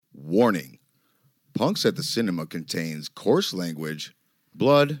Warning. Punks at the Cinema contains coarse language,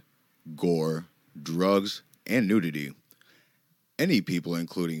 blood, gore, drugs, and nudity. Any people,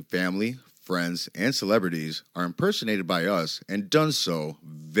 including family, friends, and celebrities, are impersonated by us and done so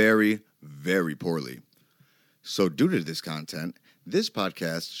very, very poorly. So due to this content, this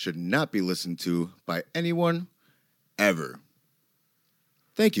podcast should not be listened to by anyone, ever.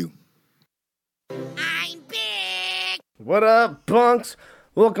 Thank you. I'm big! What up, punks?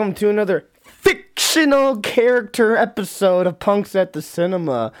 Welcome to another fictional character episode of Punks at the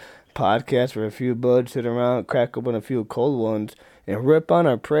Cinema, podcast where a few buds sit around, crack open a few cold ones, and rip on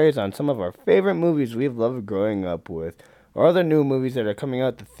our praise on some of our favorite movies we've loved growing up with, or other new movies that are coming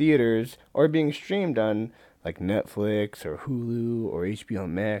out to theaters or being streamed on like Netflix or Hulu or HBO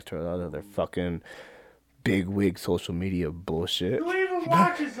Max or all that other fucking bigwig social media bullshit. Who even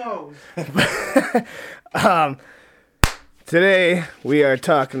watches those? Today we are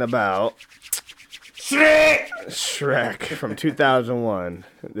talking about Shrek from 2001.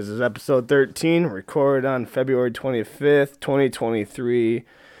 This is episode 13, recorded on February 25th, 2023.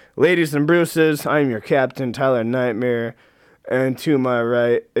 Ladies and Bruces, I'm your captain, Tyler Nightmare, and to my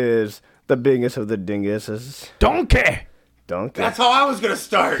right is the biggest of the dinguses. Donkey! Donkey. how I was going to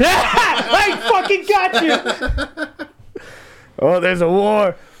start. I fucking got you! Oh, there's a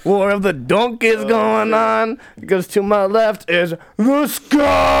war of the donkeys going on, because to my left is the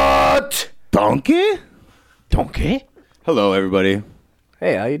Scott! Donkey? Donkey? Hello, everybody.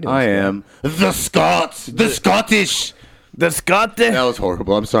 Hey, how you doing? I am the Scots, the Scottish. The Scottish. That was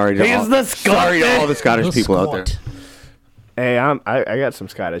horrible. I'm sorry to He's all, the sorry to all the Scottish people out there. Hey, I got some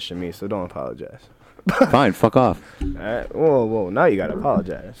Scottish in me, so don't apologize. Fine, fuck off. All right. Whoa, now you gotta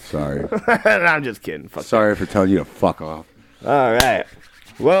apologize. Sorry. I'm just kidding. Fuck Sorry for telling you to fuck off. All right.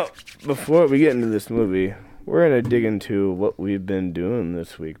 Well, before we get into this movie, we're gonna dig into what we've been doing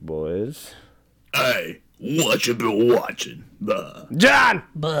this week, boys. Hey, what you been watching? John,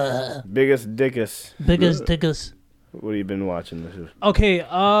 Buh. biggest dickus. Biggest diggers. What have you been watching this week? Okay,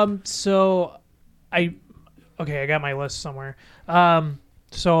 so I got my list somewhere.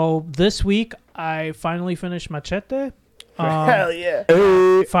 So this week I finally finished Machete. Hell yeah!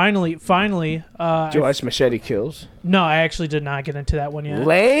 Finally. Did you watch Machete Kills? No, I actually did not get into that one yet.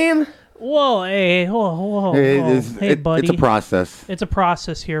 Lame. Whoa, hey, whoa. Hey, buddy. It's a process. It's a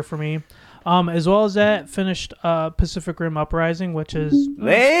process here for me. As well as that, finished Pacific Rim Uprising, which is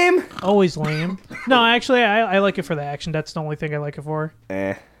Lame. always lame. No, actually, I like it for the action. That's the only thing I like it for.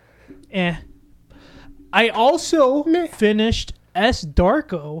 Eh. I also finished S.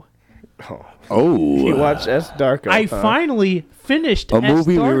 Darko. You watched S. Darko. I finally finished A S.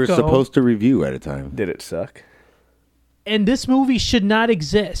 movie we Darko, were supposed to review at a time. Did it suck? and this movie should not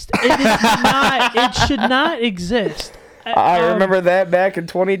exist. It is not. It should not exist. I remember that back in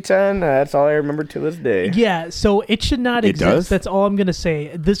 2010. That's all I remember to this day. Yeah, so it should not exist. Does? That's all I'm going to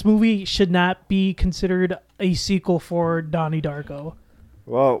say. This movie should not be considered a sequel for Donnie Darko.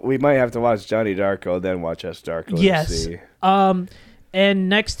 Well, we might have to watch Johnny Darko, then watch S. Darko. Yes. To see. And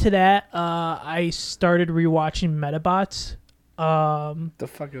next to that, I started rewatching Metabots. The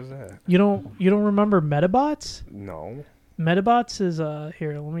fuck is that? You don't remember Metabots? No. Metabots is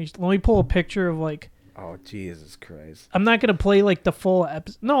here. Let me pull a picture of like. Oh, Jesus Christ. I'm not gonna play like the full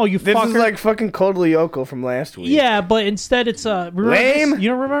episode. No, you This fucker. is like fucking Code Lyoko from last week. Yeah, but instead it's remember Lame. this? You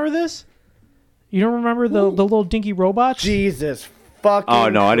don't remember this? You don't remember the little dinky robots? Jesus fucking Oh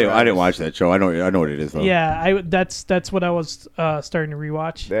no, I Christ. didn't watch that show. I know what it is though. Yeah, that's what I was starting to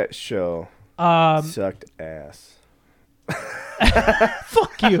rewatch. That show sucked ass.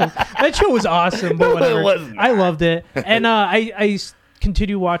 Fuck you. That show was awesome, but whatever. It wasn't. I loved it, and I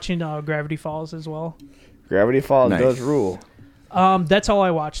continue watching Gravity Falls as well. Gravity Falls Nice. does rule. That's all I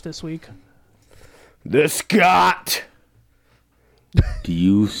watched this week. The Scott. Do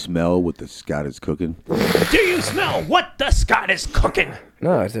you smell what the Scott is cooking? Do you smell what the Scott is cooking?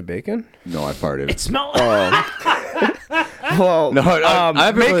 No, is it bacon? No, I farted. It smells. Well, No,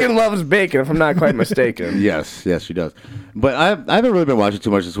 I've been bacon really- loves bacon, if I'm not quite mistaken. Yes, she does. But I haven't really been watching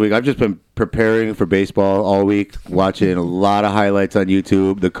too much this week. I've just been preparing for baseball all week, watching a lot of highlights on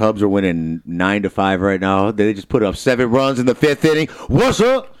YouTube. The Cubs are winning 9-5 right now. They just put up 7 runs in the 5th inning. What's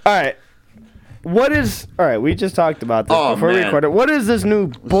up? All right. All right, we just talked about this Oh, before we man. recorded. What is this new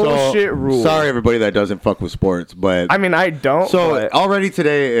bullshit rule? Sorry, everybody that doesn't fuck with sports, but I mean, I don't. so but already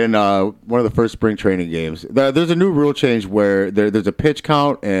today in one of the first spring training games, there's a new rule change where there's a pitch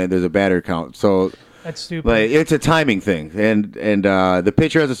count and there's a batter count. So That's stupid. like it's a timing thing, and the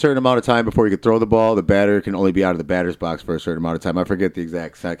pitcher has a certain amount of time before he can throw the ball. The batter can only be out of the batter's box for a certain amount of time. I forget the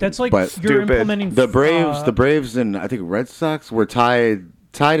exact second. That's like but you're Stupid. implementing the Braves and I think Red Sox were tied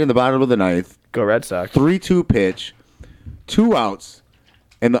tied in the bottom of the ninth. Go Red Sox. 3-2 pitch, 2 outs,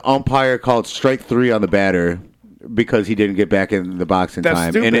 and the umpire called strike 3 on the batter because he didn't get back in the box in That's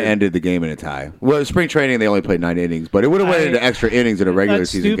time, stupid. and it ended the game in a tie. Well, spring training they only played 9 innings, but it would have went into extra innings in a regular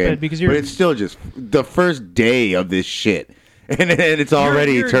That's season stupid game. because but it's still just the first day of this shit, and it's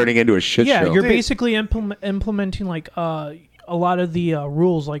already you're- turning into a shit Yeah, show. you're basically implementing like a lot of the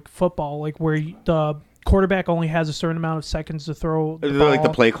rules like football, like where the quarterback only has a certain amount of seconds to throw the ball. like the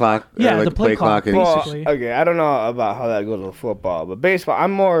play clock. Yeah, like the play clock, and- Well, basically. okay, I don't know about how that goes with football, but baseball,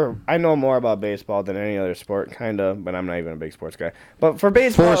 I know more about baseball than any other sport, kind of, but I'm not even a big sports guy. But for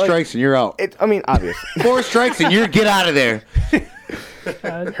baseball, 4 like, strikes and you're out. I mean, obvious. 4 strikes and you're get out of there.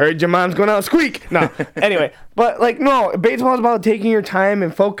 Heard your mom's going out squeak. No. Anyway, but like no, baseball is about taking your time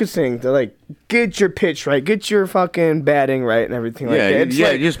and focusing to like get your pitch right, get your fucking batting right, and everything like that. It's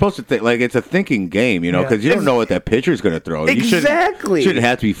like, you're supposed to think like it's a thinking game, you know, Yeah. because you don't know what that pitcher's going to throw. Exactly. You shouldn't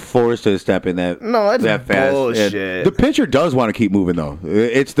have to be forced to step in that. No, that's that fast. bullshit. And the pitcher does want to keep moving though.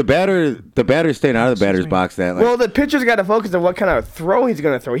 It's the batter staying out of the batter's box that. Like, well, the pitcher's got to focus on what kind of throw he's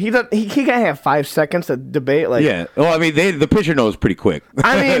going to throw. He can't have 5 seconds to debate. Like, yeah. Well, I mean, the pitcher knows pretty quick.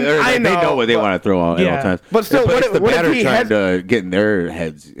 I mean, Or I they know, know what they but- want to throw at all Yeah. times. But still, it's the what if batter he trying has- to get in their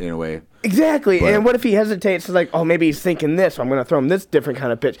heads in a way. Exactly. But- And what if he hesitates to like, oh, maybe he's thinking this, so I'm going to throw him this different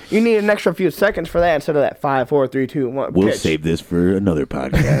kind of pitch. You need an extra few seconds for that instead of that 5, 4, 3, 2, 1 We'll pitch. save this for another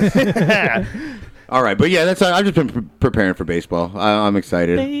podcast. All right, but yeah, that's I've just been preparing for baseball. I'm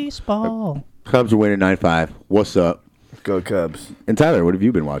excited. Baseball. Cubs are winning 9-5. What's up? Go Cubs. And Tyler, what have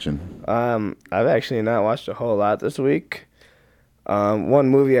you been watching? I've actually not watched a whole lot this week. One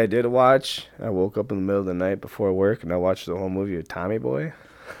movie I did watch, I woke up in the middle of the night before work and I watched the whole movie of Tommy Boy.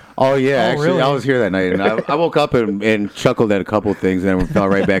 Oh yeah, actually, really? I was here that night, and I woke up and chuckled at a couple things, and then fell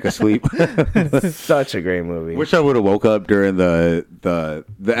right back asleep. Such a great movie. Wish I would have woke up during the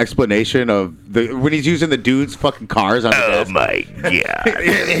explanation of when he's using the dude's fucking cars on the Oh desk. my god.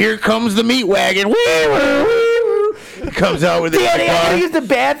 Here comes the meat wagon. Woo! Comes out with his Daddy, I gotta car. use the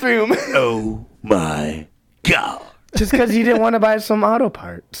bathroom. Oh my god. Just because he didn't want to buy some auto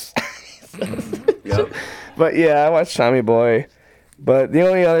parts. But yeah, I watched Tommy Boy. But the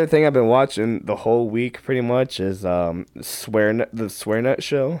only other thing I've been watching the whole week pretty much is the SwearNet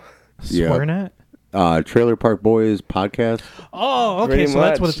show. Yeah. Swearnet. Trailer Park Boys podcast, Oh, okay, Pretty so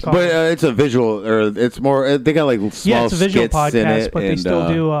that's what much. it's called. but it's a visual, or it's more. They got like small yeah, it's a visual skits in podcast, it, but they and, still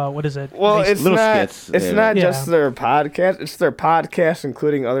do. What is it? Well, They- it's little not. skits, It's yeah. not Yeah. just their podcast. It's their podcast,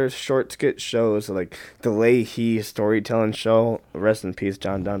 including other short skit shows like the Leahy storytelling show. Rest in peace,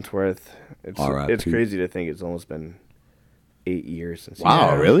 John Dunsworth. R.I.P.. It's crazy to think it's almost been 8 years since.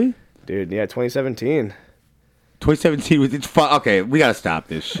 wow, really? dude. Yeah, 2017. 2017 was it's fun. Okay, we gotta stop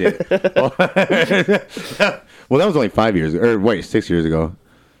this shit. Well, that was only 5 years, or wait, 6 years ago.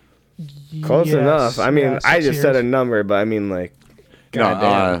 Close Yes, enough. I mean, yeah, I 6 just said a years. number, but I mean like.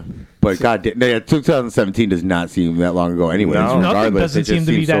 Goddamn. But yeah, 2017 does not seem that long ago. Anyways, No. Nothing regardless, doesn't it just seem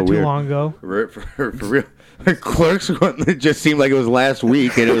to be seems so that too weird. long ago. For real. Clerks, it just seemed like it was last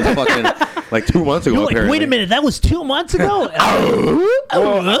week, and it was fucking like 2 months ago. You're like, apparently. wait a minute, that was 2 months ago.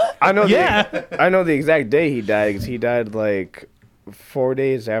 I know. Yeah. I know the exact day he died because he died like 4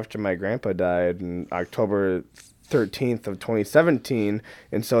 days after my grandpa died, in October 13th of 2017,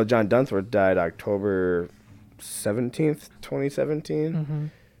 and so John Dunsworth died October 17th, 2017. Mm-hmm.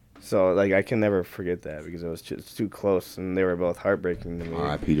 So like I can never forget that because it was just too close, and they were both heartbreaking to me.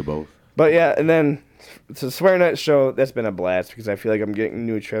 R.I.P. to both. But yeah, and then it's a SwearNet show. That's been a blast because I feel like I'm getting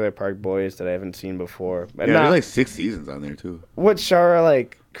new Trailer Park Boys that I haven't seen before. And Yeah, not- there's like 6 seasons on there too. which are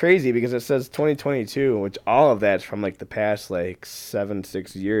like crazy because it says 2022, which all of that's from like the past like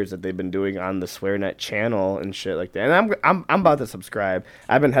 6 years that they've been doing on the SwearNet channel and shit like that. And I'm about to subscribe.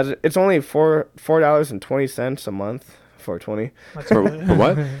 I've been it's only $4.20 a month. $4.20 For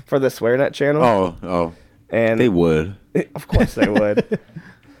what? for the SwearNet channel. Oh, and they would. of course they would.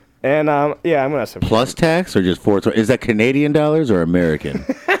 And yeah, I'm gonna subscribe. Plus tax or just 420? Is that Canadian dollars or American?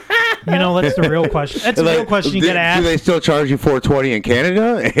 You know, that's the real question. That's the real question you gotta Do ask. they still charge you $4.20 in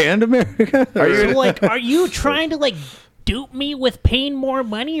Canada and America? So, like, are you trying to like dupe me with paying more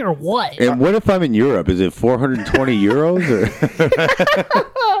money or what? And what if I'm in Europe? Is it 420 euros or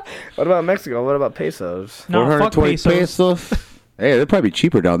What about Mexico? What about pesos? No, fuck 420 pesos. pesos? Hey, they'd probably be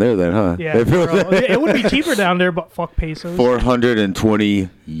cheaper down there then, huh? Yeah, If it was bro. It would be cheaper down there, but fuck pesos. 420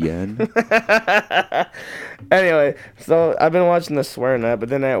 yen. Anyway, so I've been watching the SwearNet, but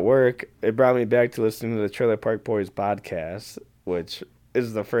then at work, it brought me back to listening to the Trailer Park Boys podcast, which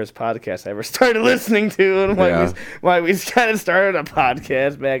is the first podcast I ever started listening to, and why we kind of started a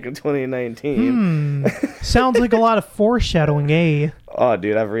podcast back in 2019. Sounds like a lot of foreshadowing, eh? Oh,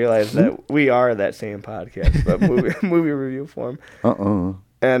 dude, I've realized that we are that same podcast, but movie review form.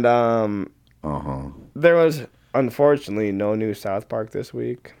 And there was unfortunately no new South Park this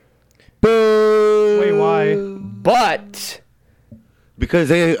week. Wait, why? But Because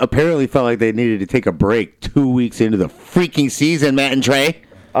they apparently felt like they needed to take a break 2 weeks into the freaking season, Matt and Trey.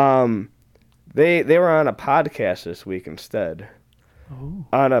 they were on a podcast this week instead.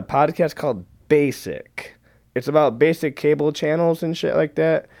 On a podcast called Basic. It's about basic cable channels and shit like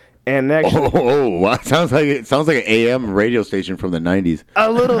that. And actually, Wow. Sounds like an AM radio station from the 90s.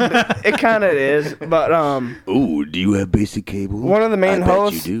 a little bit, it kind of is. But Ooh, do you have basic cable? one of the main I bet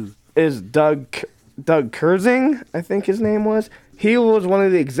hosts you do. is Doug Kurzing, I think his name was. He was one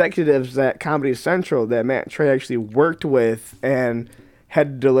of the executives at Comedy Central that Matt and Trey actually worked with and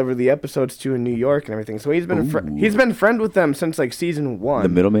had to deliver the episodes to in New York and everything. So he's been friend with them since like season 1. The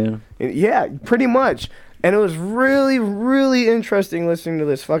middleman? Yeah, pretty much. And it was really, really interesting listening to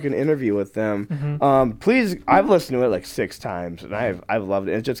this fucking interview with them. Please, I've listened to it like 6 times, and I've loved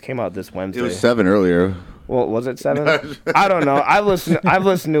it. It just came out this Wednesday. It was 7 earlier. Well, was it 7? I don't know. I've listened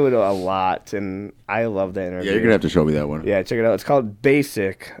to it a lot, and I love that interview. Yeah, you're gonna have to show me that one. Yeah, check it out. It's called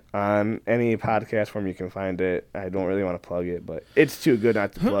Basic on any podcast form you can find it. I don't really want to plug it, but it's too good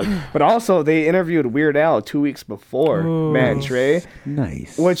not to plug. But also, they interviewed Weird Al 2 weeks before Matt and Trey.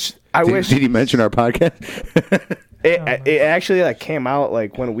 Nice. Which I wish. Did he mention our podcast? It actually like came out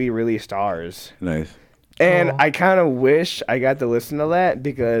like when we released ours. Nice. And I kind of wish I got to listen to that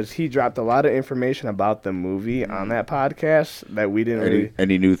because he dropped a lot of information about the movie on that podcast that we didn't really.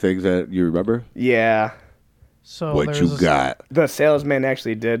 Any new things that you remember? Yeah. So What you got? The salesman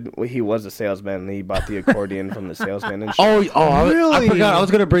actually did. Well, he was a salesman, and he bought the accordion from the salesman. And shit. I forgot. I was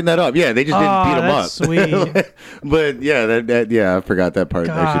gonna bring that up. Yeah, they just didn't beat him up. Sweet. But yeah, I forgot that part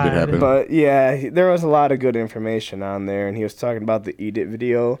actually did happen. But yeah, there was a lot of good information on there, and he was talking about the Eat It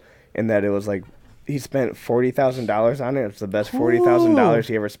video, and that it was like he spent $40,000 on it. It's the best $40,000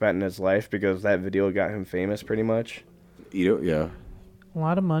 he ever spent in his life because that video got him famous, pretty much. Eat it, yeah. A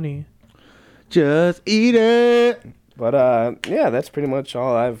lot of money. Just eat it. But yeah, that's pretty much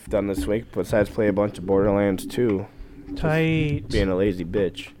all I've done this week. Besides play a bunch of Borderlands 2. Tight. Being a lazy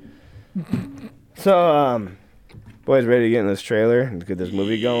bitch. So boys, ready to get in this trailer and get this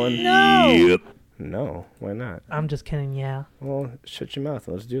movie going? No. Yep. No, why not? I'm just kidding. Yeah. Well, shut your mouth.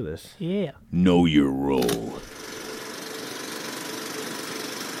 Let's do this. Yeah. Know your role.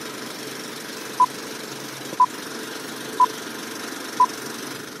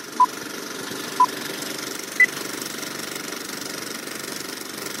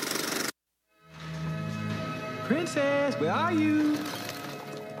 Princess, where are you?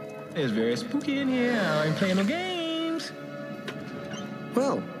 It's very spooky in here. I ain't playing no games.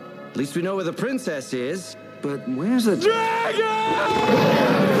 Well, at least we know where the princess is. But where's the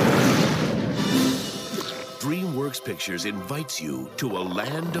DreamWorks Pictures invites you to a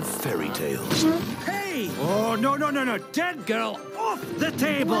land of fairy tales. Hey! Oh, no. Dead girl, off the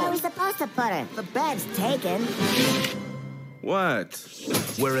table! Where are we supposed to put her? The bed's taken. What?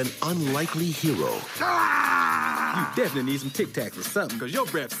 Where an unlikely hero You definitely need some Tic Tacs or something, because your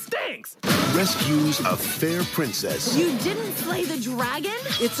breath stinks. rescues a fair princess You didn't slay the dragon?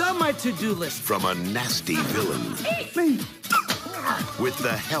 It's on my to-do list. from a nasty villain. With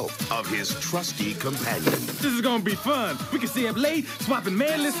the help of his trusty companion. This is gonna be fun. We can stay up late, swapping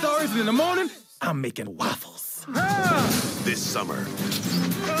manly stories, and in the morning, I'm making waffles. This summer,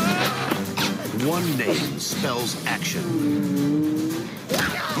 one name spells action.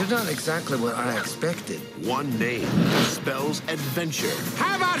 You're not exactly what I expected. One name spells adventure.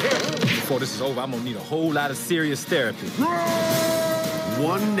 How about him? Before this is over, I'm gonna need a whole lot of serious therapy.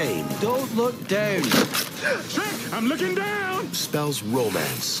 One name Don't look down. Trick, I'm looking down. spells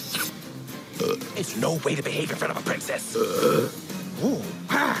romance. It's no way to behave in front of a princess. Ooh,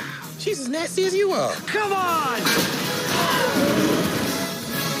 wow. She's as nasty as you are. Come on!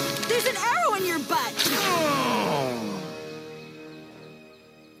 There's an arrow in your butt!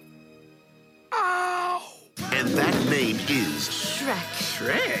 And that name is Shrek.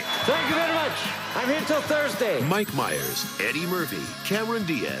 Trick. Thank you very much. I'm here till Thursday. Mike Myers, Eddie Murphy, Cameron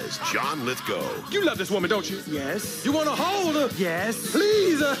Diaz, John Lithgow. You love this woman, don't you? Yes. You wanna hold her? Yes.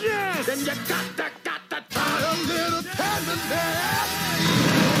 Please her? Yes. Then you got to try a little tenderness.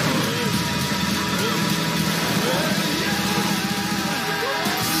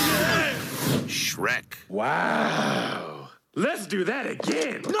 Shrek. Wow. Let's do that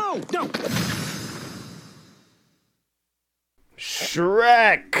again. No.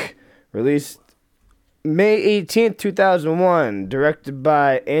 Shrek, released May 18th, 2001, directed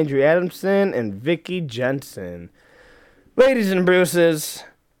by Andrew Adamson and Vicky Jensen. Ladies and Bruces,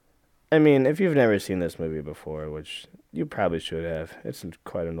 I mean, if you've never seen this movie before, which you probably should have, it's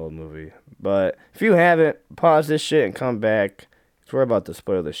quite an old movie, but if you haven't, pause this shit and come back, because we're about to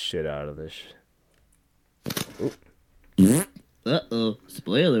spoil the shit out of this. Uh-oh,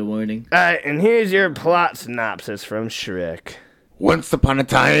 spoiler warning. Alright, and here's your plot synopsis from Shrek. Once upon a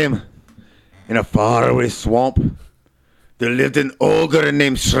time, in a faraway swamp, there lived an ogre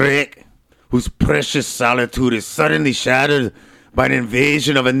named Shrek, whose precious solitude is suddenly shattered by an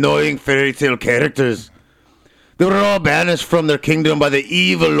invasion of annoying fairy tale characters. They were all banished from their kingdom by the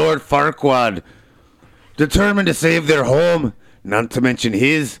evil Lord Farquaad. Determined to save their home, not to mention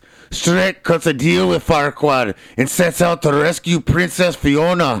his, Shrek cuts a deal with Farquaad and sets out to rescue Princess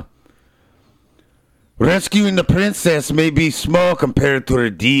Fiona. Rescuing the princess may be small compared to her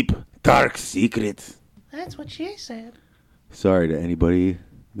deep, dark secrets. That's what she said. Sorry to anybody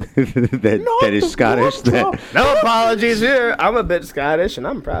that is Scottish. No apologies here. I'm a bit Scottish, and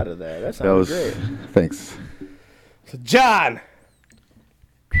I'm proud of that. That sounds great. Thanks. So, John,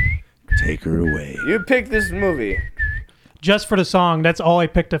 Take her away. you picked this movie. Just for the song. That's all I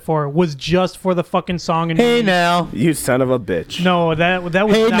picked it for. Was just for the fucking song. And Hey now. You son of a bitch. No, that was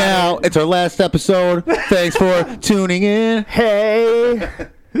Hey not now. it. It's our last episode. Thanks for tuning in. Hey.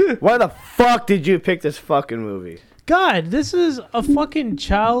 Why the fuck did you pick this fucking movie? God, this is a fucking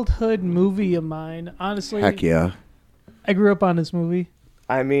childhood movie of mine. Honestly, Heck yeah. I grew up on this movie.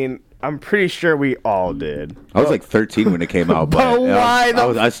 I mean, I'm pretty sure we all did. I was like 13 when it came out, but why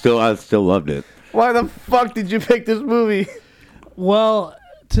I still loved it. Why the fuck did you pick this movie? Well,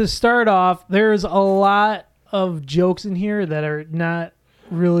 to start off, there's a lot of jokes in here that are not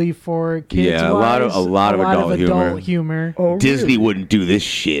really for kids. Yeah, a lot of adult humor. Oh, Disney wouldn't do this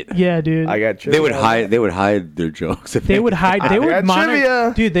shit. Yeah, dude. I got you. They would hide their jokes. If They would hide. They would got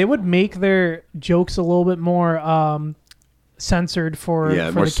trivia. Dude, they would make their jokes a little bit more censored for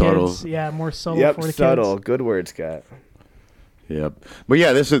more the subtle. kids. Yeah, more subtle Yep, for the subtle. kids. Good word, Scott. Yep. But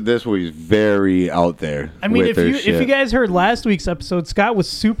yeah, this movie's very out there. I mean, with if their you shit. guys heard last week's episode, Scott was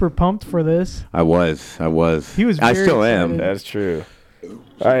super pumped for this. I was. He was I very still am. excited. That's true.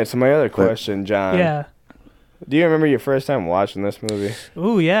 All right, so my other question, John. Yeah. Do you remember your first time watching this movie?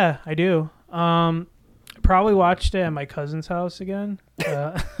 Ooh, yeah, I do. Probably watched it at my cousin's house again.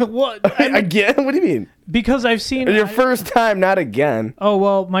 What? Again? What do you mean? Because I've seen Your first time, not again. Oh,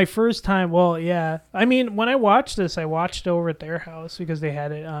 well, my first time, well, yeah. I mean, when I watched this, I watched it over at their house because they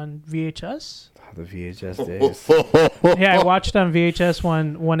had it on VHS. The VHS days. Yeah, I watched it on VHS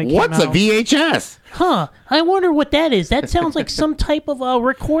when it came out. What's a VHS? Huh. I wonder what that is. That sounds like some type of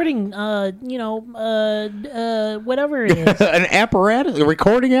recording, whatever it is. An apparatus? A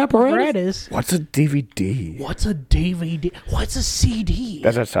recording apparatus? What's a DVD? What's a DVD? What's a CD?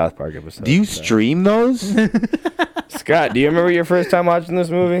 That's a South Park episode. Do you stream those? Scott, do you remember your first time watching this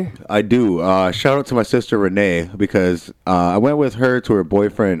movie? I do. Shout out to my sister Renee because I went with her to her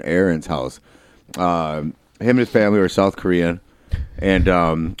boyfriend Aaron's house. Him and his family are South Korean, and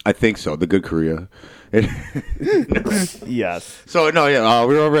I think so. The good Korea. Yes. So no, yeah,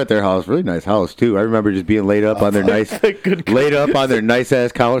 we were over at their house. Really nice house too. I remember just being laid up on their nice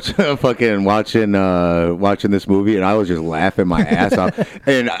ass couch, fucking watching this movie, and I was just laughing my ass off.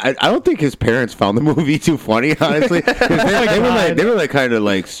 And I don't think his parents found the movie too funny, honestly. 'Cause they were like kind of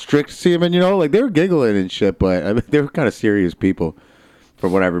like strict seeming, like they were giggling and shit, but I mean, they were kind of serious people,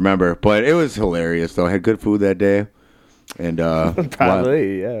 from what I remember. But it was hilarious though. I had good food that day. And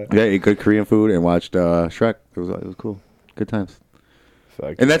Probably, yeah. Yeah, ate good Korean food and watched Shrek. It was cool. Good times.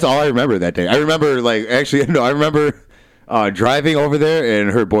 And that's all I remember that day. I remember I remember driving over there and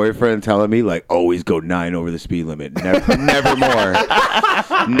her boyfriend telling me always go 9 over the speed limit. Never more.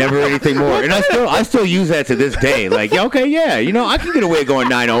 Never anything more. And I still use that to this day. I can get away going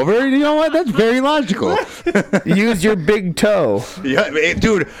 9 over. You know what? That's very logical. Use your big toe. Yeah,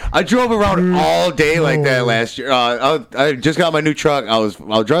 dude, I drove around all day like that last year. I just got my new truck. I was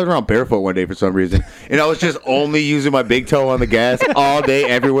driving around barefoot one day for some reason, and I was just only using my big toe on the gas all day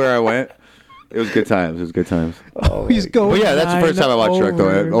everywhere I went. It was good times. Oh, He's going. But yeah, that's the first time I watched Shrek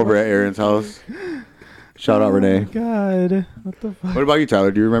though. Over at Aaron's house. Shout out Renee. God, what the fuck? What about you,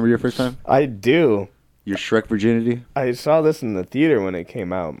 Tyler? Do you remember your first time? I do. Your Shrek virginity? I saw this in the theater when it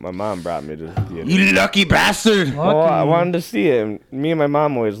came out. My mom brought me to the theater. You lucky bastard! Well, I wanted to see it. Me and my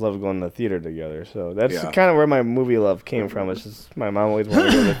mom always loved going to the theater together, so that's kind of where my movie love came from. It's just my mom always wanted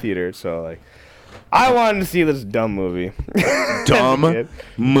to go to the theater, so I wanted to see this dumb movie. Dumb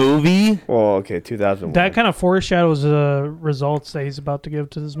movie? Well, okay, 2001. That kind of foreshadows the results that he's about to give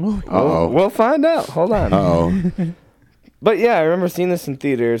to this movie. We'll find out. Hold on. Uh-oh. But yeah, I remember seeing this in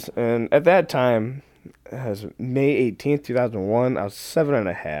theaters, and at that time, it was May 18th, 2001. I was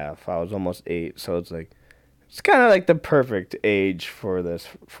 7.5. I was almost 8, so it's like, it's kind of like the perfect age for this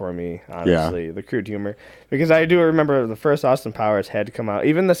for me, honestly, the crude humor. Because I do remember the first Austin Powers had come out.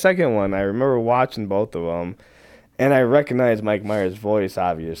 Even the second one, I remember watching both of them. And I recognized Mike Myers' voice,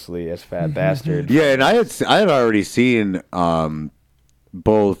 obviously, as Fat Bastard. Yeah, and I had already seen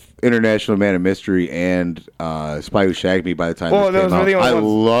both International Man of Mystery and Spy Who Shagged Me by the time this came out. I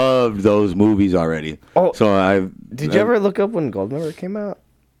loved those movies already. Oh, so did you ever look up when Goldmember came out?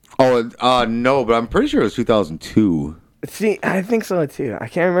 Oh, no, but I'm pretty sure it was 2002. See, I think so too. I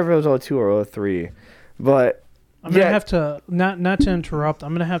can't remember if it was 02 or 03, but I'm gonna have to not to interrupt.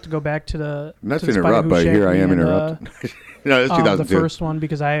 I'm gonna have to go back to the not to interrupt, but here I am interrupting. No, it's 2002. The first one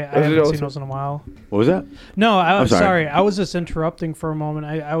because I haven't seen those in a while. What was that? No, I'm sorry. I was just interrupting for a moment.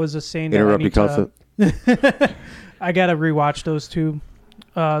 I was just saying that interrupting concept. I gotta rewatch those two.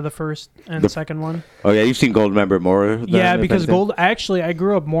 The first and the second one. Oh yeah, you've seen Goldmember more. Yeah, because I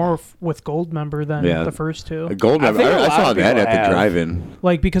grew up more with Goldmember than the first two. Goldmember, I saw that at the drive-in.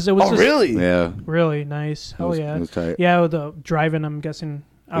 Like because it was. Oh really? Yeah. Really nice. Hell yeah. It was tight. Yeah, the drive-in. I'm guessing.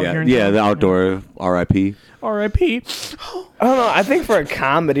 Out here in the outdoor. R.I.P. R.I.P. I don't know. I think for a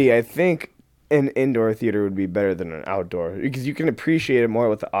comedy, I think an indoor theater would be better than an outdoor because you can appreciate it more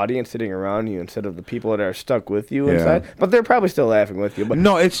with the audience sitting around you instead of the people that are stuck with you inside. But they're probably still laughing with you. But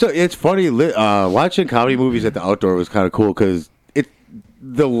no, it's funny. Watching comedy movies at the outdoor was kind of cool because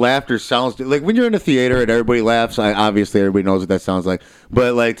the laughter sounds like when you're in a theater and everybody laughs. Obviously, everybody knows what that sounds like.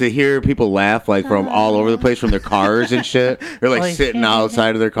 But like to hear people laugh like from all over the place from their cars and shit, they're like sitting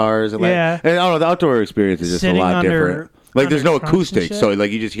outside of their cars and and I don't know. The outdoor experience is just a lot different. Like, there's no acoustic, so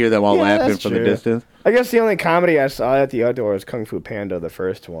like you just hear them all laughing from the distance. I guess the only comedy I saw at the outdoor was Kung Fu Panda, the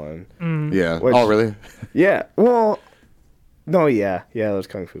first one. Yeah. Oh, really? Yeah. Well, no, yeah. Yeah, it was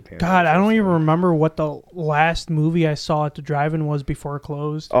Kung Fu Panda. God, I don't even remember what the last movie I saw at the drive-in was before it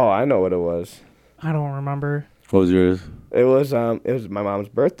closed. Oh, I know what it was. I don't remember. What was yours? It was my mom's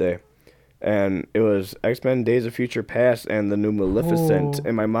birthday. And it was X-Men Days of Future Past and the new Maleficent.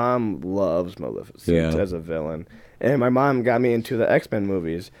 And my mom loves Maleficent as a villain. And my mom got me into the X-Men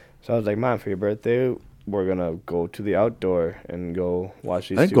movies. So I was like, Mom, for your birthday, we're going to go to the outdoor and go watch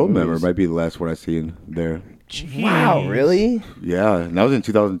these two movies. Goldmember might be the last one I've seen there. Jeez. Wow, really? Yeah, and that was in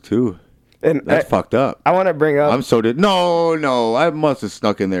 2002. And that's fucked up. I want to bring up... No. I must have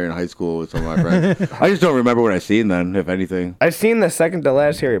snuck in there in high school with some of my friends. I just don't remember what I seen then, if anything. I seen the second to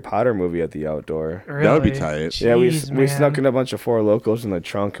last Harry Potter movie at the outdoor. Really? That would be tight. Jeez, yeah, we snuck in a bunch of Four Locos in the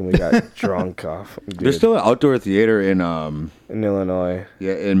trunk and we got drunk off. Dude. There's still an outdoor theater in Illinois.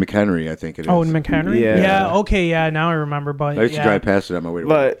 Yeah, in McHenry, I think it is. Oh, in McHenry? Yeah. Okay, yeah, now I remember. But I used to drive past it on my way to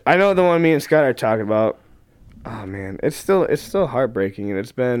work. But I know the one me and Scott are talking about. Oh man, it's still heartbreaking, and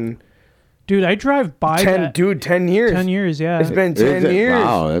it's been. Dude, I drive by 10 years. 10 years, yeah. It's been 10 years.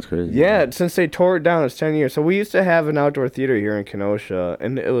 Wow, that's crazy. Yeah, since they tore it down, it's 10 years. So we used to have an outdoor theater here in Kenosha,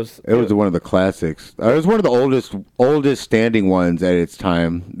 and it was one of the classics. It was one of the oldest standing ones at its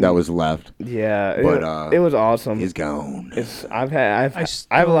time that was left. Yeah, but it was awesome. It's gone. I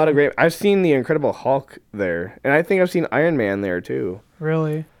have a lot of great. I've seen the Incredible Hulk there, and I think I've seen Iron Man there too.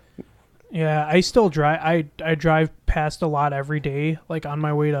 Really? Yeah, I still drive. I drive past a lot every day, like on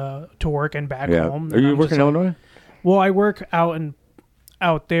my way to work and back home. Are you working in Illinois? Well, I work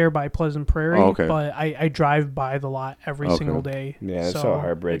out there by Pleasant Prairie, okay. But I drive by the lot every single day. Yeah, it's so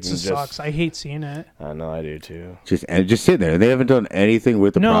heartbreaking. It just sucks. I hate seeing it. I know, I do too. Just sitting there. They haven't done anything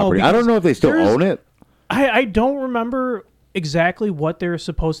with the property. I don't know if they still own it. I don't remember exactly what they were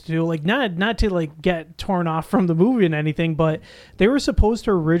supposed to do, like not to like get torn off from the movie and anything, but they were supposed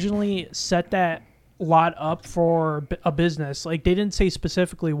to originally set that lot up for a business. Like they didn't say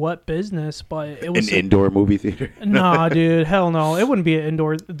specifically what business, but it was an indoor movie theater. Nah, dude, hell no, it wouldn't be an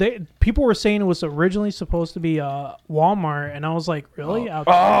indoor. People were saying it was originally supposed to be a Walmart, and I was like, really? Oh,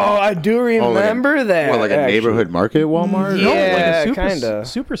 I do remember that. What, like a neighborhood market Walmart? Yeah, no, like a kinda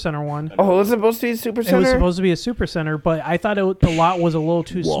super center one. Oh, was it supposed to be a super center? It was supposed to be a super center, but I thought the lot was a little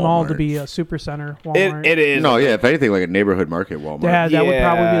too small to be a super center Walmart. It is. No, yeah, if anything, like a neighborhood market Walmart. Yeah, that would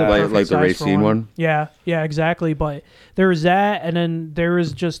probably be the perfect like the size Racine one. Yeah, exactly. But there was that, and then there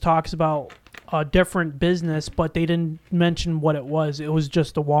was just talks about a different business, but they didn't mention what it was. It was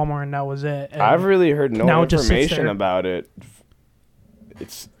just a Walmart, and that was it. And I've really heard no information about it.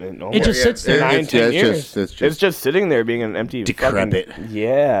 It's no It just sits there. 9-10 years. It's It's just sitting there being an empty. Decrepit.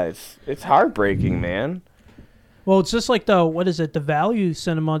 Yeah, it's heartbreaking, man. Well, it's just like the Value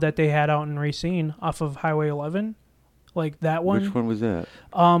Cinema that they had out in Racine off of Highway 11. Like that one. Which one was that?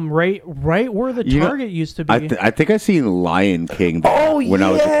 Right where the Target used to be. I think I seen Lion King there when I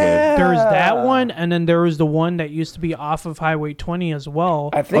was a kid. There's that one, and then there was the one that used to be off of Highway 20 as well.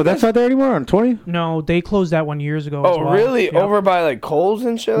 I think that's not there anymore on 20? No, they closed that one years ago. as well. Really? Yep. Over by like Kohl's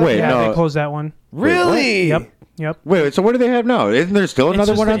and shit? Wait, Yeah, no. they closed that one. Really? Yep. Wait, so what do they have now? Isn't there still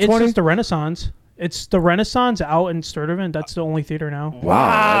another one on 20? It's just the Renaissance. It's the Renaissance out in Sturtevant. That's the only theater now.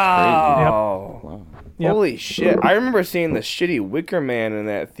 Wow. That's crazy. Yep. Holy shit. I remember seeing the shitty Wicker Man in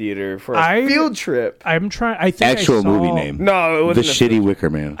that theater for a field trip. I think Actual I saw, movie name. No, it was The Shitty Wicker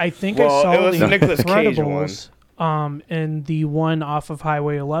Man. I think Well, I saw it was the Nicolas Cage Incredibles, and the one off of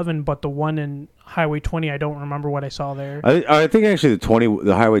Highway 11, but the one in Highway 20, I don't remember what I saw there. I think actually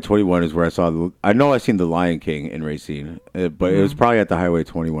the Highway 21 is where I saw I know I seen the Lion King in Racine, but it was probably at the Highway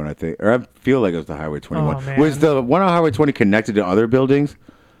 21, I think, or I feel like it was the Highway 21. Oh, man. Was the one on Highway 20 connected to other buildings?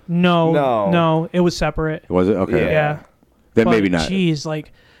 No, it was separate. Was it? Okay. Yeah. Then But, maybe not. Jeez,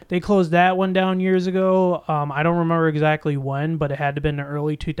 like they closed that one down years ago. I don't remember exactly when, but it had to have been the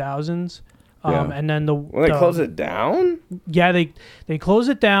early 2000s. Yeah. And then When they closed it down? Yeah, they closed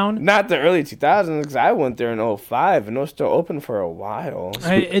it down. Not the early 2000s, because I went there in 2005, and it was still open for a while.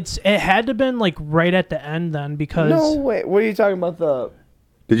 It had to have been like right at the end then, because No way. What are you talking about?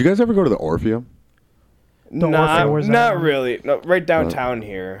 Did you guys ever go to the Orpheum? Not really. No, right downtown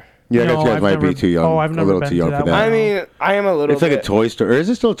here. Yeah, I guess you guys might be too young. I've never a little been too young to for that that. I mean, I am a little It's like a bit. toy store. Or is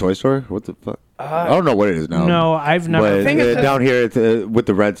it still a toy store? What the fuck? I don't know what it is now. No, I've never. But I think it's down here it's, with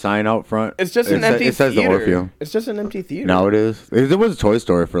the red sign out front. It's just an empty It says the theater. Orpheum. It's just an empty theater. Now it is. There was a toy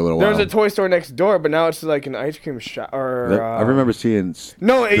store for a little There while. was a toy store next door, but now it's like an ice cream shop. I remember seeing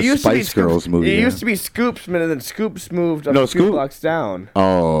No, it the used Spice to be Girls Scoops. movie. It there. used to be Scoops, and then Scoops moved a No, few Scoop- blocks down.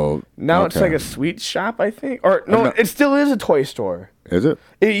 Oh. Now it's okay. like a sweet shop, I think. Or no, no. it still is a toy store. Is it?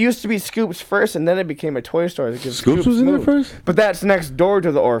 It used to be Scoops first, and then it became a toy store. because Scoops was in there moved. first? But that's next door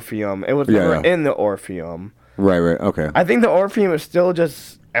to the Orpheum. It was never yeah. in the Orpheum. Right. Okay. I think the Orpheum is still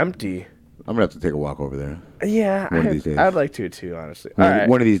just empty. I'm gonna have to take a walk over there. Yeah, One of these days. I'd like to too, honestly. All right,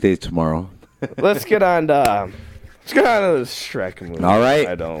 One of these days tomorrow. let's get on to the Shrek movie. All right.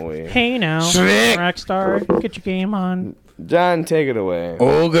 Why don't we? Hey now, Shrek. Rockstar, get your game on. John, take it away.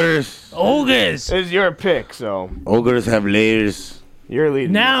 Ogres. It's your pick, so Ogres have layers. you're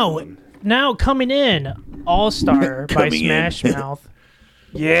leading. Now coming in, All Star by Coming in. Smash Mouth.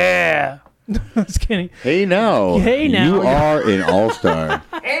 Yeah. Just kidding. Hey now. Hey now. You are an all-star.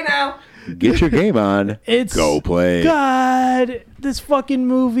 Hey now. Get your game on. It's Go play. God, this fucking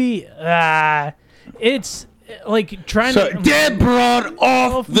movie. It's like trying So, to dead broad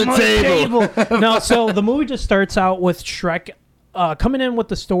off the my table. No, so the movie just starts out with Shrek coming in with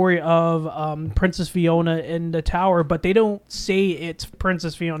the story of Princess Fiona in the tower, but they don't say it's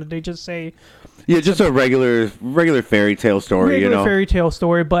Princess Fiona. They just say Yeah, just a regular fairy tale story, regular you know. fairy tale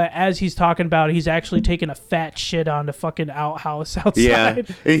story. But as he's talking about it, he's actually taking a fat shit on the fucking outhouse outside. Yeah,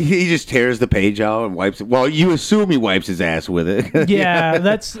 he just tears the page out and wipes it. Well, you assume he wipes his ass with it. Yeah,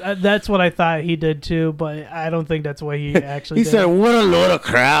 that's what I thought he did too, but I don't think that's what he actually He did. said, "What a load of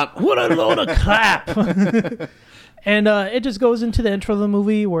crap! What a load of crap!" And it just goes into the intro of the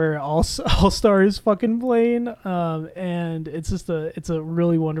movie where All Star is fucking playing, and it's just it's a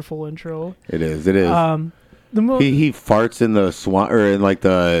really wonderful intro. It is. The movie. He farts in the swamp or in like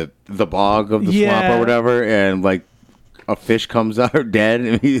the bog of the swamp or whatever, and like a fish comes out dead,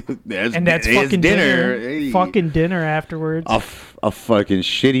 and that's his fucking dinner. dinner. Fucking dinner afterwards. A fucking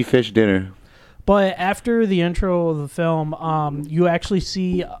shitty fish dinner. But after the intro of the film, you actually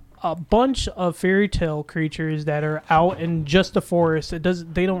see a bunch of fairy tale creatures that are out in just the forest. They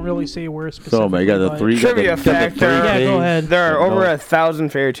don't really say where specifically. So, man, you got the but- three. Trivia fact: Yeah, go ahead. There are over 1,000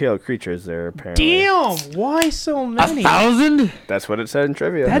 fairy tale creatures there. Apparently. Damn! Why so many? 1,000? That's what it said in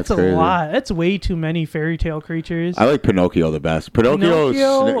trivia. That's a crazy. lot. That's way too many fairy tale creatures. I like Pinocchio the best.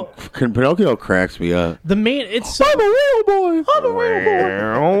 Pinocchio cracks me up. The main, it's so, I'm a real boy. I'm a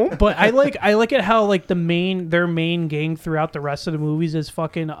real boy. But I like it how like their main gang throughout the rest of the movies is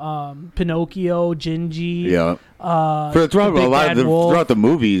fucking Pinocchio, Gingy. Yeah. Big Bad Wolf. Throughout the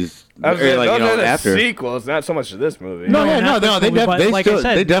movies, I was or, saying, like, those you know, are the after. sequels, not so much to this movie. No, Yeah, not no, this movie, but like I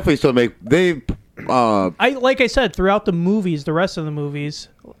said- they definitely still make Like I said, throughout the movies, the rest of the movies,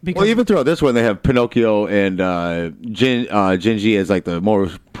 because well, even throughout this one, they have Pinocchio and Gingy as like the more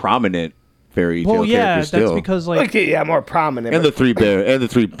prominent fairy Well, tale yeah, characters that's still. because like Okay, yeah, more prominent. And but-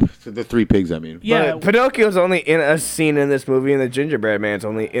 the three pigs. I mean, yeah, But Pinocchio's only in a scene in this movie, and the Gingerbread Man's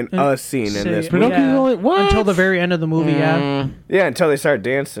only in a scene in this Say- movie. Pinocchio's only- what? until the very end of the movie. Yeah, Yeah, until they start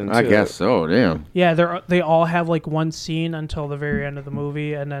dancing. I too. guess so. Damn. yeah, they all have like one scene until the very end of the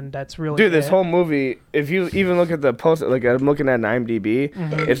movie, and then that's really Dude, this it. whole movie, if you even look at the post, like I'm looking at an IMDb,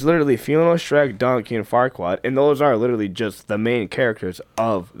 it's literally Fiona, Shrek, Donkey, and Farquaad, and those are literally just the main characters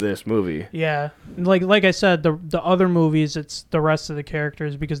of this movie. Yeah, like I said, the other movies, it's the rest of the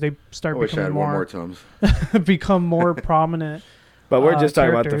characters because they start I wish I becoming had one more more Tums. become more prominent. But we're just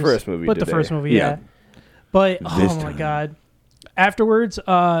talking about the characters. first movie But the today. first movie, Yeah. yeah. But This oh my time. god, afterwards,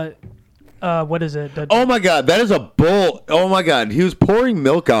 what is it? Oh my god, that is a bull. Oh my god, he was pouring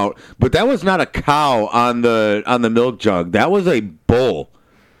milk out, but that was not a cow on the milk jug. That was a bull.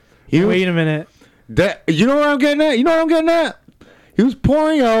 Wait a minute. That you know what I'm getting at? You know what I'm getting at? He was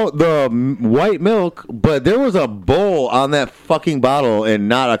pouring out the white milk, but there was a bull on that fucking bottle and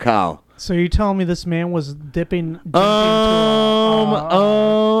not a cow. So you're telling me this man was dipping into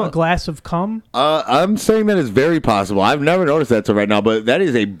a glass of cum? I'm saying that is very possible. I've never noticed that till right now, but that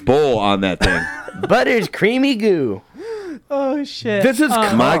is a bull on that thing. Butter's creamy goo. Oh shit! This is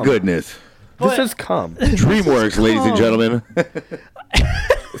cum. My goodness. This is cum. DreamWorks, ladies and gentlemen.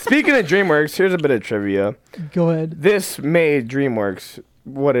 Speaking of DreamWorks, here's a bit of trivia. Go ahead. This made DreamWorks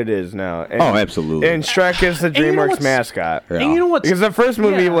what it is now. And, Oh, absolutely. And Shrek is the you know DreamWorks what's- mascot. Yeah. And you know what's Because the first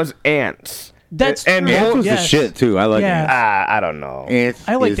movie yeah. was Ants. That's and true. Ants was Yes. the shit too. I like Yeah. Ants. I don't know. Ants.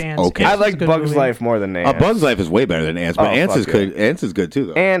 I liked is Ants. Okay. I Ants was a like good Bugs movie. Life more than Ants. Bugs Life is way better than Ants, but Oh, Ants fuck is good. it. Ants is good too,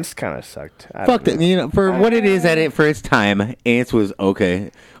 though. Ants kind of sucked. I Fuck don't that. You know, for what it is at it for its time, Ants was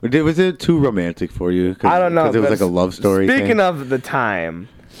okay. Was it too romantic for you? I don't know. Because it was but like a love story. Speaking thing? of the time,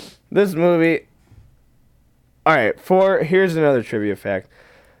 this movie. All right, here's another trivia fact.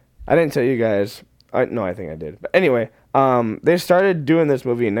 I didn't tell you guys. No, I think I did. But anyway, they started doing this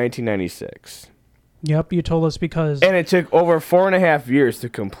movie in 1996, Yep, you told us because and it took over 4.5 years to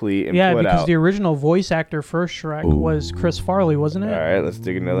complete and yeah, put because out. the original voice actor for Shrek was Chris Farley, wasn't it? All right, let's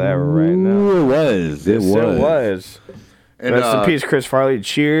dig into that right now. Ooh, it was. It Yes, was. It was. And, Rest in peace, Chris Farley.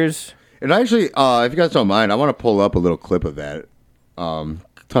 Cheers. And actually, if you guys don't mind, I want to pull up a little clip of that.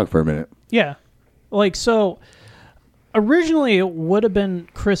 Talk for a minute. Yeah, like so. Originally, it would have been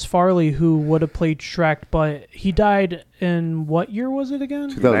Chris Farley who would have played Shrek, but he died in what year was it again?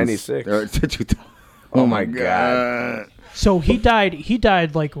 96. Oh my god. So he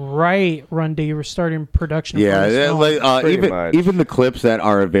died like right when they were starting production. for Yeah, this film. like Pretty much. even the clips that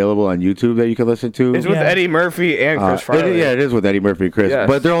are available on YouTube that you can listen to. It's with Yeah. Eddie Murphy and Chris Farley. Yeah, it is with Eddie Murphy and Chris, Yes.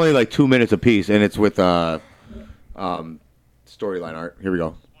 but they're only like 2 minutes apiece, and it's with storyline art. Here we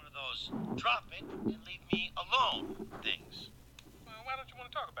go. One of those drop it and leave me alone things. Well, why don't you want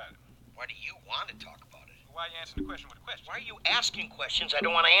to talk about it? Why do you want to talk about it? Why are you answering the question with a question? Why are you asking questions I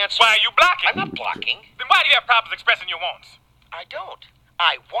don't want to answer? Why are you blocking? I'm not blocking. Then why do you have problems expressing your wants? I don't.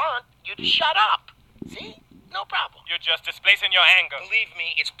 I want you to shut up. See? No problem. You're just displacing your anger. Believe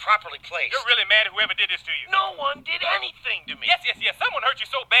me, it's properly placed. You're really mad at whoever did this to you. No one did anything to me. Yes. Someone hurt you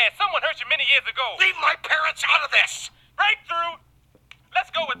so bad. Someone hurt you many years ago. Leave my parents out of this. Breakthrough.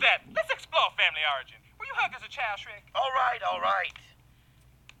 Let's go with that. Let's explore family origin. Were you hugged as a child, Shrek? All right.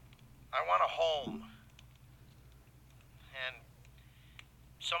 I want a home. And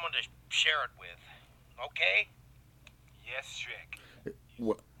someone to share it with. Okay? Yes,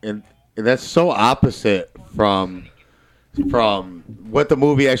 Shrek. And that's so opposite from what the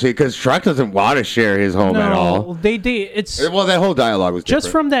movie actually, because Shrek doesn't want to share his home at all. They it's Well, that whole dialogue was just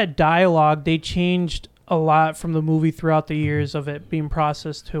different. from that dialogue. They changed a lot from the movie throughout the years of it being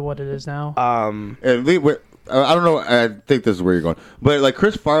processed to what it is now. And I don't know. I think this is where you're going, but like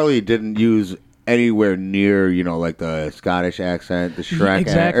Chris Farley didn't use anywhere near like the Scottish accent, the Shrek,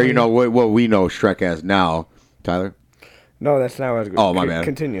 Exactly. or what we know Shrek as now. Tyler. No, that's not what I was going Oh, my bad.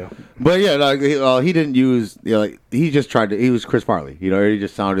 Continue. But yeah, like, he didn't use. He just tried to. He was Chris Farley. He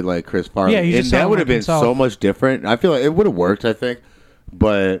just sounded like Chris Farley. Yeah, he just and that sounded would have like been himself. so much different. I feel like it would have worked. I think,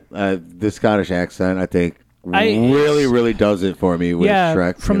 but the Scottish accent, I think, really does it for me with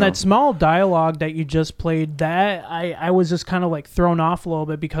Shrek. From that small dialogue that you just played, that I was just kind of like thrown off a little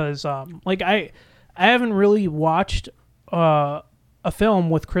bit because like I haven't really watched a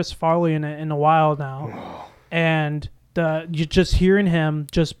film with Chris Farley in it in a while now, and you just hearing him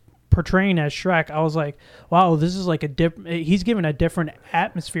just portraying as Shrek, I was like, wow, this is like he's given a different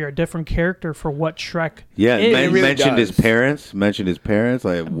atmosphere, a different character for what Shrek is. Mentioned his parents.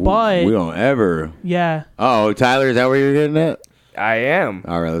 Like, But- we don't ever. Yeah. Oh, Tyler, is that where you're getting at? I am.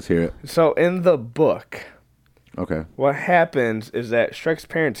 All right, let's hear it. So in the book, Okay. What happens is that Shrek's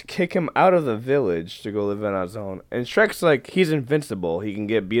parents kick him out of the village to go live on his own. And Shrek's like, he's invincible. He can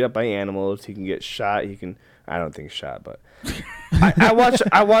get beat up by animals. He can get shot. I don't think shot, but I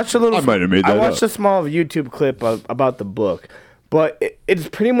watched a little. I might have made that I watched up. a small YouTube clip about the book, but it's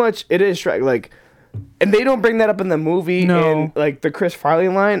pretty much, it is Shrek. Like, and they don't bring that up in the movie. No. And like the Chris Farley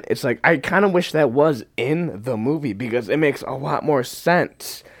line, it's like, I kind of wish that was in the movie because it makes a lot more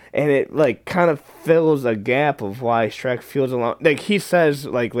sense. And it, like, kind of fills a gap of why Shrek feels alone. Like, he says,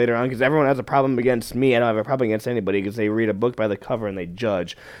 like, later on, because everyone has a problem against me. I don't have a problem against anybody because they read a book by the cover and they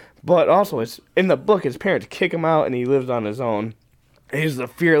judge. But also, it's in the book, his parents kick him out and he lives on his own. He's the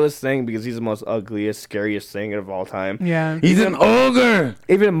fearless thing because he's the most ugliest, scariest thing of all time. Yeah. He's an ogre!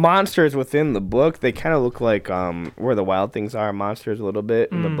 Even monsters within the book, they kind of look like where the wild things are, monsters a little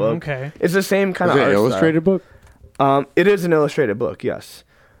bit in the book. Okay. It's the same kind Is of it an illustrated book? It is an illustrated book, yes.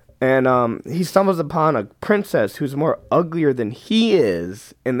 And he stumbles upon a princess who's more uglier than he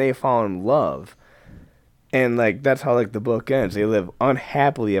is, and they fall in love. And, like, that's how, like, the book ends. They live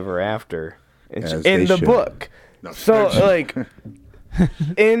unhappily ever after. As In they the should. book. No, So, like,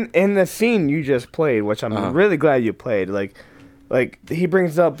 in the scene you just played, which I'm really glad you played, like, he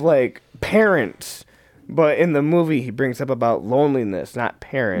brings up, like, parents. But in the movie, he brings up about loneliness, not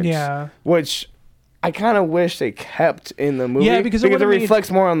parents. Yeah. Which I kind of wish they kept in the movie. Yeah, because it would've made- reflects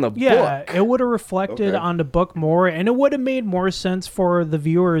more on the Yeah, book. it would have reflected Okay. on the book more, and it would have made more sense for the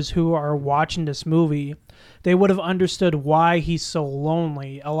viewers who are watching this movie. They would have understood why he's so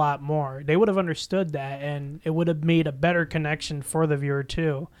lonely a lot more. They would have understood that, and it would have made a better connection for the viewer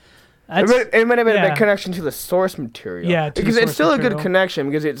too. It might have been a yeah. big connection to the source material. Yeah, to the because it's source still a material. good connection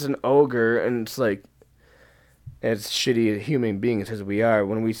because it's an ogre and it's like, as shitty human beings as we are,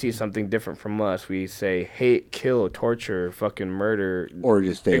 when we see something different from us, we say hate, kill, torture, fucking murder. Or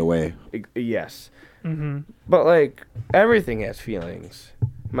just stay away. Yes. Mm-hmm. But, like, everything has feelings.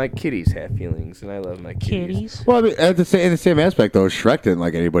 My kitties have feelings, and I love my kitties. Well, I mean, in the same aspect, though, Shrek didn't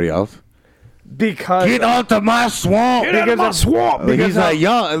like anybody else. Because Get out of my swamp! Get out of my swamp! He's Because like,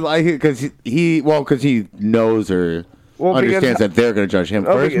 young, like, because he knows or understands that they're going to judge him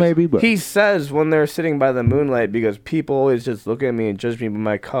first, because maybe. But he says when they're sitting by the moonlight, because people always just look at me and judge me by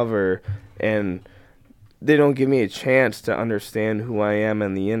my cover, and they don't give me a chance to understand who I am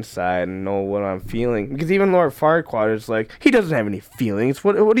on the inside and know what I'm feeling. Because even Lord Farquaad is like, he doesn't have any feelings.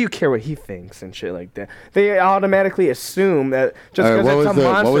 What do you care what he thinks and shit like that? They automatically assume that just because it's a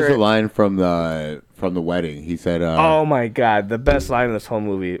monster. What was the line from the wedding? He said, Oh my god, the best line in this whole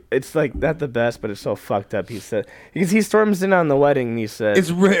movie. It's like not the best, but it's so fucked up. He said, because he storms in on the wedding and he said,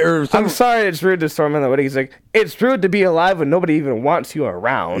 "It's rude." I'm sorry, it's rude to storm in the wedding. He's like, it's rude to be alive when nobody even wants you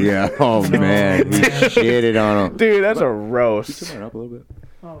around. Yeah. Oh man, he shitted on him. Dude, that's a roast. Turn it up a little bit.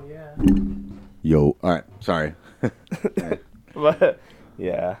 Oh yeah. Yo, all right, sorry. But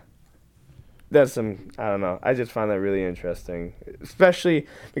yeah, that's I don't know. I just found that really interesting, especially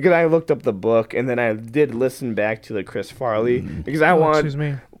because I looked up the book and then I did listen back to the Chris Farley because Excuse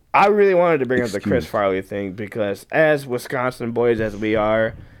me. I really wanted to bring up the Chris Farley thing because as Wisconsin boys as we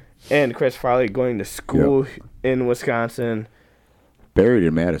are, and Chris Farley going to school in Wisconsin. Buried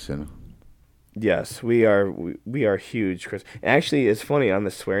in Madison. Yes, we are huge, Chris. Actually, it's funny, on the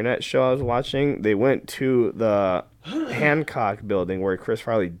SwearNet show I was watching, they went to the Hancock building where Chris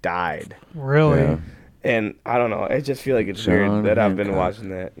Farley died. Really? Yeah. And I don't know, I just feel like it's John weird that I've been Hancock. watching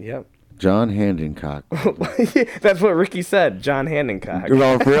that. Yep. John Hancock. That's what Ricky said, John Hancock. You're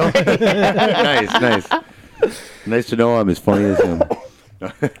going for real? Nice. Nice to know I'm as funny as him.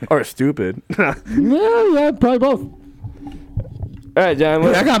 Or stupid. Yeah, probably both. All right, John.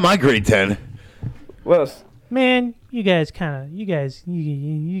 I got my grade 10. What else? Man, you guys got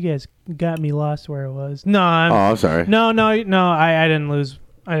me lost where it was. No, I'm sorry. No, I didn't lose.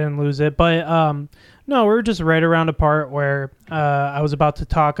 I didn't lose it, but no, we're just right around a part where I was about to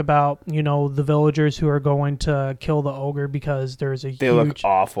talk about, the villagers who are going to kill the ogre because there's a They look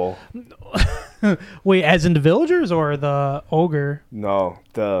awful. Wait, as in the villagers or the ogre? No,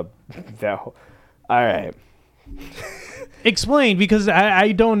 all right. Explain, because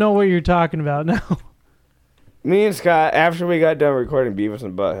I don't know what you're talking about now. Me and Scott, after we got done recording Beavis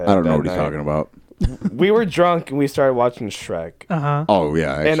and Butthead, I don't know that what he's night, talking about. We were drunk and we started watching Shrek. Uh-huh. Oh,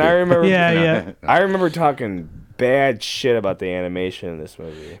 yeah. Actually. And I remember, Yeah. I remember talking bad shit about the animation in this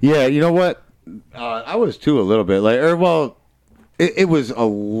movie. Yeah, you know what? I was too a little bit. It was a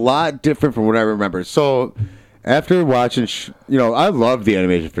lot different from what I remember. So after watching, I loved the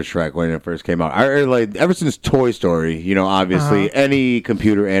animation for Shrek when it first came out. Ever since Toy Story, obviously any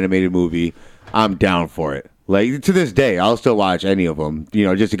computer animated movie, I'm down for it. Like, to this day, I'll still watch any of them,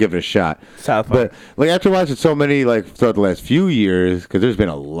 just to give it a shot. South Park. But, like, after watching so many, like, throughout the last few years, because there's been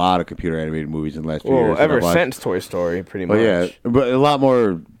a lot of computer animated movies in the last few years. Well, ever since Toy Story, pretty much. Yeah, but a lot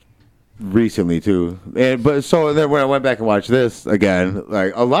more recently, too. And then when I went back and watched this again,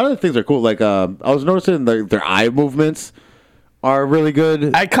 like, a lot of the things are cool. Like, I was noticing their eye movements are really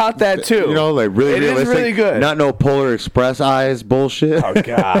good. I caught that, too. Like, really realistic. It is really good. Not no Polar Express eyes bullshit. Oh,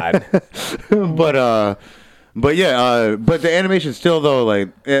 God. But the animation still, though, like,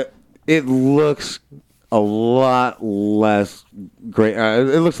 it looks a lot less great.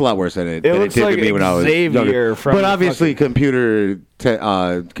 It looks a lot worse than it looks did like to me when I was Xavier younger. from But obviously, computer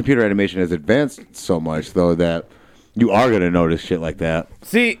animation has advanced so much, though, that you are going to notice shit like that.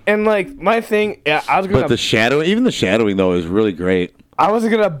 See, and, like, my thing, I was going to... But even the shadowing, though, is really great. I was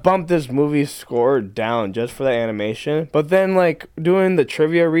going to bump this movie's score down just for the animation, but then, like, doing the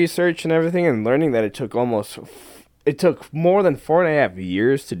trivia research and everything and learning that it took more than 4.5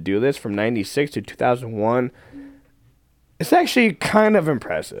 years to do this from 96 to 2001. It's actually kind of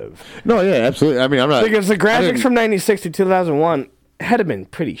impressive. No, yeah, absolutely. I mean, I'm not... Because the graphics from 96 to 2001 had to been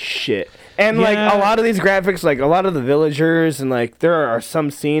pretty shit. And, like, a lot of these graphics, like, a lot of the villagers, and, like, there are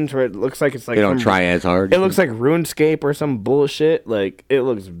some scenes where it looks like it's, like... They don't try as hard. It looks like RuneScape or some bullshit. Like, it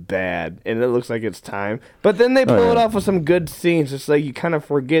looks bad, and it looks like it's time. But then they pull it off with some good scenes. It's like you kind of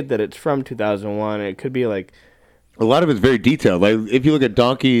forget that it's from 2001. It could be, like... A lot of it's very detailed. Like, if you look at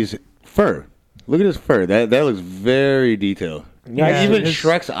Donkey's fur, look at his fur. That looks very detailed. Yeah, even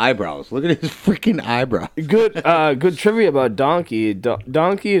Shrek's eyebrows. Look at his freaking eyebrows. Good trivia about Donkey.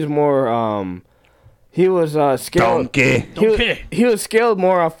 Donkey is more. He was scaled. Donkey. He was scaled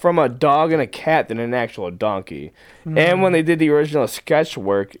more from a dog and a cat than an actual donkey. And when they did the original sketch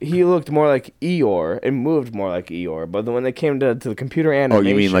work, he looked more like Eeyore and moved more like Eeyore. But then when they came to the computer animation, oh,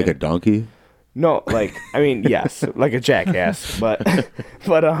 you mean like a donkey? No, like yes, like a jackass. But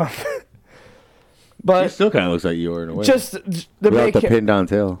he still kind of looks like Eeyore in a way. Just without the pinned down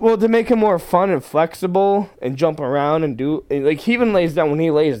tail. Well, to make him more fun and flexible and jump around and like he even lays down when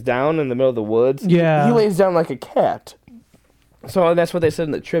he lays down in the middle of the woods. Yeah, he lays down like a cat. So that's what they said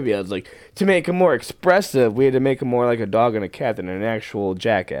in the trivia. It's like to make him more expressive, we had to make him more like a dog and a cat than an actual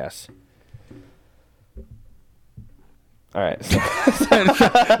jackass. All right. No,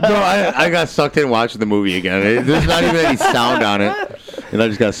 I got sucked in watching the movie again. There's not even any sound on it, and I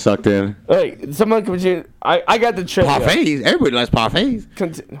just got sucked in. Wait, someone could I got the trivia. Parfaits. Everybody likes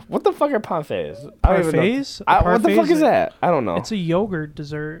parfaits. What the fuck are parfaits? Parfaits? What the fuck is that? I don't know. It's a yogurt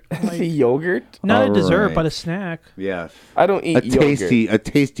dessert. Like, yogurt? Not a dessert, but a snack. Yeah. I don't eat yogurt. A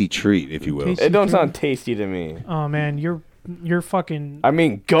tasty treat, if you will. It don't sound tasty to me. Oh man, you're fucking. I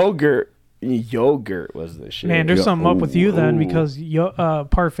mean, Yogurt was the shit. Man, there's something up with you then because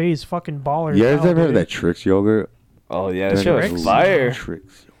Parfait's fucking baller. You guys ever heard of that Trix yogurt? Oh yeah, that shit was fire.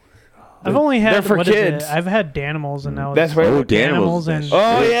 Trix. I've only had They're for kids. I've had Danimals and now that's where Danimals and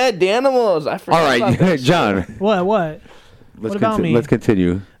Danimals. I forgot. All right, about John. What? What about me? Let's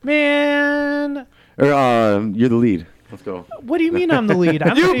continue. Man, you're the lead. Let's go. What do you mean I'm the lead?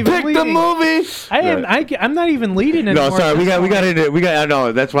 I'm you not even picked leading. the movie. I'm not even leading anymore. No, sorry. I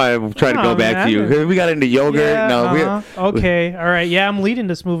know. That's why I'm trying to go back to you. We got into yogurt. Yeah, okay. All right. Yeah, I'm leading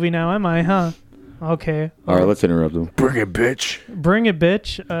this movie now. Am I? Huh? Okay. All right. Let's interrupt them. Bring it, bitch. Bring it,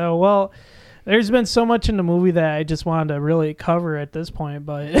 bitch. Well, there's been so much in the movie that I just wanted to really cover at this point,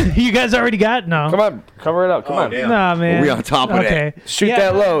 but you guys already got it now. Come on, cover it up. Come on. Damn. Nah, man. We on top of it. Shoot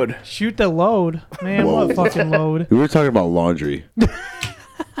that load. Shoot the load. Man, what fucking load. We were talking about laundry.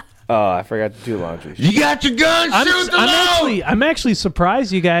 Oh, I forgot to do laundry. You got your gun. Shoot the load. I'm actually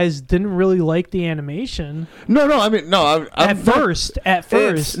surprised you guys didn't really like the animation. No. I mean, no. At first.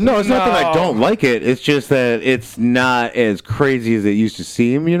 It's not that I don't like it. It's just that it's not as crazy as it used to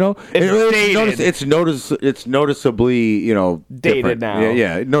seem. It's noticeably, dated different. now.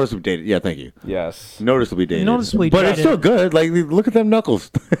 Yeah, noticeably dated. Yeah, thank you. Yes, noticeably dated. But dated. It's still good. Like, look at them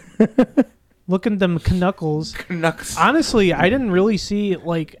knuckles. Look at them knuckles. Knucks. Honestly, I didn't really see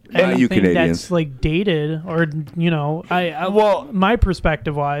like anything that's like dated or well, my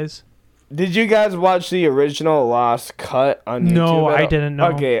perspective wise. Did you guys watch the original Lost Cut on YouTube? No, I didn't know.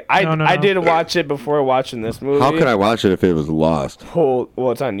 Okay, I did watch it before watching this movie. How could I watch it if it was lost? Well,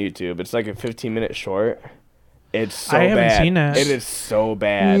 it's on YouTube. It's like a 15-minute short. It's so bad. I haven't seen that. It is so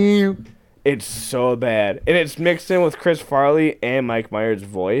bad. It's so bad. And it's mixed in with Chris Farley and Mike Myers'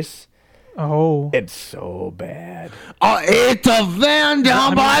 voice. Oh. It's so bad. Oh, it's a van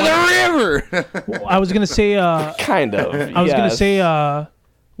down by the river. Well, I was going to say... kind of, I was going to say...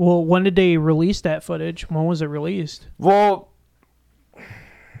 well, when did they release that footage? When was it released? Well...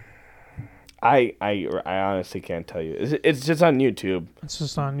 I honestly can't tell you. It's just on YouTube. It's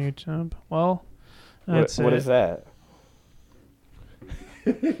just on YouTube. Well, What is that?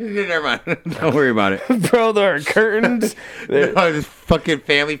 Never mind. Don't worry about it. Bro, there are curtains. No, this fucking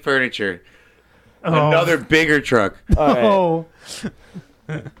family furniture. Oh. Another bigger truck. Oh.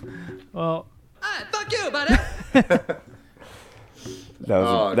 Well. Hey, fuck you, buddy.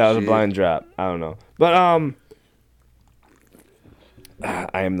 That was a blind drop. I don't know. But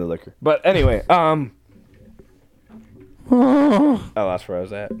I am the liquor. But anyway, I lost where I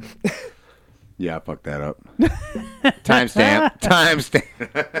was at. Yeah, fuck that up.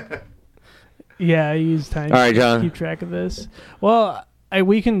 Timestamp. Yeah, I use time. All right, John. To keep track of this. Well,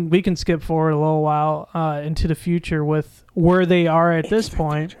 we can skip forward a little while into the future with where they are at this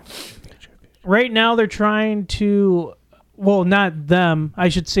point. Right now, they're trying to. Well, not them. I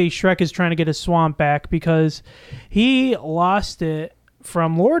should say Shrek is trying to get his swamp back because he lost it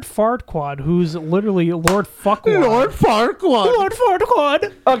from Lord Farquaad, who's literally Lord Fuckwad. Lord Farquaad. Lord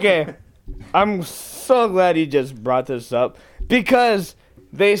Farquaad. Okay, I'm so glad you just brought this up because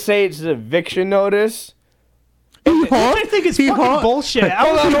they say it's an eviction notice. I think it's fucking bullshit.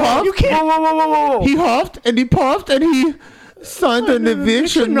 You can't. Whoa. He huffed and he puffed and he signed an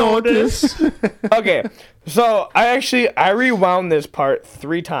eviction notice. Okay, so I rewound this part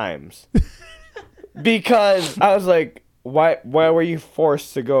 3 times because I was like, why were you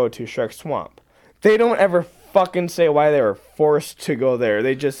forced to go to Shrek Swamp? They don't ever fucking say why they were forced to go there.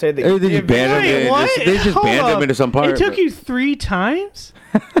 They just say They just banned him. They just banned him into some part. It took you 3 times?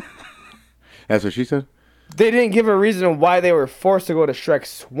 That's what she said? They didn't give a reason why they were forced to go to Shrek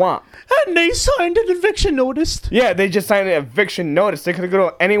Swamp. And they signed an eviction notice. Yeah, they just signed an eviction notice. They could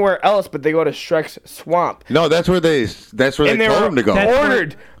go anywhere else, but they go to Shrek's Swamp. No, that's where they told him to go.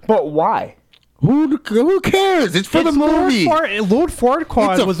 Ordered, but why? Who cares? It's for the movie. Lord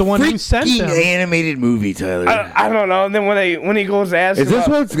Farquaad was the one who sent It's a him. freaking animated movie, Tyler. I don't know. And then when he goes to ask, Is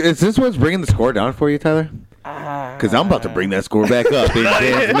this what's bringing the score down for you, Tyler? Because I'm about to bring that score back up in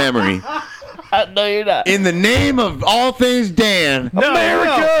Dan's memory. No, you're not. In the name of all things Dan.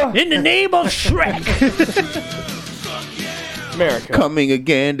 America! In the name of Shrek. America. Coming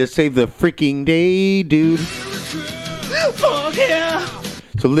again to save the freaking day, dude. Fuck yeah.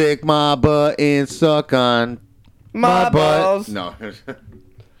 To lick my butt and suck on My balls. No.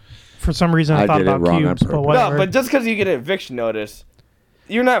 For some reason, I thought did it about wrong on cubes, but purpose. whatever. No, but just because you get an eviction notice,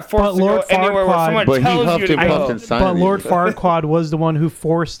 you're not forced to Lord go anywhere where Farquaad- someone But he tells huffed you to and puffed go. and signed But the Lord agreement. Farquaad was the one who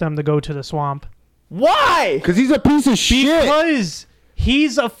forced them to go to the swamp. Why? Because he's a piece of shit. Because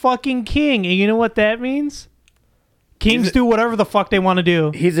he's a fucking king, and you know what that means? Kings do whatever the fuck they want to do.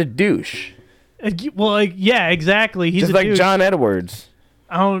 He's a douche. Well, yeah, exactly. He's Just a like douche. John Edwards.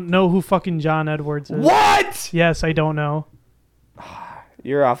 I don't know who fucking John Edwards is. What? Yes, I don't know.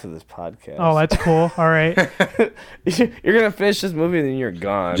 You're off of this podcast. Oh, that's cool. All right. You're gonna finish this movie and then you're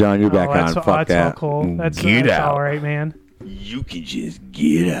gone. John, you're back on. That's Fuck all that. cool. That's Get out. all right, man. You can just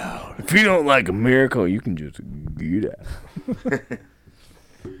get out. If you don't like America, you can just get out.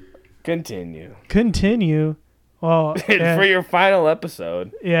 Continue. Well, yeah, For your final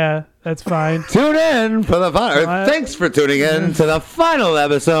episode. yeah, that's fine. Tune in for the final. What? Thanks for tuning in to the final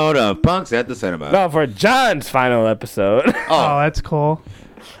episode of Punks at the Cinema. No, for John's final episode. Oh, that's cool.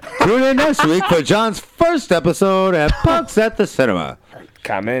 Tune in next week for John's first episode at Punks at the Cinema.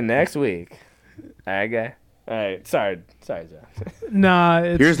 Comment next week. Okay. All right. Sorry, John. Nah,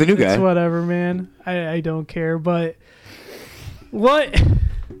 it's, Here's the new guy. It's whatever, man. I don't care, but what?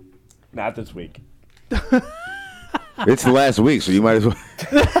 Not this week. It's the last week, so you might as well.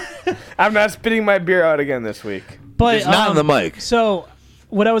 I'm not spitting my beer out again this week. But It's not on the mic. So,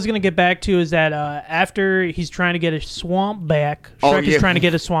 what I was gonna get back to is that after he's trying to get his swamp back, Oh, Shrek yeah. is trying to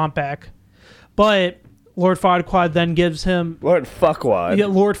get his swamp back, but Lord Farquaad then gives him Lord Fuckwad. yeah,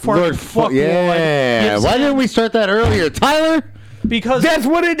 Lord Farquaad. Yeah. gives Why him- didn't we start that earlier, Tyler? Because That's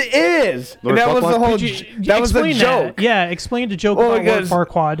what it is. Lord And that was the Fuckwad? whole. that That was the joke. Yeah, explain the joke Well, about Lord because-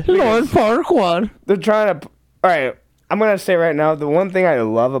 Farquaad. Lord Farquaad. They're trying to. All right. I'm gonna say right now, the one thing I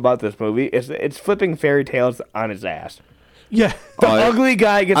love about this movie is it's flipping fairy tales on his ass. Yeah, The ugly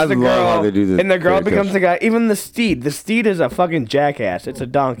guy gets I the love girl, how they do the and the girl fairy becomes tales. the guy. Even the steed. The steed is a fucking jackass. It's a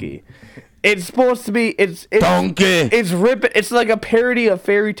donkey. It's supposed to be. It's Donkey. It's ripping. It's like a parody of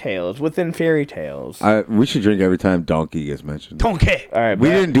fairy tales within fairy tales. We should drink every time Donkey gets mentioned. Donkey. All right, We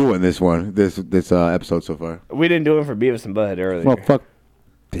but didn't do one this episode so far. We didn't do it for Beavis and Butthead earlier. Well, fuck.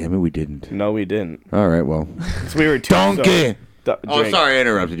 Damn it, we didn't. No, we didn't. All right, well. So we were too Donkey. So, Oh, sorry, I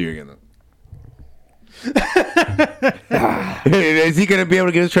interrupted you again. Though. Is he going to be able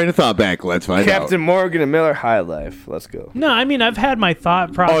to get his train of thought back? Let's find out. Captain Morgan and Miller High Life. Let's go. No, I mean I've had my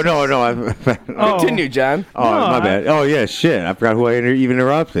thought process. Oh no! Continue, John. Oh, my bad. Oh yeah, shit! I forgot who I even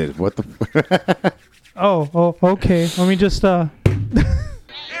interrupted. What the? Oh, okay. Let me just.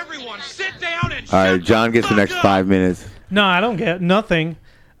 Everyone, sit down and. All right, John gets the next 5 minutes. No, I don't get nothing.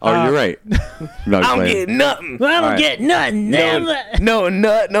 Oh, you're right. No, I don't get nothing. I don't get nothing. No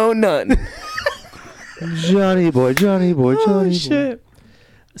nothing. Johnny boy. Oh, shit.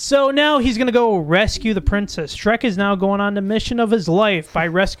 So now he's going to go rescue the princess. Shrek is now going on the mission of his life by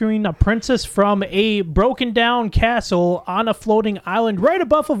rescuing a princess from a broken down castle on a floating island right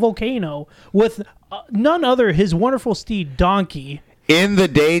above a volcano with none other his wonderful steed, Donkey. In the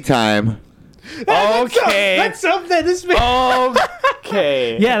daytime. Okay. That's something that this man...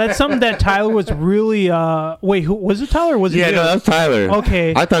 Okay. Yeah, that's something that Tyler was really... Wait, who was it Tyler or was it you? No, that was Tyler.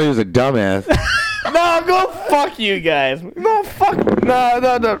 Okay. I thought he was a dumbass. No, go fuck you guys. No, fuck. No.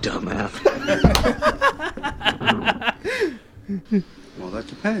 Dumbass. Well, that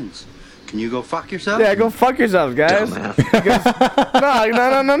depends. Can you go fuck yourself? Yeah, go fuck yourselves, guys. Because, no.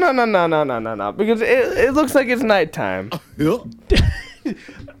 Because it looks like it's nighttime.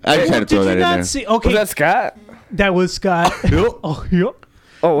 I just had to throw that in there. Okay. Was that Scott? That was Scott. Oh, yep.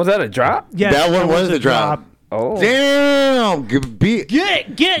 Oh, was that a drop? Yeah, that one was a drop. Oh. Damn.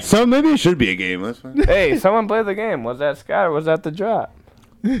 Get. So maybe it should be a game. That's fine. Hey, someone play the game. Was that Scott or was that the drop?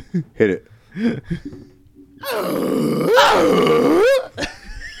 Hit it.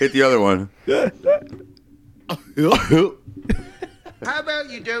 Hit the other one. How about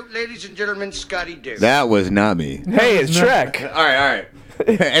you do, ladies and gentlemen, Scotty do? That was not me. Hey, it's Shrek. All right.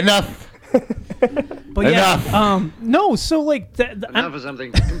 Enough. But yeah, no. So like, Now for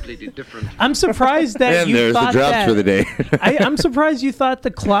something completely different. I'm surprised that And you there's thought the drops that. for the day. I'm surprised you thought the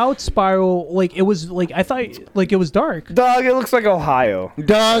cloud spiral it was I thought it was dark. Dog, it looks like Ohio.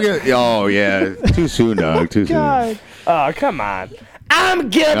 Dog. Oh yeah. Too soon, dog. Too soon. God. Oh, come on. I'm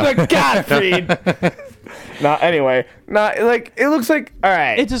Gilbert Gottfried. Anyway. It looks like, all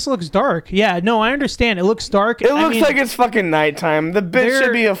right. It just looks dark. Yeah, no, I understand. It looks dark. It looks like it's fucking nighttime. The bitch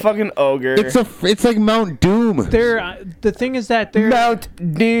should be a fucking ogre. It's like Mount Doom. The thing is that they're Mount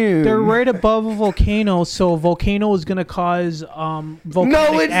Doom. They're right above a volcano, so a volcano is gonna cause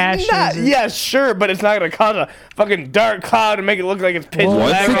volcanic ashes. Not. Yeah, sure, but it's not gonna cause a fucking dark cloud and make it look like it's pitch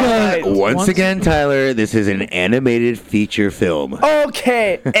black. Once again, Tyler, this is an animated feature film.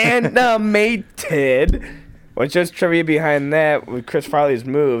 Okay, animated. What's just trivia behind that with Chris Farley's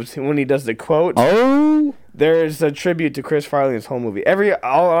moves when he does the quote? Oh, there's a tribute to Chris Farley's whole movie. A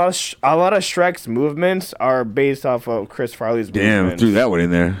lot of Shrek's movements are based off of Chris Farley's movements. Damn, threw that one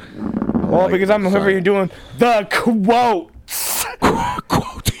in there. Well, because I'm whoever you're doing the quotes.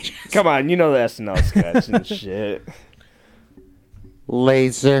 Come on, you know the SNL sketch and shit.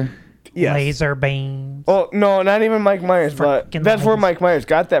 Laser. Yes. Laser beams. Oh, no, not even Mike Myers, but that's where Mike Myers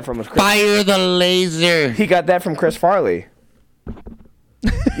got that from. Was Chris. Fire the laser. He got that from Chris Farley.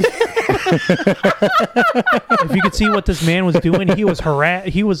 If you could see what this man was doing, he was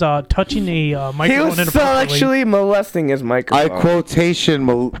touching a microphone. He was sexually molesting his microphone. I quotation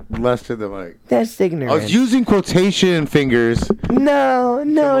molested the mic. That's ignorant. I was using quotation fingers. No, it's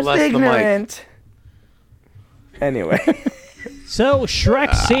molest the mic. ignorant. Anyway. So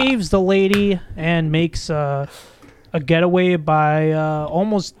Shrek saves the lady and makes a getaway by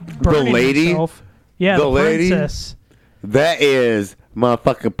almost burning the lady? himself. Yeah, the lady? princess. That is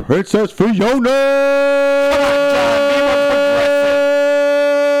motherfucking Princess Fiona.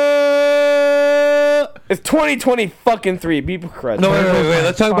 It's 2020 fucking 3. Be progressive. No, wait.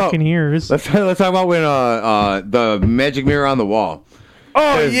 Let's talk about years. Let's talk about when the magic mirror on the wall.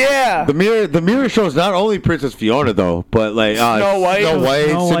 Oh yeah. The mirror shows not only Princess Fiona though, but like Snow White,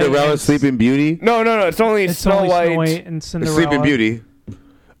 Cinderella, Sleeping Beauty. No. It's only Snow White and Cinderella. Sleeping Beauty.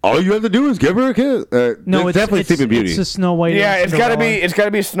 All you have to do is give her a kiss. No, it's definitely Sleeping Beauty. It's a Snow White. Yeah, and it's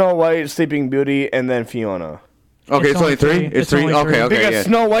gotta be Snow White, Sleeping Beauty, and then Fiona. Okay, it's only three. It's three. Okay. Because Yeah.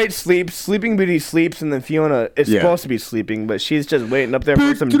 Snow White sleeps, Sleeping Beauty sleeps, and then Fiona is supposed to be sleeping, but she's just waiting up there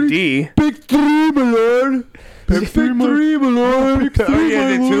for some D. Big 3, my lord. Big 3, my lord.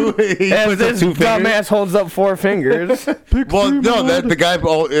 As this dumbass holds up 4 fingers. Well, no,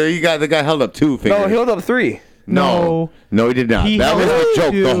 the guy held up 2 fingers. No, he held up 3. No, he did not. That was the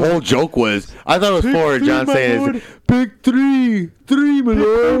joke. The whole joke was, I thought it was 4. John saying, "Big 3, my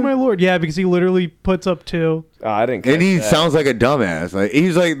lord." My lord, yeah, because he literally puts up 2. Oh, I didn't. And he sounds like a dumbass. Like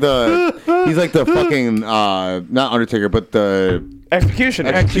he's like the fucking not Undertaker, but the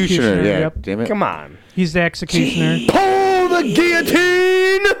executioner. Yeah. Yep. Damn it. Come on. He's the executioner. Pull the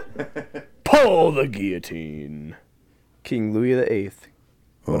guillotine. Pull the guillotine. King Louis VIII.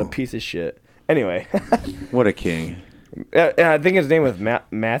 What a piece of shit. Anyway. What a king. I think his name was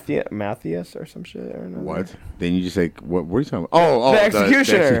Matthias or some shit. Or what? Then you just say, what were you talking about? Oh, the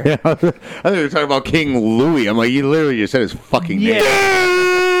executioner. I thought you were talking about King Louis. I'm like, you literally just said his fucking name.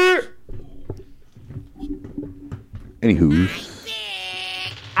 Anywho.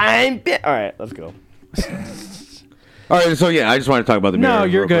 All right, let's go. All right, so yeah, I just want to talk about the mirror. No,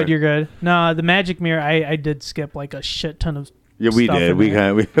 you're real good. quick. You're good. No, the magic mirror. I did skip like a shit ton of. Yeah, we stuff did. in We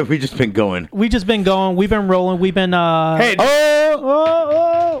there. we just been going. We just been going. We've been rolling. We've been. Hey.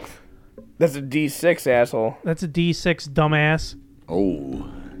 Oh. That's a D6, asshole. That's a D6, dumbass. Oh.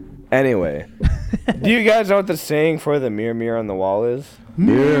 Anyway, do you guys know what the saying for the mirror on the wall is?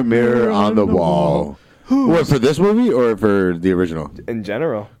 Mirror, mirror on the wall. What, for this movie or for the original? In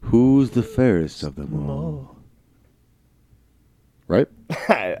general. Who's the fairest of them all? Right?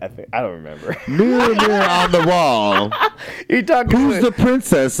 I don't remember. Mirror, mirror on the wall. You talking? Who's the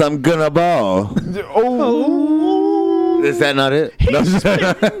princess I'm gonna ball? Oh. Is that not it?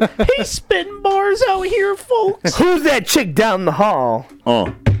 He's spitting bars out here, folks. Who's that chick down the hall?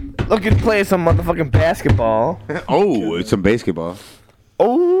 Oh. Looking to play some motherfucking basketball. Oh, it's some basketball.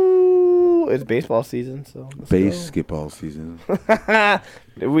 Oh, it's baseball season, so Basketball season.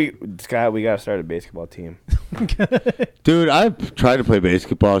 Scott, we gotta start a basketball team. Dude, I've tried to play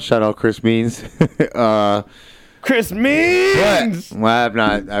basketball. Shout out Chris Means. Chris Means. Well,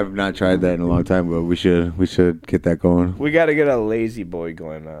 I've not tried that in a long time, but we should get that going. We gotta get a lazy boy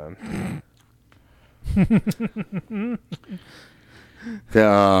going on.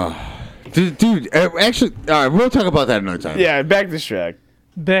 Dude, actually, all right, we'll talk about that another time. Yeah, back to Shrek.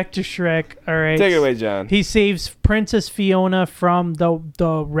 Back to Shrek. All right. Take it away, John. He saves Princess Fiona from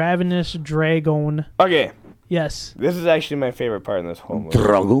the ravenous dragon. Okay. Yes. This is actually my favorite part in this whole movie.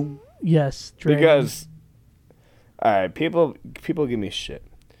 Dragon? Yes. Dragon. Because, all right, people give me shit.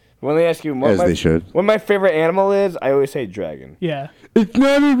 When they ask you what what my favorite animal is, I always say dragon. Yeah. It's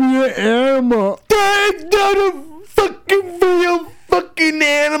not a real animal. It's not a fucking real fucking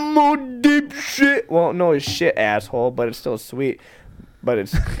animal, dipshit. Well, no, it's shit, asshole, but it's still sweet. But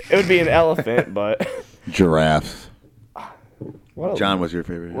it would be an elephant, but Giraffes. John, what's your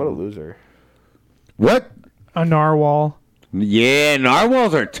favorite? What a loser. What? A narwhal. Yeah,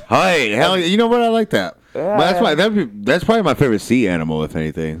 narwhals are tight. Hell, you know what? I like that. That's probably my favorite sea animal, if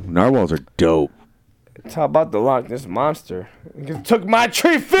anything. Narwhals are dope. How about the Loch Ness Monster? It took my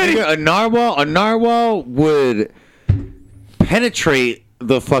tree fitty. A narwhal would penetrate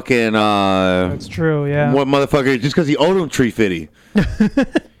the fucking That's true, yeah. What motherfucker, just because he owed him tree fitty.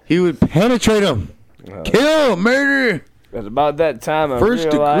 He would penetrate him. Kill, murder. It's about that time I First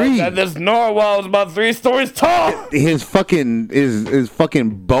realized degree. that this narwhal was about 3 stories tall. His fucking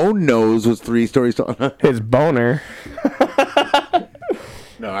bone nose was 3 stories tall. His boner.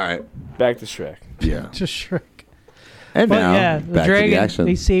 No, all right. Back to Shrek. Yeah. Just Shrek. And but now, yeah, the back dragon. to the action.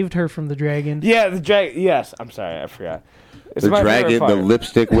 They saved her from the dragon. Yeah, the dragon. Yes, I'm sorry, I forgot. It's The my favorite dragon, the part.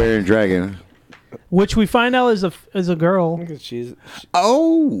 lipstick wearing dragon. Which we find out is a girl. We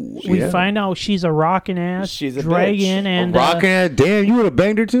We find out she's a rockin' ass She's a dragon bitch. and Rocking it. Damn, you would have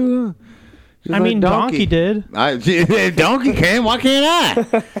banged her too, huh? Just I like mean, Donkey did. Donkey can. Why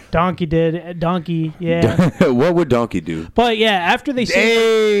can't I? Donkey did. Donkey, yeah. What would Donkey do? But yeah, after they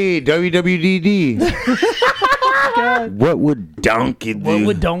Hey, WWDD. What would Donkey do? what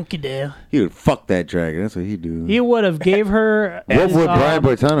would Donkey do? He would fuck that dragon. That's what he'd do. He would have gave her What his, would Brian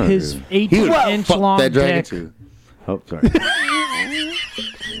Boitano his do? He would 18-inch fuck long that dragon dick. too. Oh, sorry.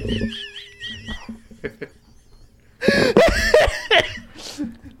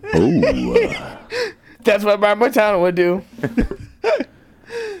 That's what Brian Boitano would do.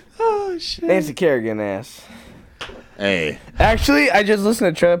 Oh shit. Nancy Kerrigan ass. Hey, Actually, I just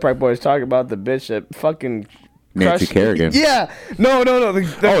listened to Trailer Park Boys talk about the bitch that fucking Nancy crushed- Kerrigan. Yeah. No.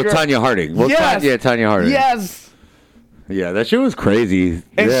 The Oh, girl- Tanya Harding. Well, Yes. Tanya Harding. Yes. Yeah, that shit was crazy.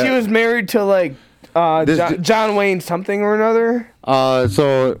 And yeah. she was married to like John Wayne something or another.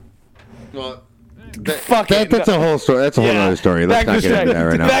 So. Well, that's a whole story. That's a whole other story. Let's not get into that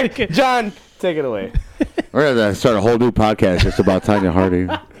right now. John, take it away. We're gonna start a whole new podcast just about Tanya Harding.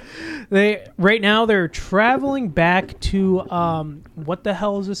 Right now they're traveling back to what the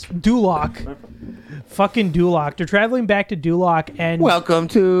hell is this? Duloc. Fucking Duloc. They're traveling back to Duloc and Welcome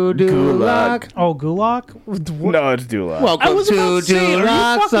to Duloc. Oh, Gulag? No, it's Duloc. Welcome to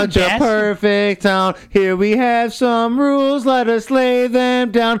Duloc, such a perfect town. Here we have some rules, let us lay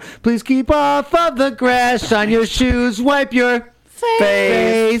them down. Please keep off of the grass, shine your shoes, wipe your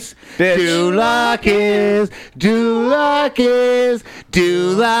face. Bitch. Duloc is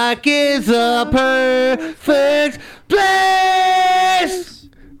Duloc is a perfect place.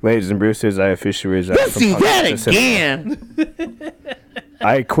 Ladies and Brucers, I officially resign. Let's from do Punks that at the again. Cinema.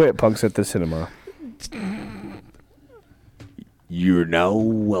 I quit Punks at the Cinema. You're now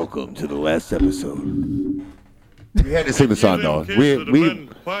welcome to the last episode. We had to sing the song though. We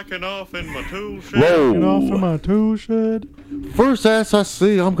quacking off in my tool shed. Quacking off in my tool shed. First ass I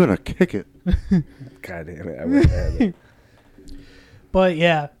see, I'm gonna kick it. God damn it! I would have it. But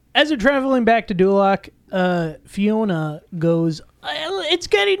yeah, as they're traveling back to Duloc, Fiona goes, "It's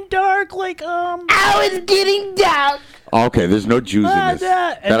getting dark." It's getting dark. Okay, there's no Jews in this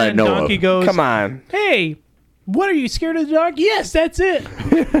that and I then know Donkey of. goes, Come on. "Hey, what are you scared of the dark?" Yes, that's it.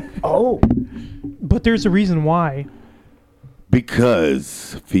 Oh. But there's a reason why.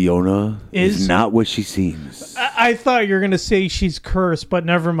 Because Fiona is not what she seems. I thought you were going to say she's cursed, but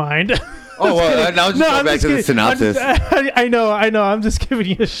never mind. Oh, well, now just go back to the synopsis. I know. I'm just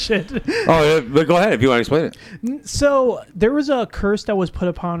giving you shit. Oh, but go ahead if you want to explain it. So there was a curse that was put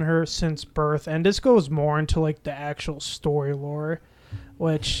upon her since birth, and this goes more into like the actual story lore.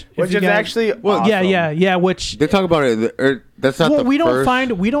 Which is actually awesome. yeah. Which they talk about it. That's not. Well, the we first,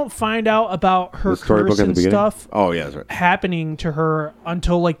 don't find out about her curse and stuff. Oh yeah, that's right. Happening to her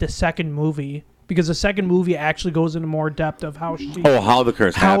until like the second movie, because the second movie actually goes into more depth of how she. Oh, how the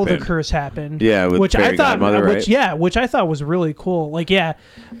curse happened. Yeah, with which Fairy I thought, Godmother, right? which I thought was really cool. Like, yeah,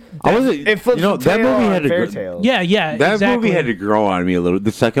 I was. You know, that movie had to. Yeah, that exactly. movie had to grow on me a little.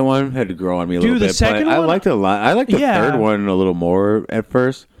 The second one had to grow on me a little bit. The second but one, I liked it a lot. I liked the third one a little more at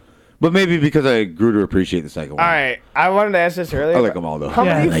first. But maybe because I grew to appreciate the second one. All right, I wanted to ask this earlier. I like them all though. How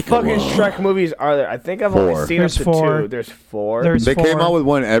many fucking Shrek movies are there? I think I've only seen up to 2. There's 4. They came out with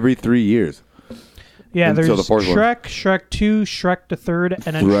one every 3 years. Yeah, until there's the fourth Shrek, one. Shrek 2, Shrek the Third,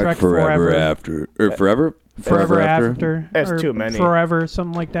 and then Shrek Shrek Forever. After. Or Forever? Forever After. That's or too many. Forever,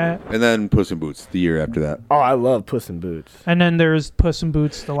 something like that. And then Puss in Boots the year after that. Oh, I love Puss in Boots. And then there's Puss in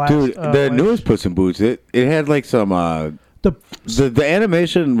Boots, the last. Dude, the newest Puss in Boots, it had like some. The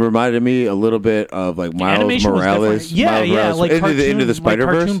animation reminded me a little bit of like Miles Morales. Yeah, Miles Morales, like into the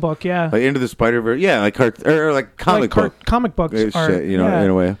Spider-Verse. Like cartoon book, yeah. Like Into the Spider-Verse. Yeah, like like comic book. Comic books shit, you know, in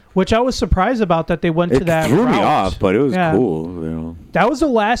a way. Which I was surprised about that they went to that. It threw me route. off, but it was cool. You know. That was the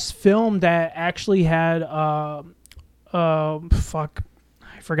last film that actually had fuck, I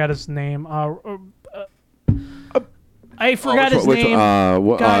forgot his name. I forgot his name.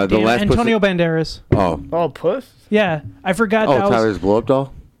 God the damn, last Antonio Banderas. Oh, Puss? Yeah, I forgot. Oh, that Tyler's blow-up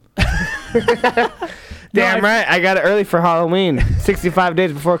doll? Damn right, I got it early for Halloween, 65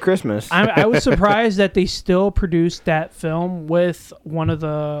 days before Christmas. I was surprised that they still produced that film with one of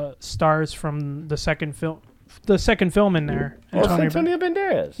the stars from the second film in there. Antonio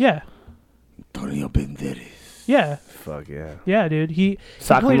Banderas. Yeah. Antonio Banderas. Yeah. Fuck yeah. Yeah, dude. He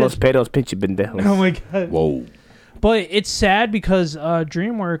Sacamos los pedos, pinche pendejos. Oh my god. Whoa. But it's sad because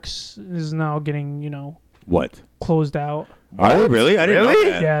DreamWorks is now getting, what? Closed out. Are they really? I didn't know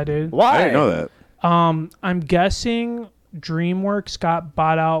that. Yeah, dude. Why? I didn't know that. I'm guessing DreamWorks got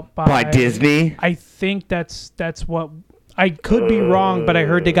bought out by Disney. I think that's what. I could be wrong, but I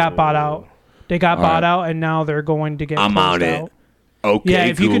heard they got bought out. They got bought out, and now they're going to get. I'm on it. Out. Okay, yeah,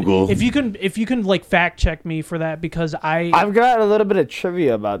 if Google. if you can like fact check me for that, because I've got a little bit of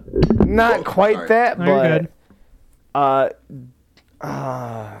trivia about not quite that, No, you're good.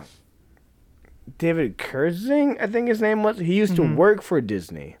 David Kurzing, I think his name was. He used to work for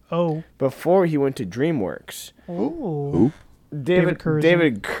Disney. Oh. Before he went to DreamWorks. Oh. Who? David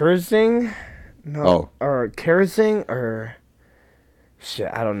Kurzing? No. Oh. Or Kurzing or shit,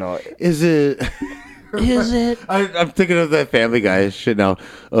 I don't know. Is it? Is it? I'm thinking of that Family Guy shit now.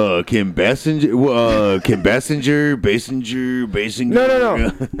 Kim Basinger.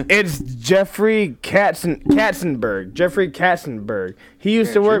 No. It's Jeffrey Katzenberg. Jeffrey Katzenberg. He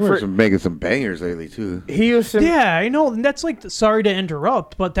used to work for. Making some bangers lately too. He used to. Yeah, I know. And that's like. Sorry to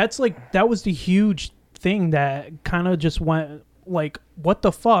interrupt, but that was the huge thing that kind of just went like, what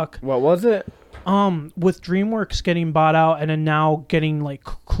the fuck? What was it? With DreamWorks getting bought out and then now getting like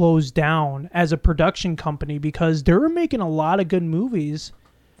closed down as a production company, because they were making a lot of good movies.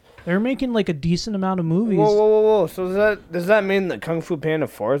 They're making like a decent amount of movies. Whoa. So does that mean that Kung Fu Panda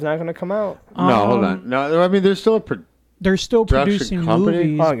 4 is not going to come out? No, hold on. No, I mean there's still they're still producing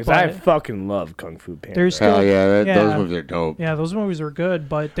movies. Because I fucking love Kung Fu Panda. They're still, hell yeah, those movies are dope. Yeah, those movies were good,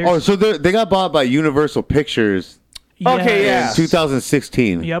 but so they got bought by Universal Pictures. Okay, yeah. In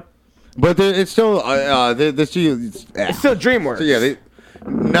 2016. Yep. But it's still it's still DreamWorks. So yeah,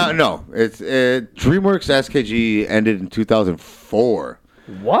 no. It's DreamWorks SKG ended in 2004.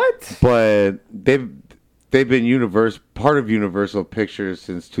 What? But they've been part of Universal Pictures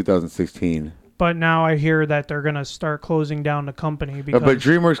since 2016. But now I hear that they're gonna start closing down the company because. But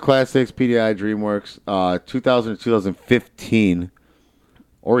DreamWorks Classics, PDI DreamWorks, 2000 to 2015.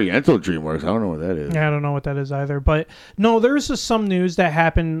 Oriental DreamWorks. I don't know what that is. Yeah, I don't know what that is either. But no, there's just some news that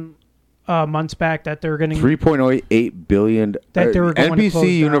happened months back that they're going to $3.8 billion. That they were going to close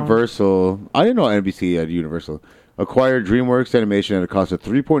NBC Universal. down. I didn't know NBC had Universal. Acquired DreamWorks Animation at a cost of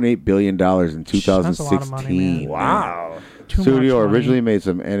 $3.8 billion in 2016. That's a lot of money, man. Wow. Studio originally made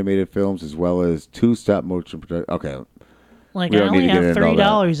some animated films as well as 2 stop motion productions. Okay. Like, We I don't only need to get have into all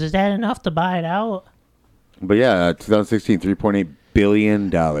that. $3. Is that enough to buy it out? But yeah, 2016, $3.8 billion.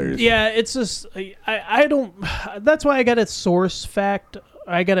 Yeah, it's just I don't. That's why I got a source fact.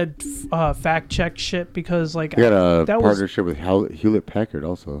 I got to fact check shit because like We got a that partnership with Hewlett Packard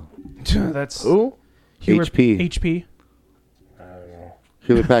also. That's who? HP. HP.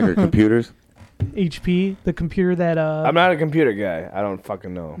 Hewlett Packard Computers. HP, the computer that I'm not a computer guy. I don't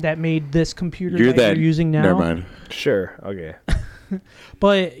fucking know. that made this computer You're that you're using now. Never mind. Sure. Okay.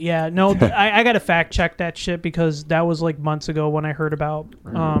 But yeah, no, I got to fact check that shit because that was like months ago when I heard about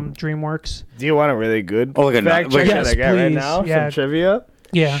DreamWorks. Do you want a really good fact check yes, that I got right please. now? Yeah. Some trivia?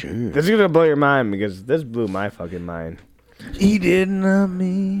 Yeah. This is going to blow your mind because this blew my fucking mind. He did not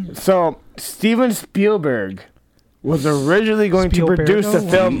mean. So, Steven Spielberg was originally going to produce the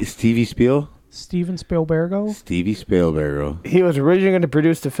Spielbergo? film. Stevie Spiel? Steven Spielberg. Stevie Spielberg. He was originally going to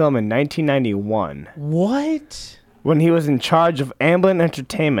produce the film in 1991. What? When he was in charge of Amblin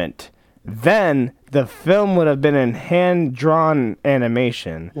Entertainment. Then the film would have been in hand-drawn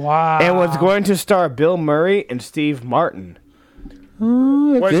animation. Wow. And was going to star Bill Murray and Steve Martin.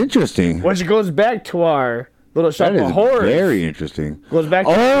 That's interesting. Which goes back to our Little Shop That of is Horrors. very interesting. Goes back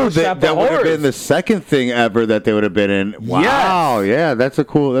to Oh, Little Shop that of would have Horrors. been the second thing ever that they would have been in. Wow, yeah, that's a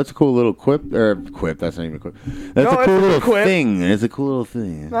cool little quip. That's not even a quip. That's No, a it's cool a little quip. thing. It's a cool little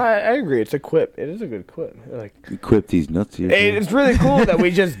thing. No, I agree. It's a quip. It is a good quip. Like, You quip these nuts here. it's really cool that we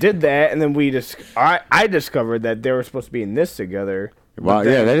just did that, and then I discovered that they were supposed to be in this together. Wow, But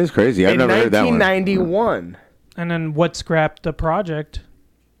then yeah, that is crazy. I've in never heard that one. 1991. And then what scrapped the project?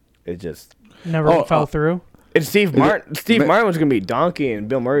 It just Never fell through. And Steve Martin. Steve Martin was gonna be Donkey, and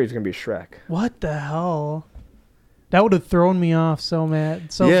Bill Murray was gonna be Shrek. What the hell? That would have thrown me off so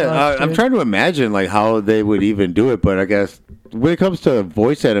mad. So Yeah, much, I'm dude. trying to imagine like how they would even do it, but I guess when it comes to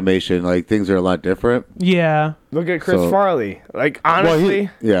voice animation, like things are a lot different. Yeah. Look at Chris So- Farley. Like Well, honestly,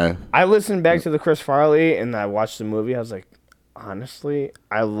 yeah. I listened back to the Chris Farley, and I watched the movie. I was like, honestly,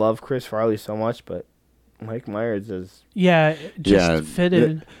 I love Chris Farley so much, but Mike Myers is Yeah, it just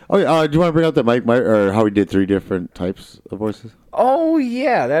fitted. Oh, yeah, do you want to bring out that Mike Myers or how he did 3 different types of voices? Oh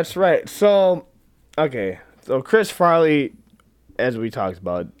yeah, that's right. So, okay, so Chris Farley, as we talked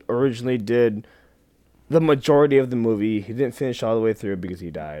about, originally did the majority of the movie. He didn't finish all the way through because he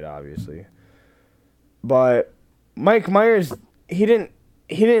died, obviously. But Mike Myers, he didn't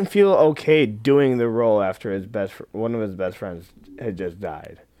feel okay doing the role after one of his best friends had just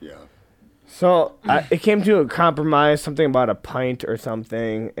died. Yeah. So it came to a compromise, something about a pint or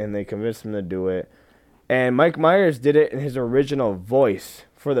something, and they convinced him to do it. And Mike Myers did it in his original voice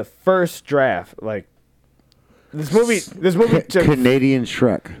for the first draft. Like this movie took, Canadian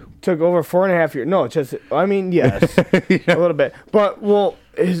Shrek. took over 4.5 years. No, just yes, a little bit. But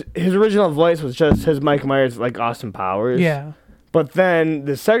his original voice was just his Mike Myers like Austin Powers. Yeah. But then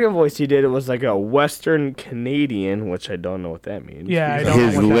the second voice he did, it was like a Western Canadian, which I don't know what that means. Yeah, I don't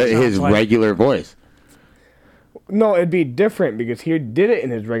know what that His sounds like. regular voice. No, it'd be different because he did it in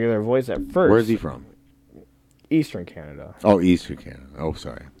his regular voice at first. Where's he from? Eastern Canada. Oh, Eastern Canada. Oh,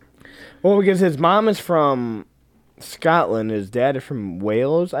 sorry. Well, because his mom is from Scotland, his dad is from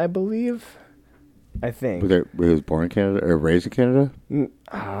Wales, I believe. I think. He was born in Canada or raised in Canada?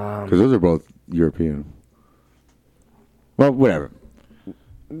 Because those are both European. Well, whatever.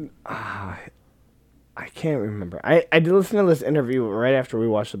 I can't remember. I did listen to this interview right after we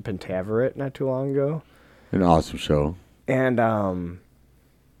watched the Pentaveret not too long ago. An awesome show. And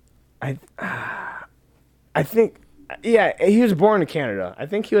I think, yeah, he was born in Canada. I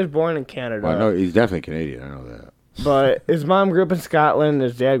think he was born in Canada. Well, I know he's definitely Canadian. I know that. But his mom grew up in Scotland.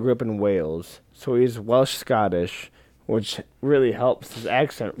 His dad grew up in Wales. So he's Welsh-Scottish, which really helps his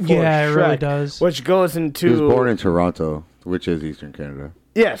accent. For Yeah, it really Shrek, does. Which goes into... He was born in Toronto, which is Eastern Canada.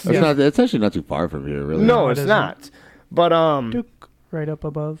 Yes. That's not. It's actually not too far from here, really. No, it's not. But Duke, right up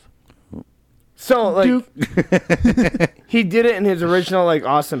above. So like he did it in his original like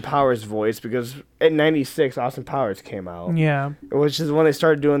Austin Powers voice because in '96 Austin Powers came out. Yeah. Which is when they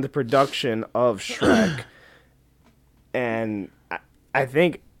started doing the production of Shrek. And I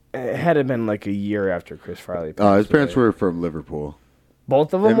think it had to been like a year after Chris Farley passed His parents away. were from Liverpool.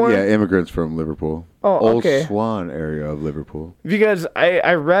 Both of them were? Yeah, immigrants from Liverpool. Oh, Old okay. Swan area of Liverpool. Because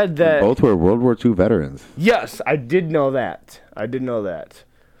I read that... Both were World War II veterans. Yes, I did know that.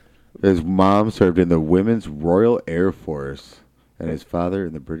 His mom served in the Women's Royal Air Force, and his father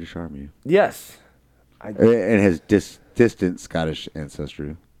in the British Army. Yes. And has distant Scottish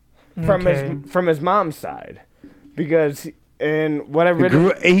ancestry. From his mom's side. Because, and what I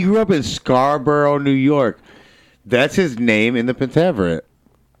read... He grew up in Scarborough, New York. That's his name in the Pentaveret.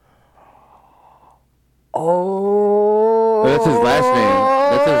 Oh. That's his last name.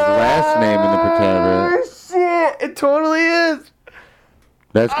 That's his last name in the Pentaveret. Oh, shit. It totally is.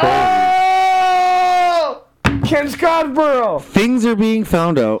 That's crazy. Oh! Ken Scarborough. Things are being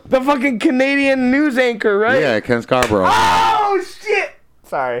found out. The fucking Canadian news anchor, right? Yeah, Ken Scarborough. Oh, shit.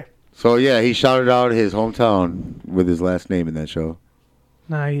 Sorry. So, yeah, he shouted out his hometown with his last name in that show.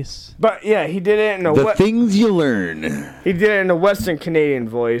 Nice. But, yeah, he did it in a... The things you learn. He did it in a Western Canadian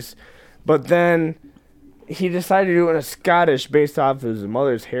voice, but then he decided to do it in a Scottish based off his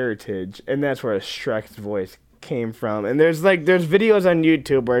mother's heritage, and that's where Shrek's voice came from. And there's videos on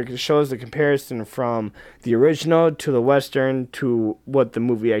YouTube where it shows the comparison from the original to the Western to what the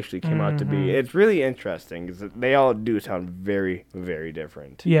movie actually came out to be. It's really interesting because they all do sound very, very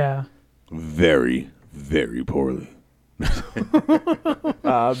different. Yeah. Very, very poorly.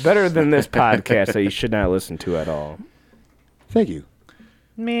 Better than this podcast that you should not listen to at all. Thank you.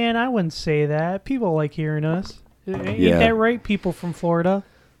 Man, I wouldn't say that. People like hearing us. Ain't Yeah. that right, people from Florida?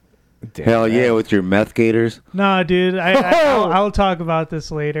 Hell yeah, with your meth gators. Nah, dude. I'll talk about this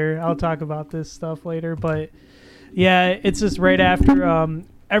later. I'll talk about this stuff later. But, yeah, it's just right after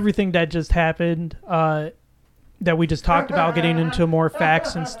everything that just happened that we just talked about, getting into more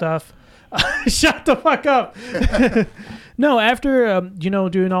facts and stuff. Shut the fuck up. No, after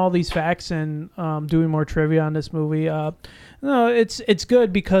doing all these facts and doing more trivia on this movie, no, it's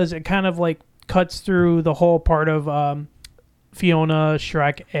good because it kind of like cuts through the whole part of Fiona,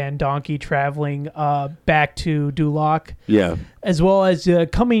 Shrek, and Donkey traveling back to Duloc. Yeah, as well as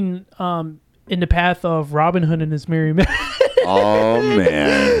coming in the path of Robin Hood and his merry men. Oh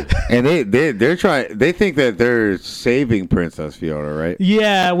man! And they're trying. They think that they're saving Princess Fiona, right?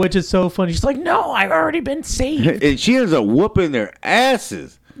 Yeah, which is so funny. She's like, "No, I've already been saved," and she ends up whooping their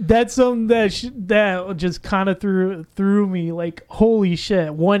asses. That's something that just kind of threw me like, holy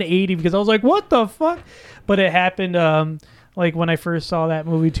shit, 180, because I was like, what the fuck? But it happened. Like when I first saw that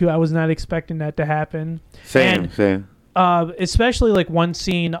movie too, I was not expecting that to happen. Same. Especially like one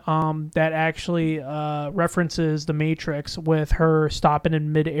scene that actually references the Matrix with her stopping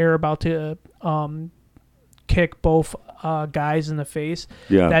in midair about to kick both guys in the face.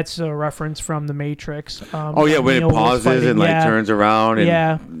 Yeah, that's a reference from the Matrix. When it pauses and like turns around.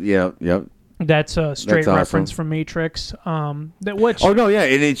 And, yep. That's a straight reference from Matrix. And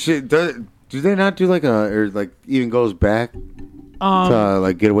it should. Do they not do like even goes back to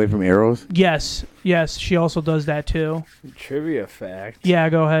like get away from arrows? Yes, she also does that too. Trivia fact. Yeah,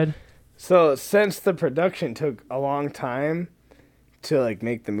 go ahead. So since the production took a long time to like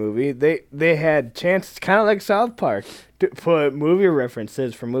make the movie, they had chances, kind of like South Park, to put movie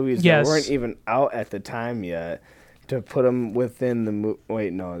references for movies that weren't even out at the time yet, to put them within the movie.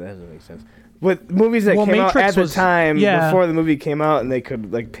 Wait, no, that doesn't make sense. With movies that came Matrix out at the time before the movie came out, and they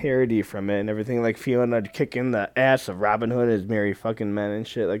could like parody from it and everything, like Fiona kicking the ass of Robin Hood as merry fucking men and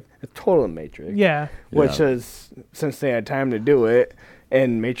shit, like a total Matrix. Yeah. Which is, since they had time to do it,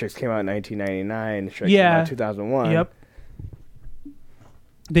 and Matrix came out in 1999, Shrek came out in 2001. Yep.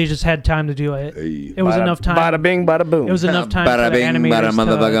 They just had time to do it. It was enough time. Bada bing, bada boom. It was enough time for the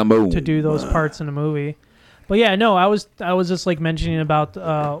animators to do those parts in the movie. But yeah, no, I was just like mentioning about.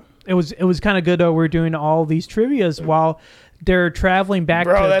 It was kind of good though. We're doing all these trivias while they're traveling back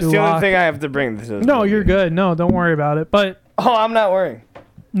to Duloc. That's the only thing I have to bring to this. No, you're good. No, don't worry about it. But I'm not worrying.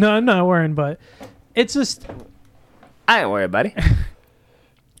 No, I'm not worrying. But it's just I ain't worried, buddy.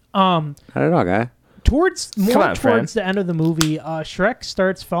 I don't know, guy. Towards the end of the movie, Shrek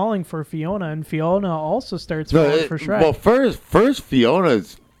starts falling for Fiona, and Fiona also starts falling for Shrek. Well, first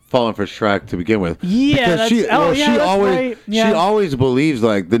Fiona's falling for Shrek to begin with. Yeah, she always believes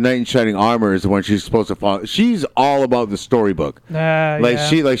like the knight in shining armor is the one she's supposed to follow. She's all about the storybook.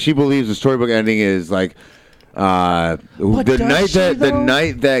 She believes the storybook ending is like the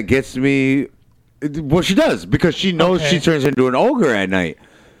night that gets me. Well, she does because she knows she turns into an ogre at night.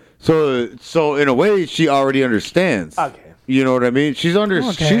 So in a way, she already understands. Okay, you know what I mean? She's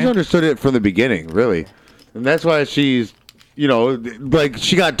understood it from the beginning, really, and that's why she's. You know, like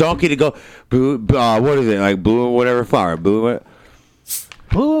she got Donkey to go, what is it, like blue whatever flower, blue.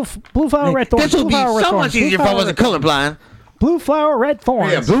 Blue flower, red thorns. This will be so much easier if I wasn't colorblind. Blue flower, red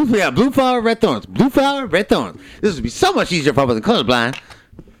thorns. Blue flower, red thorns. Blue flower, red thorns. This would be so much easier if I wasn't colorblind.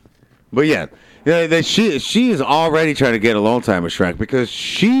 But yeah, she is already trying to get alone time with Shrek because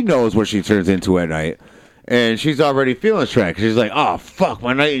she knows what she turns into at night. And she's already feeling Shrek. She's like, oh, fuck,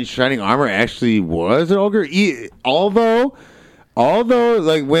 my knight in shining armor actually was an ogre. Although,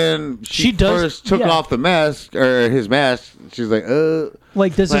 like, when she first took off the mask, or his mask, she's like,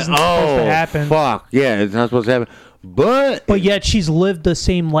 like, this isn't supposed to happen. Fuck, yeah, it's not supposed to happen. But yet she's lived the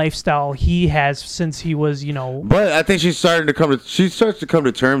same lifestyle he has since he was, But I think she starts to come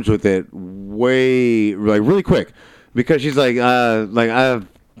to terms with it really quick, because she's like, I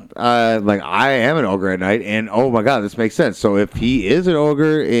am an ogre at night, and oh my god, this makes sense. So if he is an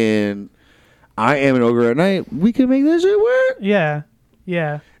ogre and I am an ogre at night, we can make this shit work. Yeah.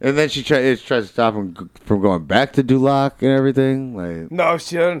 And then she tries to stop him from going back to Duloc and everything. Like, no,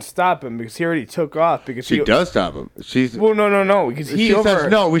 she doesn't stop him because he already took off. Because she does stop him. No, because she says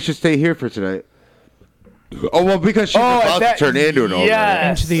no. We should stay here for tonight. Oh well, because she's about to turn into an ogre. Yeah,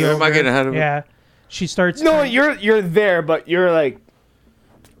 into the ogre. Am I getting ahead of it? Yeah, she starts. No, you're there, but you're like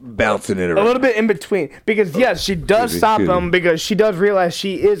bouncing it around. A little bit in between, because yes, she does stop him because she does realize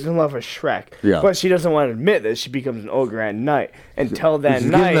she is in love with Shrek. Yeah. But she doesn't want to admit that she becomes an ogre at night until that She's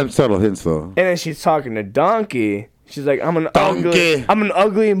night. giving them subtle hints though. And then she's talking to Donkey. She's like, I'm an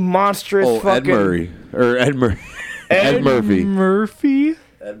ugly, monstrous fucking Ed Murphy. Eddie Murphy.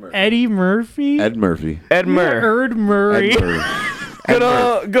 Ed Murphy. Ed Murray. Good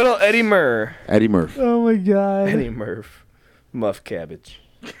old Eddie Murr. Eddie Murph. Oh my god. Eddie Murph. Muff cabbage.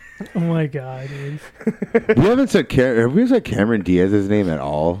 Oh my god, dude. Have we said Cameron Diaz's name at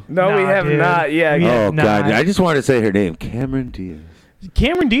all? No, we have not. Yeah. Oh god, I just wanted to say her name, Cameron Diaz.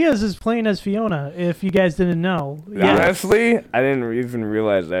 Cameron Diaz is playing as Fiona, if you guys didn't know. Yeah. Honestly, I didn't even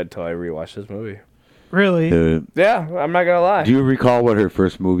realize that until I rewatched this movie. Really? Yeah, I'm not gonna lie. Do you recall what her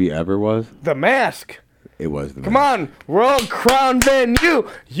first movie ever was? The Mask. It was The Mask. Come on, World Crown Venue,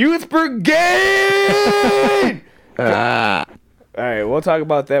 Youth Brigade! All right, we'll talk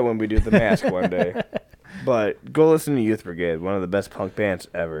about that when we do The Mask one day. But go listen to Youth Brigade, one of the best punk bands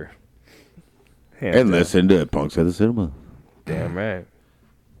ever. And listen to Punks at the Cinema. Damn right.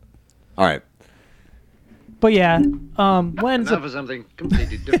 All right. But yeah, when now for something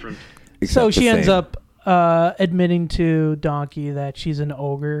completely different. So she ends up admitting to Donkey that she's an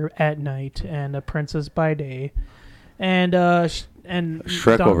ogre at night and a princess by day, and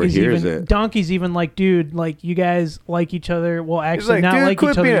Shrek overhears it. Donkey's even like, dude, like you guys like each other. Well, actually, not like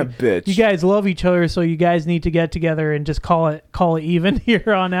quit each other. Being a bitch. You guys love each other, so you guys need to get together and just call it even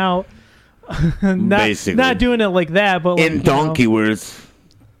here on out. Basically, not doing it like that, but like, in donkey words,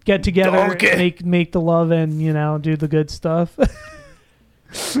 get together, make the love, and do the good stuff.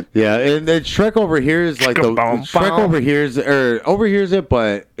 Yeah, and then Shrek overhears overhears it,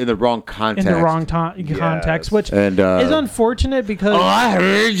 but in the wrong context. In the wrong context, which is unfortunate because. Oh, I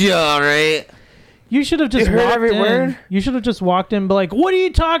heard you, all right. You should have just walked every word. You should have just walked in, and be like, "What are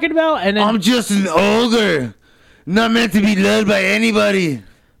you talking about?" And then, I'm just an ogre, not meant to be led by anybody.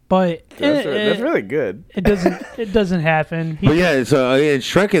 But that's really good. It doesn't happen. But yeah, so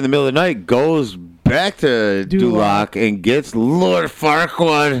Shrek in the middle of the night goes back to Duloc and gets Lord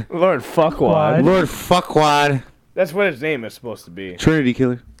Farquaad. Lord Fuckwad. Lord Fuckwad. That's what his name is supposed to be. Trinity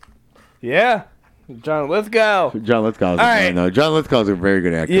Killer. Yeah. John Lithgow. John Lithgow is a man, though. John Lithgow is a very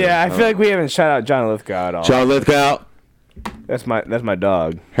good actor. Yeah, I feel like we haven't shout out John Lithgow at all. John Lithgow. That's my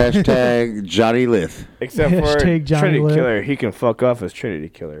dog. Hashtag Johnny Lith. Except for Trinity Killer. He can fuck off as Trinity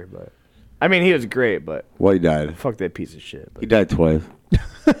Killer, but I mean he was great, but he died. Fuck that piece of shit. He died twice.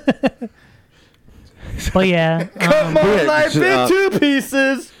 But yeah, cut my life in two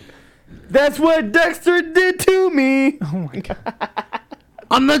pieces. That's what Dexter did to me. Oh my god.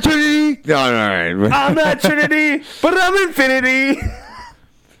 I'm not Trinity. No, all right. I'm not Trinity, but I'm Infinity.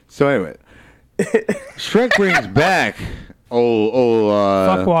 So anyway, Shrek brings back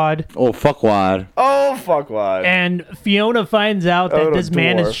Fuckwad. Oh, Fuckwad. Oh, Fuckwad. And Fiona finds out that this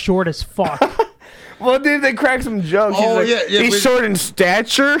man is short as fuck. Well, dude, they crack some jokes. He's short in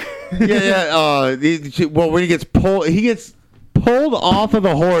stature. Yeah. Well, when he gets pulled off of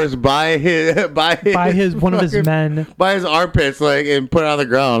the horse by one of his men, by his armpits, and put on the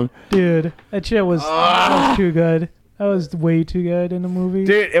ground. Dude, that shit was too good. That was way too good in the movie.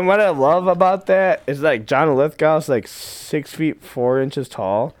 Dude, and what I love about that is John Lithgow's 6 feet 4 inches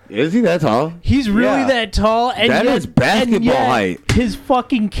tall. Is he that tall? He's really that tall. And that is basketball height. His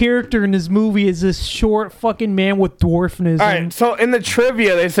fucking character in this movie is this short fucking man with dwarfism. All right, so in the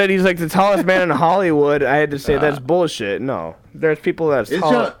trivia, they said he's the tallest man in Hollywood. I had to say that's bullshit. No. There's people that's Is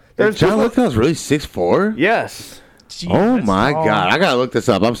tall. John, There's is John people- Lithgow's really 6'4"? Yes. Jeez, Oh that's my tall. god! I gotta look this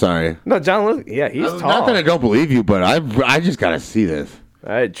up. I'm sorry. No, John Lithgow. Yeah, he's tall. Not that I don't believe you, but I just gotta see this.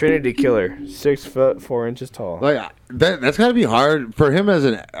 All right, Trinity Killer, 6 foot 4 inches tall. Like that's gotta be hard for him as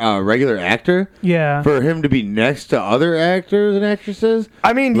a regular actor. Yeah. For him to be next to other actors and actresses.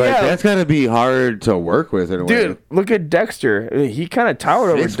 I mean, like, yeah, that's gotta be hard to work with in a way. dude. Look at Dexter. He kind of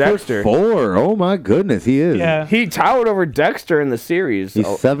towered over 6'4". Dexter. Oh my goodness, he is. Yeah. He towered over Dexter in the series.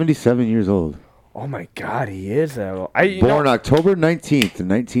 He's 77 years old. Oh my God, he is that old. Born October 19th,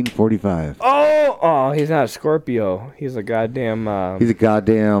 1945. Oh, he's not a Scorpio. He's a goddamn. He's a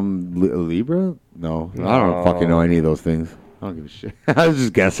goddamn Libra? No, I don't fucking know any of those things. I don't give a shit. I was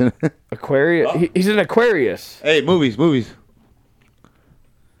just guessing. Aquarius. He's an Aquarius. Hey, movies.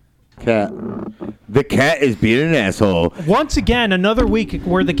 Cat. The cat is being an asshole. Once again, another week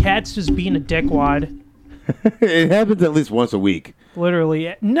where the cat's just being a dickwad. It happens at least once a week.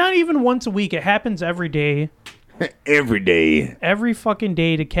 Literally, not even once a week. It happens every day. Every day. Every fucking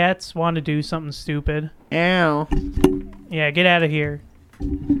day, the cats want to do something stupid. Ow. Yeah, get out of here.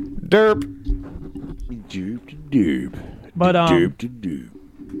 Derp. Derp. But Derp.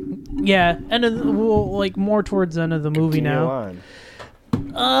 yeah, and well, like more towards the end of the movie now.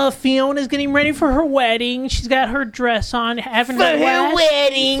 Fiona's getting ready for her wedding. She's got her dress on, having For her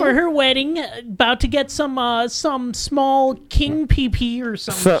wedding. For her wedding, about to get some small king pee or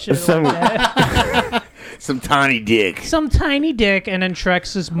some shit like that. Some tiny dick. Some tiny dick, and then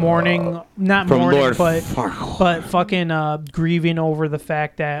Trex is mourning, not From mourning, Lord but fucking grieving over the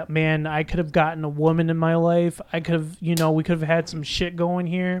fact that, man, I could have gotten a woman in my life. I could have, we could have had some shit going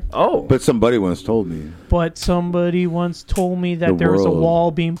here. Oh. But somebody once told me. But somebody once told me that there was a world.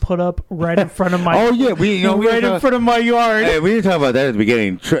 wall being put up right in front of my. Oh yeah, we right in front of my yard. Hey, we didn't talk about that at the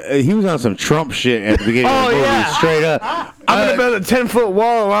beginning. He was on some Trump shit at the beginning of the movie, straight up. I'm gonna build a 10-foot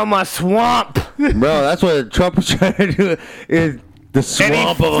wall around my swamp. Bro, that's what Trump was trying to do. Is the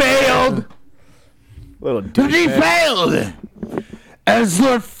swamp and he failed. Little but he failed. As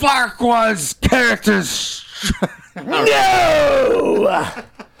Lord Farquaad's characters. No.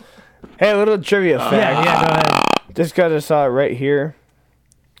 Hey, a little trivia fact. Yeah, go ahead. Just because I saw it right here.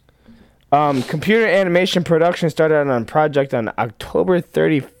 Computer animation production started on a project on October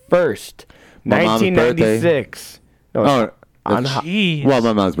 31st, My mom's 1996. No, Oh, on Jeez. well,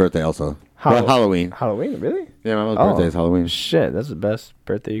 my mom's birthday also. Well, Halloween. Halloween, really? Yeah, my mom's birthday is Halloween. Shit, that's the best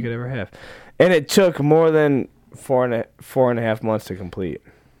birthday you could ever have. And it took more than four and a half months to complete.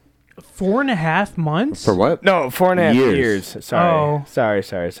 4.5 months? For what? No, 4.5 years. Sorry. Oh. Sorry.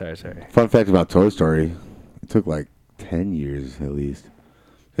 Fun fact about Toy Story: it took like 10 years at least.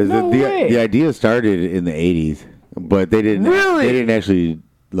 Because No way. the idea started in the 80s, but they didn't. Really? They didn't actually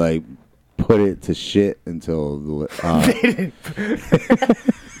like put it to shit until.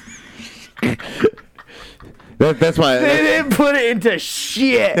 That's why They didn't put it into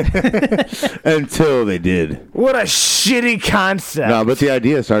shit. until they did. What a shitty concept. No, but the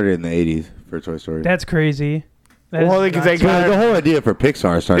idea started in the 80s for Toy Story. That's crazy. That Well, is because they nuts. got the it, whole idea for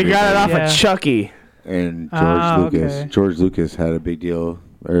Pixar started. they got it off Yeah. of Chucky. And Okay. George Lucas had a big deal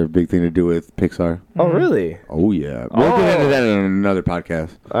or a big thing to do with Pixar. Oh, really? Oh yeah, we'll get into that in another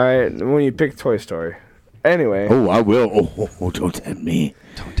podcast. All right, when you pick Toy Story. Anyway. Oh, I will. Oh, don't tempt me.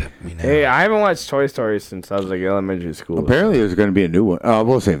 Hey, I haven't watched Toy Story since I was like elementary school. Apparently, there's going to be a new one.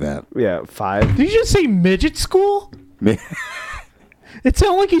 We'll save that. Yeah, 5. Did you just say midget school? It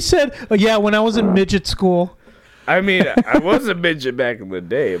sounded like you said, oh, yeah, when I was in midget school. I mean, I was a midget back in the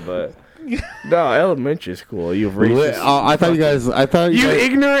day, but no, elementary school. You've reached. I thought you guys. I thought You guys-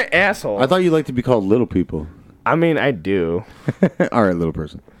 ignorant asshole. I thought you liked to be called little people. I mean, I do. All right, little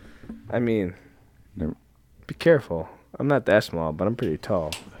person. I mean, Never. be careful. I'm not that small, but I'm pretty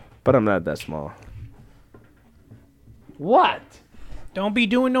tall. But I'm not that small. What? Don't be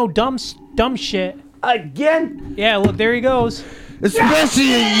doing no dumb shit. Again? Yeah, look, there he goes.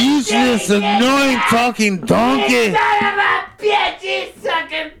 Especially a useless, annoying talking donkey. Bitch, you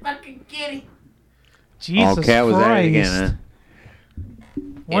sucking fucking kitty. Jesus Oh, Cat was at it again, Christ. huh?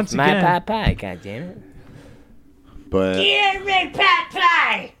 Once It's my again. pie, goddammit. But Dear Big Pat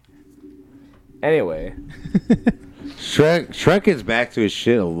Pie. Anyway, Shrek gets back to his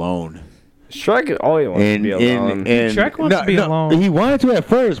shit alone. Shrek always wants to be alone. Shrek wants to be alone. He wanted to at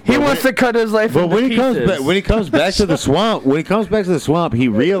first. He wants to cut his life But into when he comes pieces. back, when he comes back to the swamp, he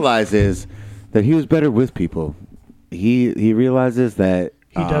realizes that he was better with people. He realizes that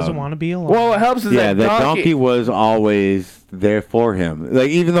He doesn't want to be alone. Well, what helps is that that Donkey was always there for him. Like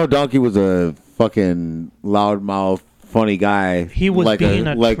even though Donkey was a fucking loudmouth, funny guy, He was like being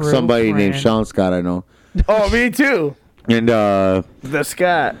a like true somebody named friend. Sean Scott. I know. Oh, me too. And the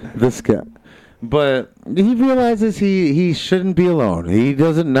Scott. But he realizes he shouldn't be alone. He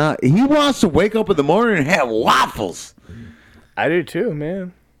wants to wake up in the morning and have waffles. I do too,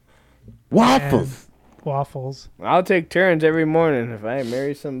 man. Waffles. Waffles. I'll take turns every morning. If I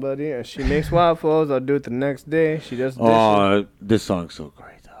marry somebody and she makes waffles, I'll do it the next day. She does dishes. Oh, this song's so great.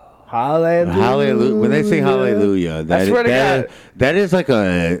 Hallelujah. Hallelujah. When they sing hallelujah, that is like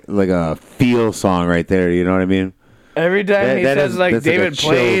a feel song right there. You know what I mean? Every time he says like David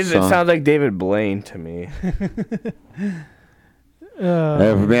plays, it sounds like David Blaine to me.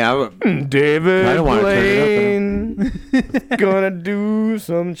 David Blaine gonna do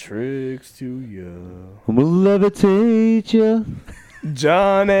some tricks to you. I'm gonna levitate you.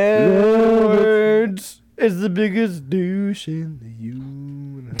 John Edwards is the biggest douche in the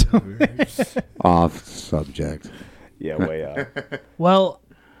universe. Off subject. Yeah, way off. Well,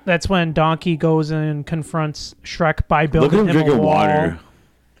 that's when Donkey goes and confronts Shrek by building him a wall. Water.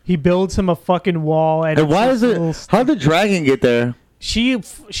 He builds him a fucking wall. And why is it? How'd the dragon get there? She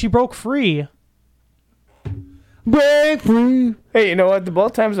broke free. Break free. Hey, you know what? The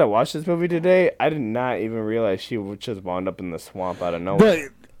both times I watched this movie today, I did not even realize she just wound up in the swamp out of nowhere.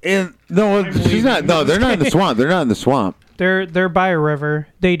 She's not. No, they're not in the swamp. They're not in the swamp. They're by a river.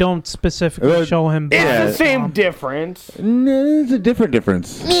 They don't specifically show him. It's the same difference. No, it's a different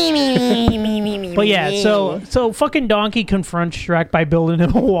difference. But yeah, so fucking Donkey confronts Shrek by building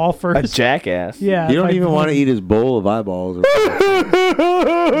him a wall first. A jackass. Yeah. You don't even want to eat his bowl of eyeballs.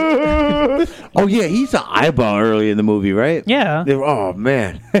 Oh yeah, he's an eyeball early in the movie, right? Yeah. Oh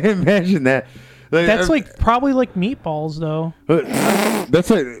man, imagine that. That's probably like meatballs though.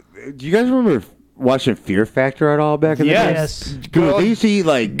 That's like. Do you guys remember watching Fear Factor at all back in the day? Yes. Dude, they used to eat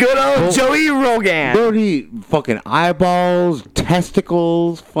like good old Joey Rogan. They would eat fucking eyeballs,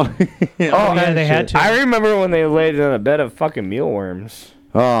 testicles. Yeah, they had to. I remember when they laid in a bed of fucking mealworms.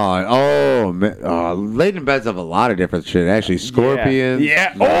 Oh, man. Laid in beds of a lot of different shit. Actually, scorpions.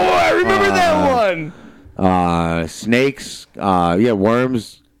 Yeah. Oh, I remember that one. Snakes.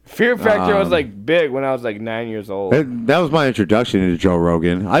 Worms. Fear Factor was like big when I was like 9 years old. That was my introduction into Joe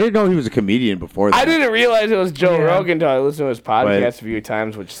Rogan. I didn't know he was a comedian before that. I didn't realize it was Joe Rogan until I listened to his podcast a few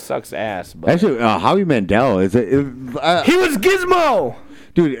times, which sucks ass. But actually, Howie Mandel he was Gizmo.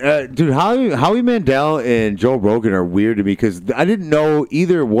 Dude, Howie Mandel and Joe Rogan are weird to me because I didn't know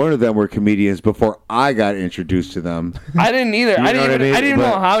either one of them were comedians before I got introduced to them. I didn't either. I didn't even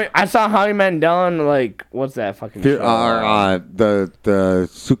know Howie. I saw Howie Mandel and like, what's that fucking show? The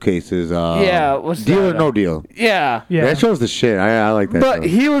suitcases. What's Deal that? or No Deal. Yeah. That show's the shit. I like that. But show.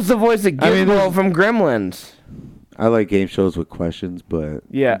 he was the voice of Gizmo from Gremlins. I like game shows with questions, but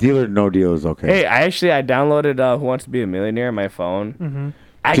yeah, Deal or No Deal is okay. Hey, I downloaded Who Wants to Be a Millionaire on my phone. Mm-hmm.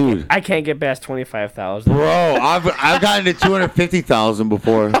 I can't get past 25,000. Bro, I've gotten to 250,000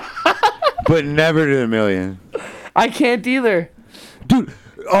 before, but never to a million. I can't either, dude.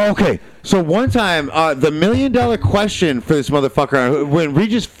 Okay, so one time, the $1 million question for this motherfucker when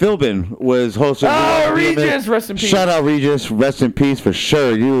Regis Philbin was hosting. Oh, Regis, rest in peace. Shout out Regis, rest in peace for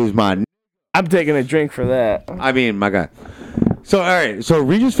sure. You was my. I'm taking a drink for that. I mean, my God. So, all right. So,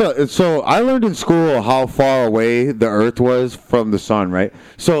 Regis so I learned in school how far away the Earth was from the sun, right?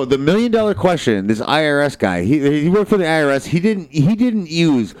 So, the $1 million question, this IRS guy, he worked for the IRS. He didn't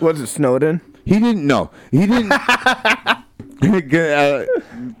use. Was it Snowden? He didn't. No, he didn't.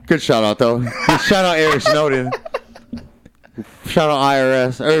 Good shout out though. Shout out Eric Snowden. Shout out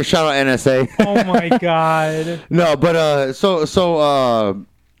IRS or shout out NSA. Oh my God. No, but the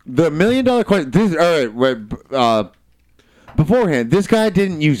 $1 million question. Beforehand, this guy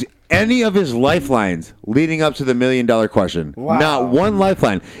didn't use any of his lifelines leading up to the $1 million question. Wow. Not one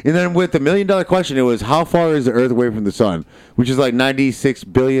lifeline. And then with the $1 million question, it was how far is the Earth away from the sun, which is like 96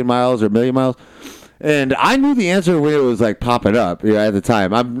 billion miles or million miles. And I knew the answer when it was like popping up at the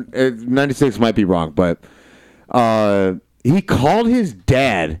time. 96 might be wrong, but he called his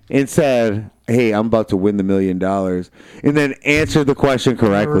dad and said, "Hey, I'm about to win the $1 million," and then answered the question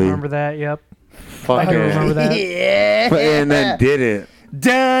correctly. I remember that? Yep. I do remember that. Yeah. And then did it.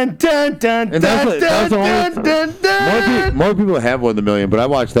 Dun dun dun And dun dun dun dun dun. More people have won the $1 million, but I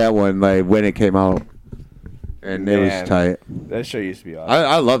watched that one like when it came out, and it was tight. That show used to be awesome.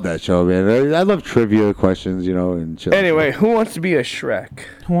 I love that show, man. I love trivia questions, and shit. Anyway, who wants to be a Shrek?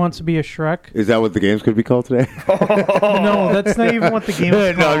 Who wants to be a Shrek? Is that what the games could be called today? No, that's not even what the game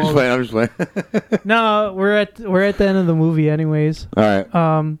is No, called. I'm just playing. No, we're at the end of the movie, anyways. All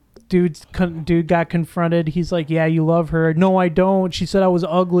right. Dude got confronted. He's like, "Yeah, you love her." "No, I don't. She said I was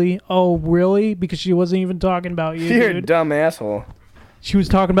ugly." "Oh, really? Because she wasn't even talking about you." You're dude. a dumb asshole. she was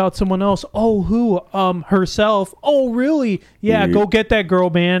talking about someone else. Oh, who? Herself. Oh, really? Yeah, go get that girl,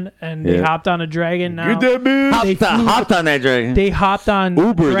 man. And they hopped on a dragon. Now Get that man. Hopped on that dragon. They hopped on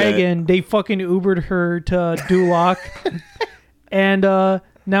Ubered dragon. They fucking Ubered her to Duloc. And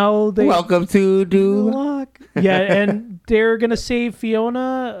now they welcome to Duloc. Yeah, and they're gonna save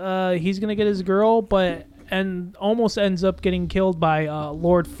Fiona. He's gonna get his girl, and almost ends up getting killed by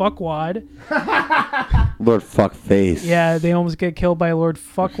Lord Fuckwad. Lord Fuckface. Yeah, they almost get killed by Lord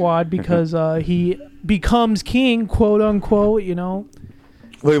Fuckwad because he becomes king, quote unquote. You know.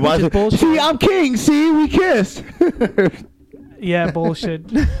 Wait, why is it? See, I'm king. See, we kissed. Yeah, bullshit.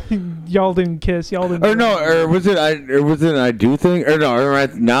 Y'all didn't kiss. Y'all didn't. Or was it I do thing? Or no?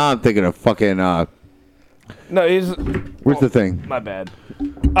 Now I'm thinking of fucking. No, he's. Where's the thing? My bad.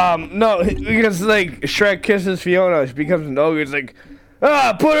 No, because like Shrek kisses Fiona, she becomes an ogre. It's like,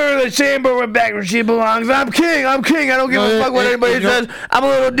 put her in the chamber where back where she belongs. I'm king. I don't give a fuck what anybody says. I'm a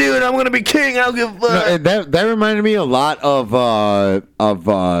little dude. I'm gonna be king. I don't give a fuck. No, that reminded me a lot of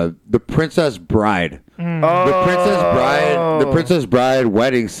the Princess Bride. The Princess Bride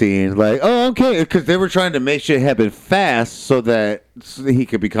wedding scene. Like, oh, okay, because they were trying to make shit happen fast so that he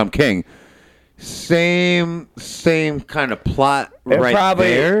could become king. Same kind of plot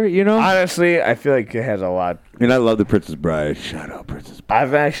there, you know? Honestly, I feel like it has a lot. And I love The Princess Bride. Shout out Princess Bride.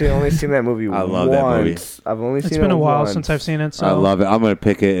 I've actually only seen that movie I love that movie. I've only seen it It's been a while once. since I've seen it, so I love it. I'm going to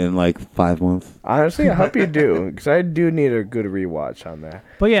pick it in like 5 months. Honestly, I hope you do, because I do need a good rewatch on that.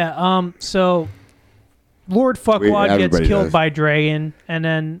 But yeah, so Lord Fuckwad gets killed does. by dragon, and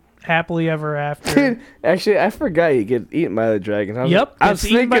then happily ever after. Actually, I forgot he gets eaten by the dragon. I was gets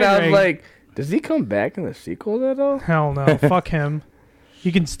eaten by thinking, the I was dragon. like, does he come back in the sequel at all? Hell no, fuck him.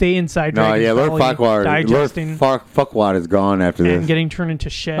 He can stay inside. No, Dragon's yeah, Lord belly, Fuckwad. digesting Lord Fuckwad is gone after and this. getting turned into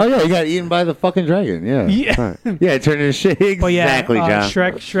shit. Oh yeah, he got eaten by the fucking dragon. Yeah, Yeah. yeah, it turned into shit. But yeah, Exactly, John.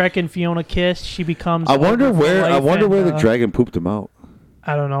 Shrek and Fiona kiss. She becomes. I wonder ogre for where life the dragon pooped him out.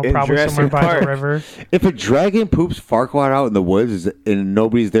 I don't know. In Probably Jurassic somewhere by Park. the river. If a dragon poops Farquaad out in the woods and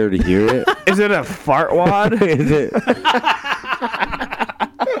nobody's there to hear it, Is it a fart wad? is it?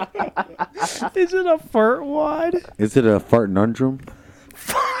 Is it a fart wad? Is it a fart conundrum?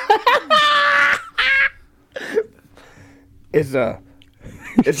 It's not.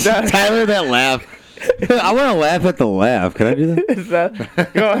 Tyler, that laugh. I want to laugh at the laugh. Can I do that? Is that?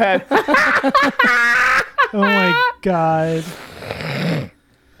 Go ahead. Oh my god.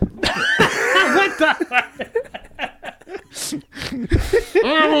 What the?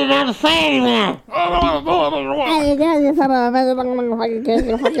 I don't want to say anymore.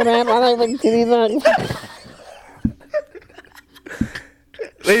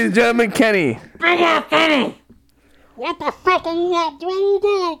 Ladies and gentlemen, Kenny. Bring out Kenny. What the fuck are you not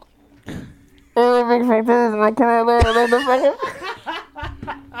doing?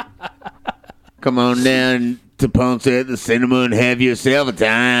 Come on down to Punks at the Cinema and have yourself a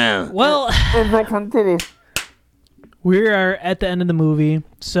time. Well, we are at the end of the movie,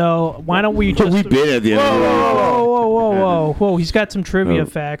 so why don't we just? We've been at the end of the movie. Whoa! He's got some trivia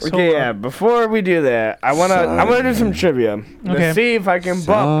facts. Hold Okay, on. yeah. Before we do that, I wanna do some trivia Okay. to see if I can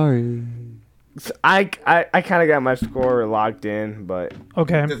bump. Sorry. I kind of got my score locked in, but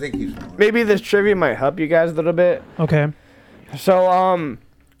Okay. maybe this trivia might help you guys a little bit. Okay. So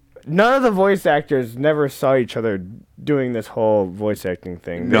none of the voice actors never saw each other doing this whole voice acting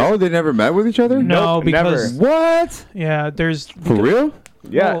thing. No, they never met with each other? No, Nope, because What? yeah, there's For real?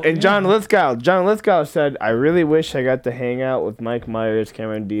 Yeah, Well, and John Lithgow said, "I really wish I got to hang out with Mike Myers,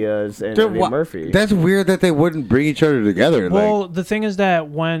 Cameron Diaz, and Dude, Eddie Murphy." That's weird that they wouldn't bring each other together. Well, the thing is that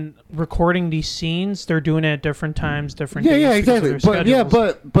when recording these scenes, they're doing it at different times, different yeah, days yeah, because of exactly. their But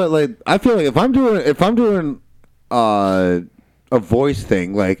schedules. but like I feel like if I'm doing a voice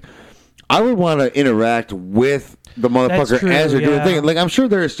thing, like I would want to interact with the motherfucker true, as they're doing yeah. the thing. Like I'm sure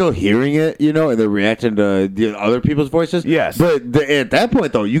they're still hearing it, you know, and they're reacting to the other people's voices. Yes. But at that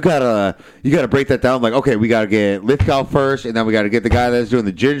point though, you gotta break that down. Like, okay, we gotta get Lithgow first, and then we gotta get the guy that's doing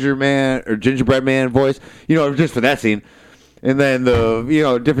the gingerbread man voice, you know, just for that scene. And then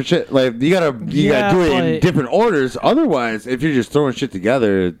the different shit, like you gotta do it in different orders. Otherwise, if you're just throwing shit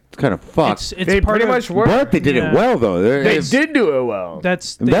together, it's kind of fucked. It's They part pretty of, much work. But they did it well though. They did do it well.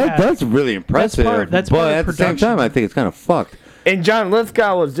 That's That's really impressive. That's but part of at the same production. time, I think it's kind of fucked. And John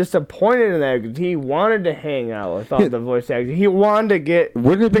Lithgow was disappointed in that because he wanted to hang out with all the voice actors. He wanted to get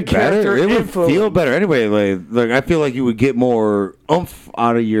Wouldn't it be the character better? It would influence. feel better anyway. Like I feel like you would get more oomph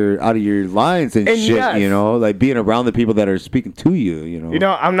out of your lines and shit. yes. You know, like being around the people that are speaking to you. You know. You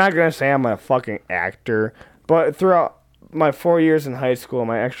know, I'm not gonna say I'm a fucking actor, but throughout my 4 years in high school,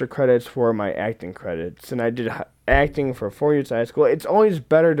 my extra credits were my acting credits, and I did acting for 4 years of high school, it's always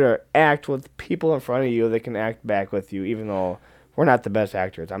better to act with people in front of you that can act back with you, even though we're not the best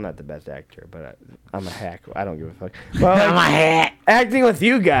actors. I'm not the best actor, but I'm a hack. I don't give a fuck. But, like, I'm a hack. Acting with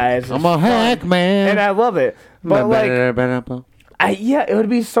you guys is I'm a hack, fun, man. and I love it. But like, it would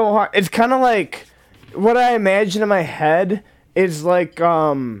be so hard. It's kind of like what I imagine in my head is like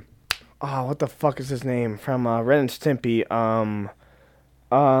what the fuck is his name from Ren and Stimpy?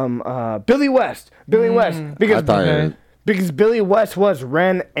 Billy West. Billy West. Because Billy West was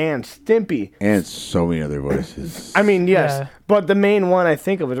Ren and Stimpy. And so many other voices. I mean, yes. But the main one I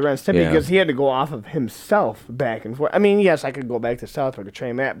think of is Ren and Stimpy Yeah. because he had to go off of himself back and forth. I mean, yes, I could go back to South Park to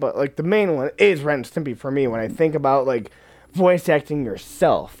train Matt, but like the main one is Ren and Stimpy for me when I think about like voice acting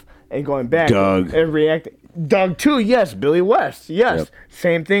yourself and going back Doug. and reacting. Doug too, yes. Billy West, yes. Yep.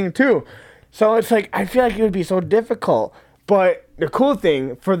 Same thing too. So it's like I feel like it would be so difficult. But the cool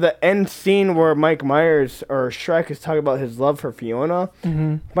thing for the end scene where Mike Myers or Shrek is talking about his love for Fiona,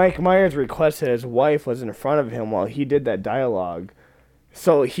 Mike Myers requested his wife was in front of him while he did that dialogue.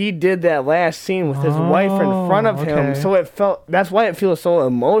 So he did that last scene with his wife in front of him. okay. So that's why it feels so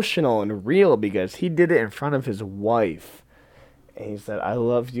emotional and real because he did it in front of his wife. And he said, "I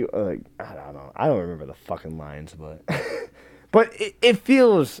love you." I don't know. I don't remember the fucking lines, but but it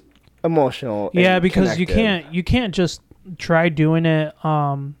feels emotional. Yeah, and because connected. you can't just try doing it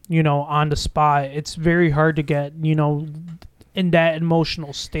on the spot. It's very hard to get in that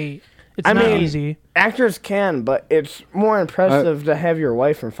emotional state. It's not easy. Actors can, but it's more impressive to have your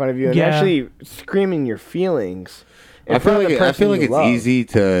wife in front of you and actually screaming your feelings. I feel like it's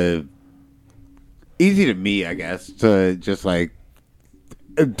easy to me, I guess, to just like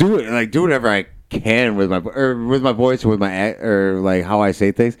do it, like do whatever I can with my voice or with my or like how I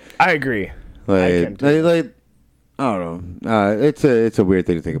say things. I agree. Like I don't know. It's a weird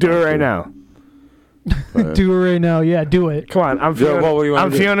thing to think about. Do it right now. Do it right now. Yeah, do it. Come on, I'm Fiona. what do you want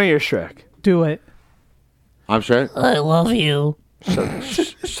I'm to do? Fiona. You're Shrek. Do it. I'm Shrek. I love you.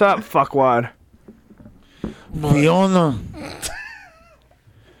 Shut up, fuckwad. Fiona.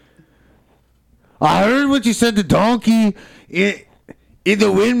 I heard what you said to Donkey in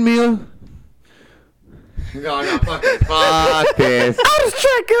the windmill. No, fuck this. Fuck this. I was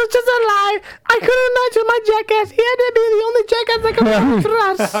Shrek. It was just a lie. I couldn't imagine my jackass. He had to be the only jackass that could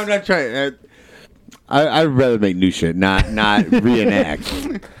trust. I'm not trying. I'd rather make new shit, not reenact.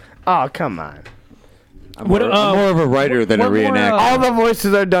 Oh, come on. I'm more of a writer than a reenactor. All the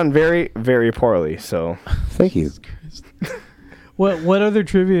voices are done very, very poorly, so. Thank you. What other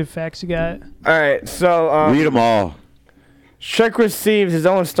trivia facts you got? All right, so. Read them all. Shrek received his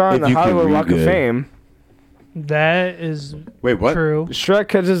own star in If the you can Hollywood read Walk of good. Fame. That is Wait, what? true.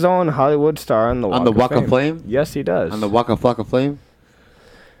 Shrek has his own Hollywood star on the Walk of Flame? Yes, he does. On the Waka Flocka Flame?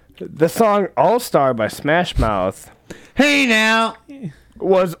 The song All Star by Smash Mouth. Hey now!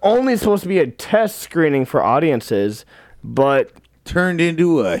 Was only supposed to be a test screening for audiences, but turned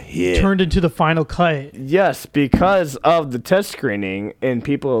into a hit. Turned into the final cut. Yes, because of the test screening, and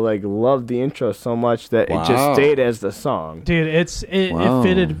people like loved the intro so much that it just stayed as the song. Dude, it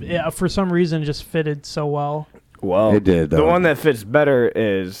fitted for some reason. It just fitted so well. Well, it did. The Though. one that fits better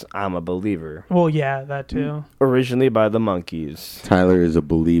is "I'm a Believer." Well, yeah, that too. Originally by the Monkees. Tyler is a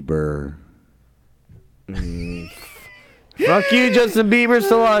believer. Fuck you, Justin Bieber,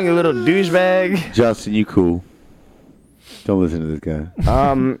 so long, you little douchebag. Justin, you cool. Don't listen to this guy.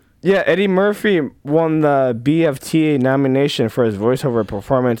 Yeah, Eddie Murphy won the BFTA nomination for his voiceover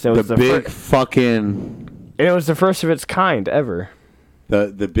performance. It was the big fucking. And it was the first of its kind ever.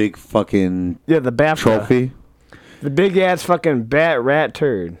 The big fucking. Yeah, the BAFTA trophy. The big ass fucking bat rat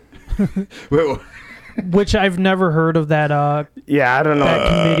turd. Wait, Which I've never heard of that. Yeah, I don't know. That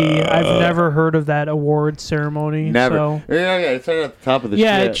committee. I've never heard of that award ceremony. Never. So. Yeah, it's right at the top of the.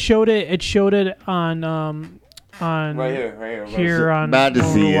 Yeah, shit. it showed it. It showed it on right here. Here on Bad to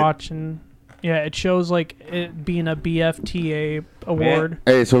when see we're it. watching. Yeah, it shows like it being a BFTA award.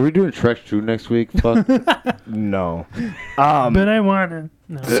 Hey, so are we doing Shrek 2 next week? Fuck. No. But I wanna.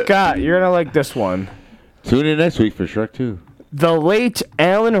 No. Scott, you're gonna like this one. Tune in next week for Shrek 2. The late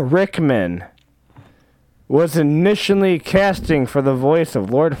Alan Rickman was initially casting for the voice of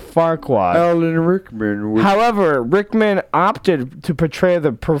Lord Farquaad. Alan Rickman. However, Rickman opted to portray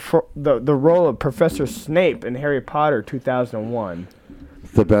the role of Professor Snape in Harry Potter 2001.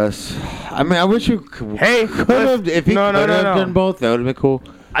 The best. I mean, I wish you could have. If he could have done both, that would have been cool.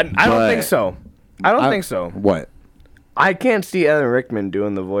 I don't think so. I don't think so. What? I can't see Alan Rickman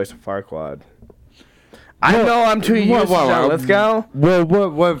doing the voice of Farquaad. I know I'm too used to John Lithgow. Well,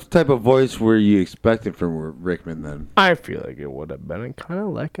 what type of voice were you expecting from Rickman then? I feel like it would have been kind of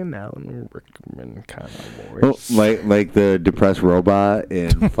like an Alan Rickman kind of voice. Like the depressed robot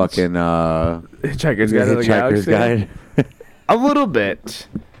in fucking Hitchhiker's Guide to the Galaxy. Guide. A little bit.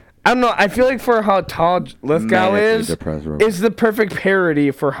 I don't know. I feel like for how tall Lithgow is, it's the perfect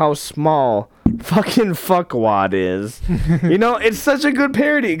parody for how small fucking Fuckwad is. You know, it's such a good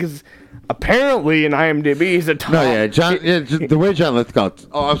parody because apparently in IMDb he's a tall. No, yeah, the way John Lithgow.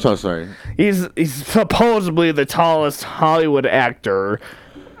 Oh, I'm so sorry. He's supposedly the tallest Hollywood actor.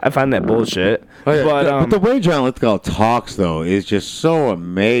 I find that bullshit. Oh, yeah. But the way John Lithgow talks though is just so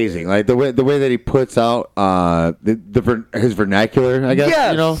amazing. Like the way that he puts out his vernacular, I guess.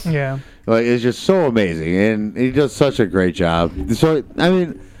 Yes. You know. Yeah. Like it's just so amazing, and he does such a great job. So I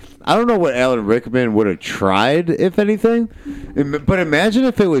mean, I don't know what Alan Rickman would have tried, if anything, but imagine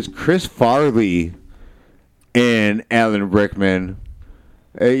if it was Chris Farley and Alan Rickman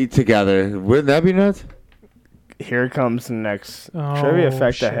together. Wouldn't that be nuts? Here comes the next trivia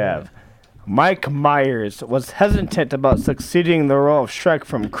fact I have. Mike Myers was hesitant about succeeding the role of Shrek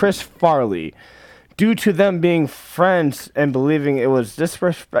from Chris Farley due to them being friends and believing it was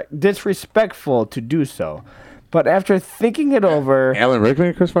disrespectful to do so. But after thinking it over... Alan Rickman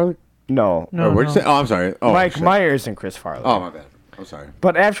and Chris Farley? No. What'd you say? Oh, I'm sorry. Oh, Mike shit. Myers and Chris Farley. Oh, my bad. I'm sorry.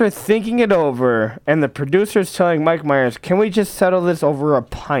 But after thinking it over, and the producers telling Mike Myers, can we just settle this over a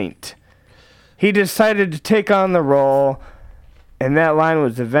pint? He decided to take on the role, and that line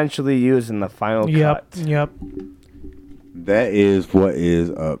was eventually used in the final cut. Yep. That is what is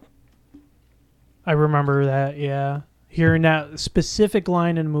up. I remember that, yeah. Hearing that specific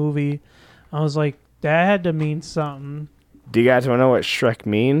line in the movie, I was like, that had to mean something. Do you guys want to know what Shrek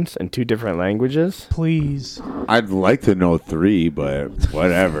means in 2 different languages? Please. I'd like to know 3, but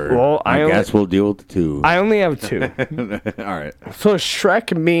whatever. Well, I guess we'll deal with the 2. I only have 2. All right. So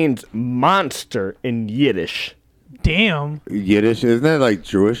Shrek means monster in Yiddish. Damn. Yiddish? Isn't that like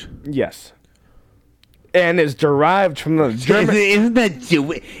Jewish? Yes. And is derived from the German... Isn't that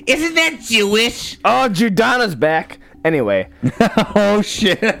Jewish? Oh, Judana's back. Anyway. Oh,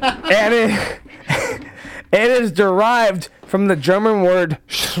 shit. And it is derived from the German word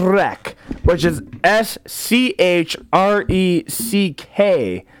Schreck, which is S-C-H-R-E-C-K,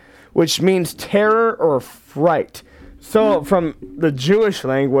 which means terror or fright. So from the Jewish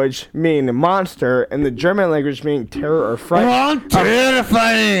language meaning monster and the German language meaning terror or fright. Oh,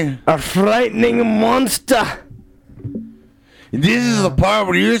 terrifying! A frightening monster. This is the part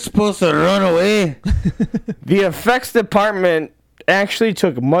where you're supposed to run away. The effects department actually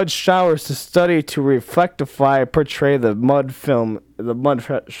took mud showers to study to portray the mud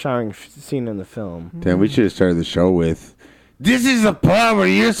showering scene in the film. Damn, we should have started the show with, this is the part where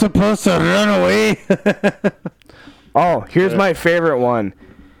you're supposed to run away. Oh, here's my favorite one.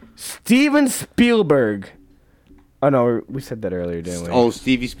 Steven Spielberg. Oh, no, we said that earlier, didn't we? Oh,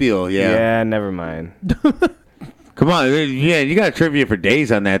 Stevie Spiel, yeah. Yeah, never mind. Come on, yeah, you got trivia for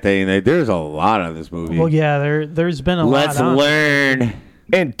days on that thing. There's a lot on this movie. Well, yeah, there's been a lot. Let's learn.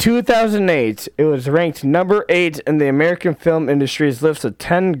 In 2008, it was ranked number 8 in the American film industry's list of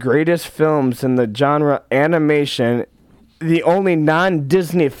 10 greatest films in the genre animation, the only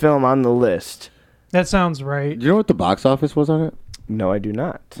non-Disney film on the list. That sounds right. Do you know what the box office was on it? No, I do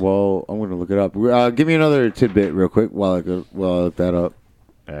not. Well, I'm going to look it up. Give me another tidbit real quick while I look that up.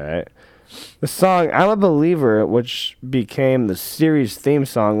 All right. The song I'm a Believer, which became the series theme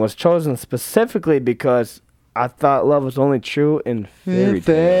song, was chosen specifically because I thought love was only true in fairy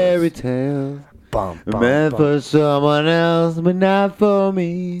tales. Meant for someone else, but not for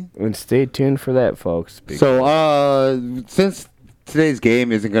me. And stay tuned for that, folks. So, since today's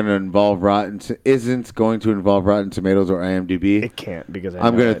game isn't going to involve Rotten Tomatoes or IMDb, it can't because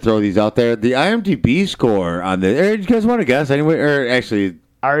I'm going to throw these out there. The IMDb score on this. You guys want to guess anyway? Or actually,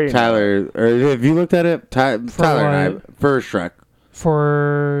 Tyler, or have you looked at it? Tyler and I for Shrek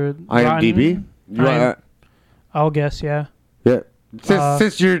for IMDb. I'll guess. Yeah. Yeah.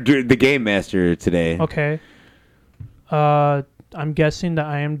 Since you're the game master today. Okay. I'm guessing the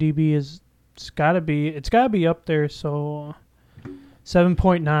IMDb it's gotta be up there. So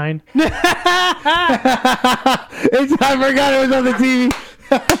 7.9. I forgot it was on the TV.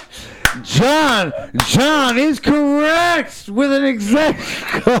 John is correct with an exact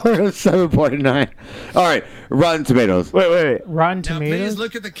score of 7.9. All right, Rotten Tomatoes. Wait. Rotten Tomatoes.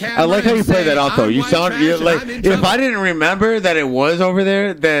 Look at the camera. I like how you played that out, though. You sound like if I didn't remember that it was over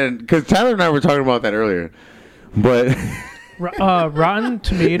there, then because Tyler and I were talking about that earlier, but Rotten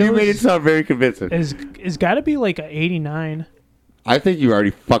Tomatoes. You made it sound very convincing. Is got to be like an 89. I think you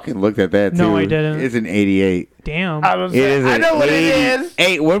already fucking looked at that, too. No, I didn't. It's an 88. Damn. I know what it is.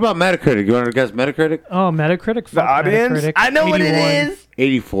 Hey, what about Metacritic? You want to guess Metacritic? Oh, Metacritic. The audience? Metacritic. I know what it 81. is.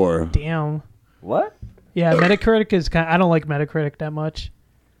 84. Damn. What? Yeah, Metacritic is kind. I don't like Metacritic that much.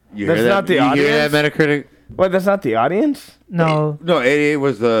 You That's hear that? not the you audience? hear that, Metacritic? What, that's not the audience? No. No, 88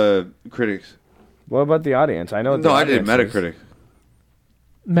 was the critics. What about the audience? I know what the No, I did audience is.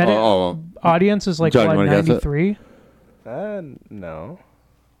 Metacritic. Audience is like, John, you what, wanna guess it? 93? No.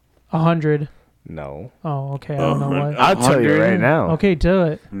 100. No. Oh, okay. I don't know what. I'll tell you right now. Okay, do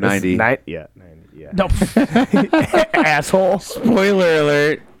it. 90. Yeah, 90. Yeah. No. Asshole. Spoiler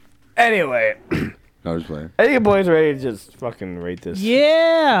alert. Anyway, I was playing. I think you boys ready to just fucking rate this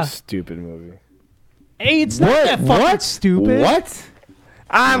Yeah. stupid movie. Hey, it's not that fucking stupid. What?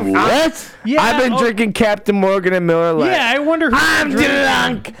 What? Yeah, I've been drinking Captain Morgan and Miller Lite. Yeah, I wonder who. I'm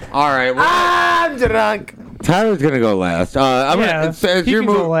drunk. All right. Well, I'm drunk. Tyler's going to go last. I'm Yeah, it's he your can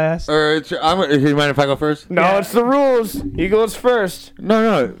go move. last. Or do you mind if I go first? No, it's the rules. He goes first.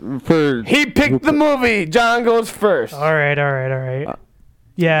 No. For He picked the movie. John goes first. All right.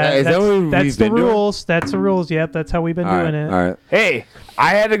 Yeah, is that what we've that's the been doing? rules. That's the rules. Yep, that's how we've been doing it. All right. Hey,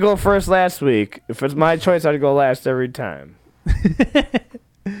 I had to go first last week. If it's my choice, I'd go last every time.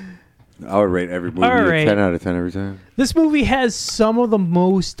 I would rate every movie All a right. 10 out of 10 every time. This movie has some of the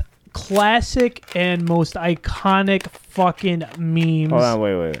most classic and most iconic fucking memes. Hold on,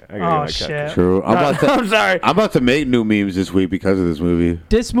 wait. I gotta Oh, get my shit. True. I'm sorry. I'm about to make new memes this week because of this movie.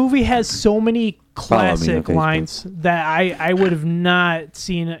 This movie has so many Follow me on classic Facebook. lines that I would have not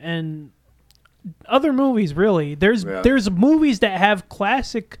seen in other movies. Really, there's movies that have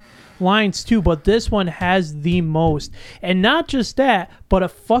classic lines too, but this one has the most. And not just that, but a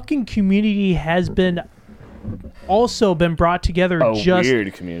fucking community has been also been brought together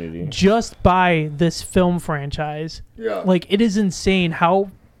weird community. just by this film franchise. Yeah. Like, it is insane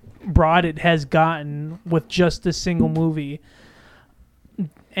how broad it has gotten with just this single movie.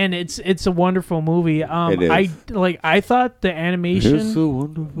 And it's a wonderful movie. It is. I thought the It's animation, so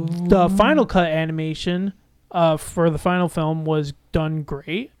wonderful. the final cut animation for the final film was done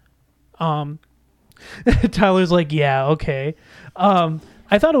great. Tyler's like, yeah, okay.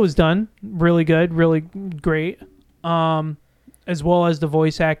 I thought it was done really good, really great. As well as the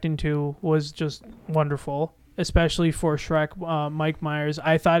voice acting too was just wonderful, especially for Shrek. Mike Myers,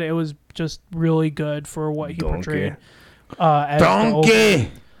 I thought it was just really good for what he portrayed. As the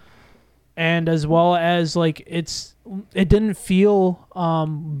Donkey. and as well as like it didn't feel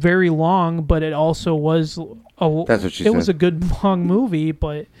very long, but it also was That's what she it was said. a good long movie.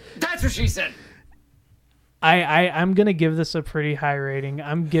 But That's what she said. I'm gonna give this a pretty high rating.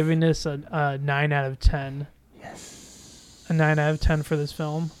 I'm giving this a 9 out of 10. Yes, a 9 out of 10 for this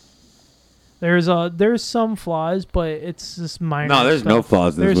film. There's some flaws, but it's just minor. No, there's no stuff.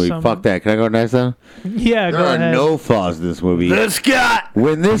 flaws in this There's movie. some- Fuck that. Can I go next now? Yeah, There go are ahead. no flaws in this movie. The Scott.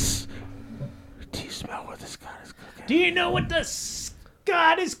 When this... Do you smell what the Scott is cooking? Do you know what the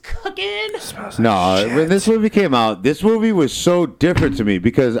Scott is cooking? No, when this movie came out, this movie was so different to me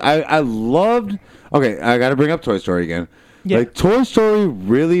because I loved... Okay, I got to bring up Toy Story again. Yeah. Like, Toy Story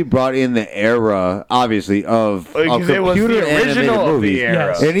really brought in the era, obviously, of Because it was the computer animated original of the movies. era.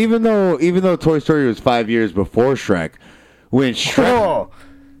 Yes. And even though Toy Story was 5 years before Shrek, when Shrek... Oh,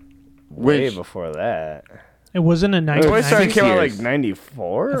 way When, before that. It wasn't a Toy 99. Story came out years. like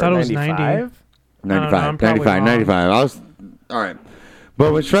 94 I thought it was 95? 90. I don't know, 95, I'm probably 95, wrong. 95. I was... All right.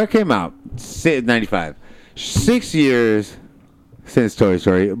 But when Shrek came out, 95, 6 years since Toy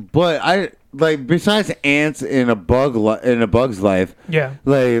Story. But besides Ants in a Bug's Life, Yeah.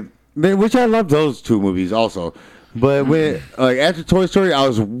 which I love those two movies also. But when after Toy Story, I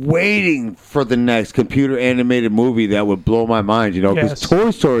was waiting for the next computer animated movie that would blow my mind, because Yes.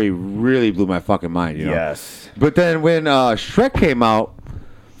 Toy Story really blew my fucking mind, Yes. But then when Shrek came out,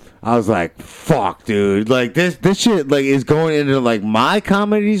 I was like, "Fuck, dude! Like this shit is going into my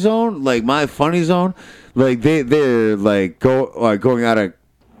comedy zone, my funny zone. They're going out of."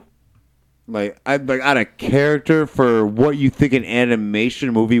 Out of character for what you think an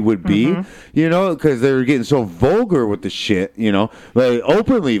animation movie would be, because they were getting so vulgar with the shit,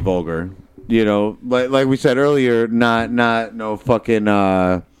 openly vulgar, like we said earlier, not no fucking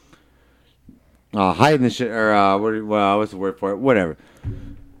hiding the shit or what's the word for it? Whatever.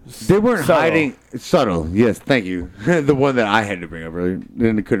 They weren't Subtle. hiding. Subtle, yes, thank you. The one that I had to bring up earlier,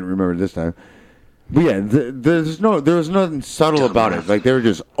 and I couldn't remember this time. But yeah, there was nothing subtle about it. They were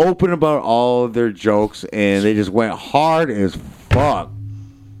just open about all of their jokes, and they just went hard as fuck.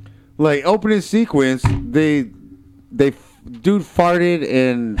 Opening sequence, they dude farted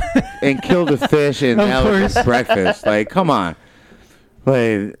and killed a fish and Of that was course. breakfast. Come on.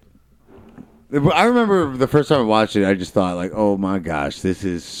 Like, I remember the first time I watched it, I just thought, like, oh my gosh, this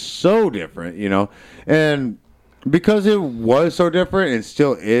is so different, you know? And because it was so different and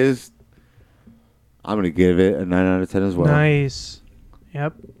still is, I'm going to give it a 9 out of 10 as well. Nice.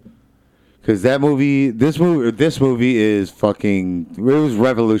 Yep. Because this movie is fucking, it was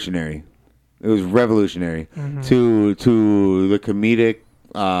revolutionary. It was revolutionary to the comedic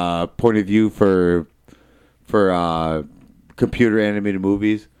point of view for computer animated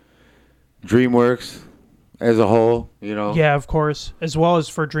movies. DreamWorks as a whole, you know. Yeah, of course. As well as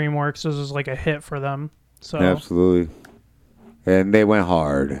for DreamWorks, this was like a hit for them. So absolutely. And they went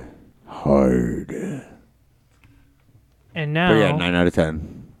hard. And now, but yeah, 9 out of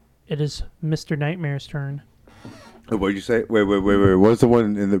 10. It is Mr. Nightmare's turn. What did you say? Wait. What's the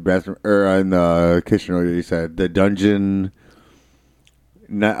one in the bathroom or in the kitchen earlier? You said the dungeon.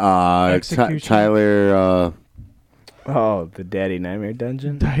 Tyler. Oh, the Daddy Nightmare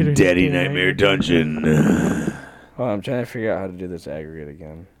Dungeon? Daddy Nightmare Dungeon. Well, I'm trying to figure out how to do this aggregate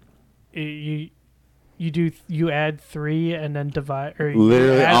again. You add 3 and then divide, or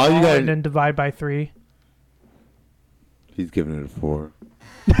literally add all you got and then divide by 3. He's giving it a 4.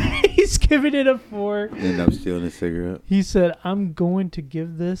 He's giving it a 4. And I'm stealing a cigarette. He said, "I'm going to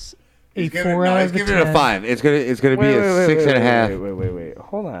give this a 4 out of 10." He's giving it a 5. It's gonna be a 6.5. Wait.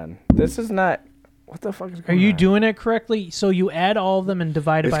 Hold on. This is not. What the fuck is going on? Are you doing it correctly? So you add all of them and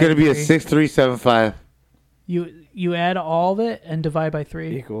divide it by 3. It's going to be a 6.375. You add all of it and divide by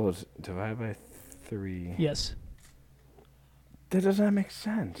 3. Equals divide by 3. Yes. That does not make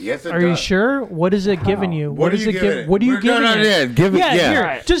sense. Yes, it Are does. you sure? What is it giving you? What is are you it giving give? it? What are you giving it? Yeah, give it. Yeah. Here,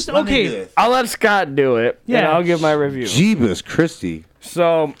 Right. just Let me do okay. this. I'll let Scott do it. Yeah. And I'll give my review. Jeebus Christie.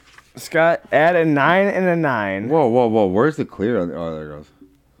 So, Scott, add a 9 and a 9. Whoa. Where's the clear? Oh, there it goes.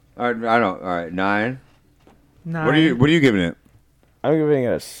 All right, I don't. All right, 9. 9. What are you giving it? I'm giving it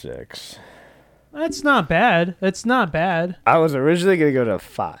a 6. That's not bad. That's not bad. I was originally going to go to a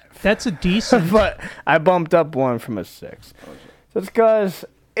 5. That's a decent. But I bumped up 1 from a 6. So it's because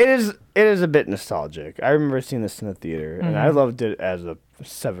it is a bit nostalgic. I remember seeing this in the theater, and I loved it as a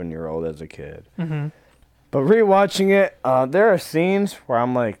 7-year-old, as a kid. Mm-hmm. But rewatching it, there are scenes where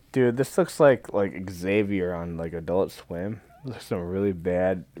I'm like, dude, this looks like Xavier on like Adult Swim. Looks some really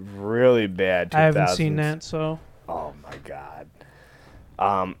bad 2000s. I haven't seen that, so. Oh my god.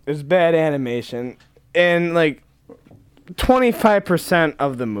 It's bad animation, and like 25%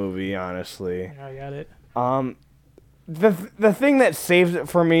 of the movie, honestly. I got it. The thing that saves it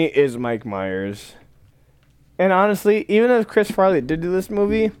for me is Mike Myers. And honestly, even if Chris Farley did do this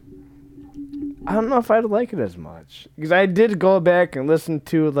movie, I don't know if I'd like it as much. Because I did go back and listen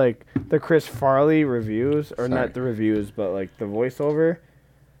to like the Chris Farley reviews, or not the reviews, but like the voiceover.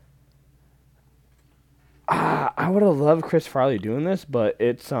 I would have loved Chris Farley doing this, but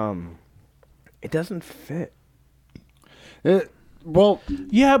it doesn't fit. Well,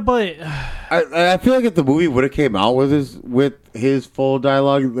 yeah, but I feel like if the movie would have came out with his full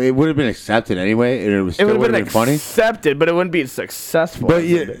dialogue, it would have been accepted anyway, and it would have been funny. Accepted, but it wouldn't be successful. But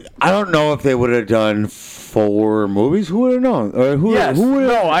yeah, I don't know if they would have done 4 movies. Who would have known? Or who? Yes, no,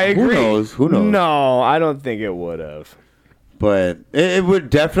 I agree. Who knows? Who knows? No, I don't think it would have. But it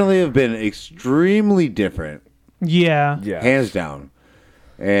would definitely have been extremely different. Yeah. Hands down.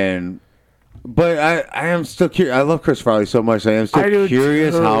 But I am still curious. I love Chris Farley so much. I am still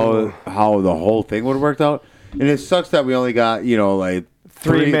curious how the whole thing would have worked out. And it sucks that we only got, like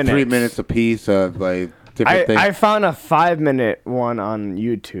 3 minutes a piece of like different things. I found a 5-minute one on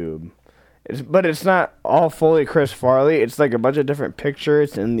YouTube. But it's not all fully Chris Farley. It's like a bunch of different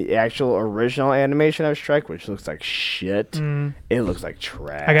pictures in the actual original animation of Shrek, which looks like shit. It looks like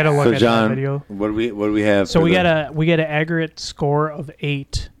trash. I gotta look at John, that video. What do we have? So we got an aggregate score of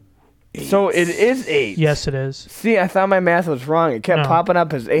 8. So it is 8. Yes, it is. See, I thought my math was wrong. It kept popping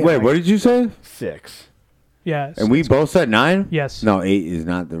up as 8. Wait, what did you say? 6. Yeah. And we both said 9? Yes. No, 8 is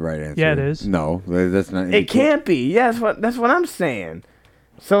not the right answer. Yeah, it is. No, that's not. It can't be. Yeah, that's what I'm saying.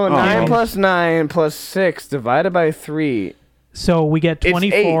 So 9 plus 9 plus 6 divided by 3. So we get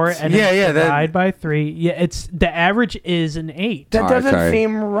 24 It's 8. and then divide by 3. Yeah, it's the average is an 8. That doesn't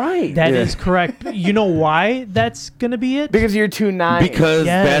seem right. That is correct. You know why that's gonna be it? Because you're 2 9s. Because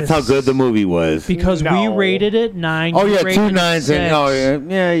that's how good the movie was. Because we rated it 9. Oh you yeah, rated 2 it 9s. 6.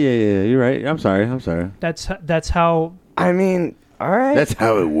 Yeah. You're right. I'm sorry. That's how. I mean, all right. That's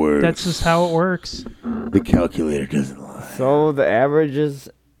how it works. That's just how it works. The calculator doesn't lie. So the average is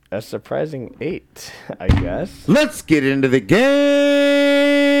a surprising 8, I guess. Let's get into the game.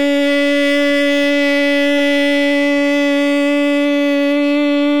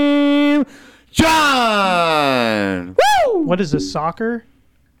 John! Woo! What is this, soccer?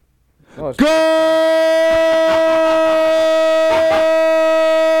 Oh, Go!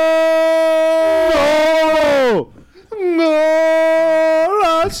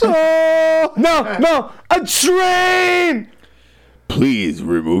 No, a train! Please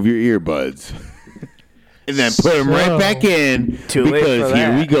remove your earbuds. And then put them right back in. Too late because for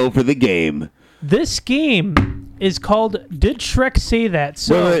here that. we go for the game. This game is called Did Shrek Say That?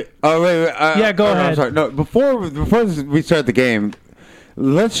 So Wait. Oh, wait. Yeah, go ahead. I'm sorry. No, before we start the game,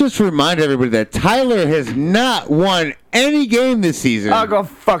 let's just remind everybody that Tyler has not won any game this season. I'll go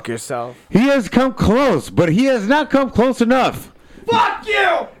fuck yourself. He has come close, but he has not come close enough. Fuck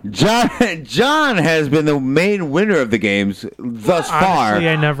you! John has been the main winner of the games thus far. honestly,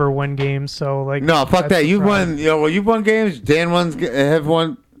 I never win games, so like. No, fuck that's that. the You've problem. won. You've won games. Dan have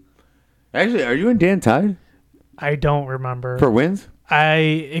won. Actually, are you and Dan tied I don't remember. for wins?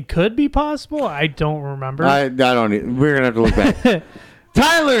 It could be possible. I don't remember. I don't. We're gonna have to look back.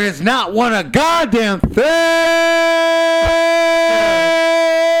 Tyler has not won a goddamn thing.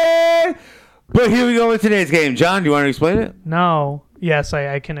 But here we go with today's game. John, do you want to explain it? No. Yes,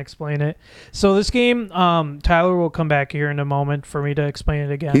 I can explain it. So this game, Tyler will come back here in a moment for me to explain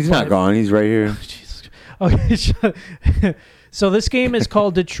it again. He's not gone. He's right here. Okay. So this game is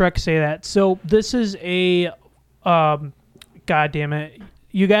called Did Shrek Say That? So this is a, God damn it,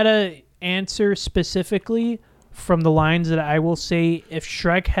 you gotta answer specifically from the lines that I will say if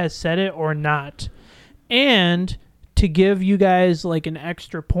Shrek has said it or not. And to give you guys like an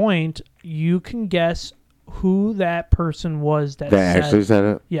extra point, you can guess who that person was that actually said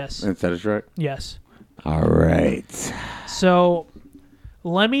it? Yes. Instead of Shrek? Yes. All right. So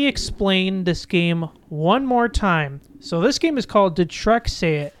let me explain this game one more time. So this game is called Did Shrek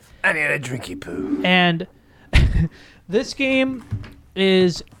Say It? I need a drinky poo. And this game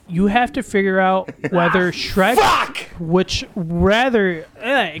is you have to figure out whether Shrek,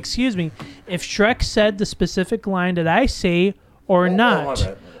 if Shrek said the specific line that I say or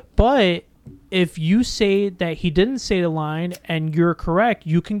not. But if you say that he didn't say the line and you're correct,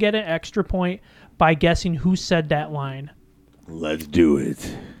 you can get an extra point by guessing who said that line. Let's do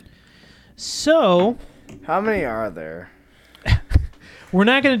it. So, how many are there? We're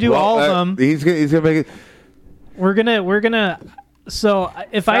not gonna do all of them. He's gonna make it. We're gonna. So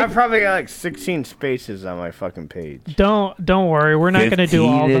if I probably got like 16 spaces on my fucking page. Don't worry, we're not gonna do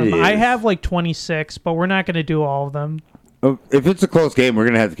all of 15 them. it I is. have like 26, but we're not gonna do all of them. Oh, if it's a close game, we're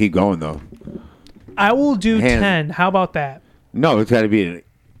gonna have to keep going though. I will do Hands. 10. How about that? No, it's got to be an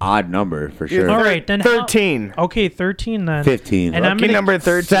odd number for sure. All right, then 13. Okay, 13 then. 15. And I'm Lucky gonna, number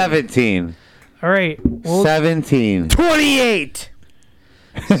 13. 17. All right. Well, 17. 28.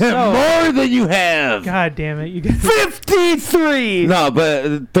 More than you have. God damn it! You got 53. No,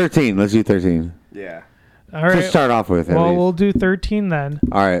 but 13. Let's do 13. Yeah. All right. Just start off with. at Well, least. we'll do 13 then.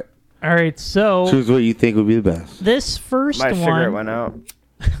 All right. All right. So Choose what you think would be the best. this first My cigarette one. went out.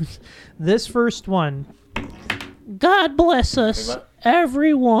 This first one. God bless us,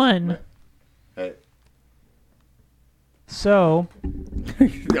 everyone. Hey. So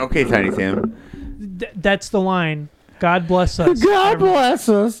Okay, Tiny Tim. that's the line. God bless us. God bless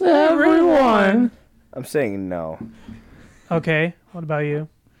us, everyone. I'm saying no. Okay. What about you?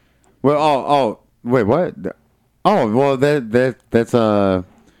 Well, wait, what? Oh, well, that's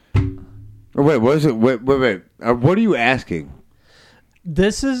Wait, what is it? Wait. What are you asking?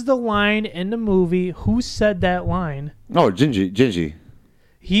 This is the line in the movie. Who said that line? Oh, Gingy.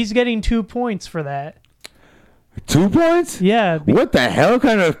 He's getting 2 points for that. 2 points? Yeah. What the hell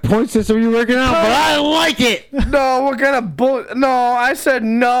kind of point system are you working out? But I like it. No, what kind of bull? No, I said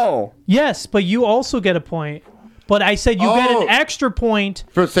no. Yes, but you also get a point. But I said you get an extra point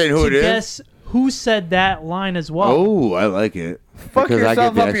For saying who to it is? guess who said that line as well. Oh, I like it. Fuck Because I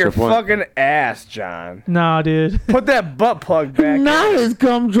get yourself the up extra your point. fucking ass, John. Nah, dude. Put that butt plug back. Not his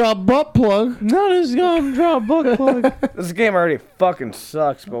gumdrop butt plug. Not his gumdrop butt plug. This game already fucking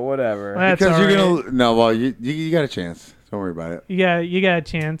sucks, but whatever. That's Because you're all gonna no. Well, you got a chance. Don't worry about it. You got a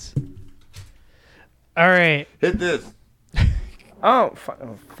chance. All right. Hit this. Oh,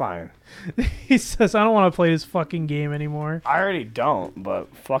 fine. He says, I don't want to play this fucking game anymore. I already don't, but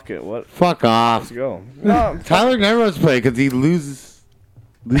fuck it. What? Fuck off. Let's go. No, Tyler never wants to play because he loses.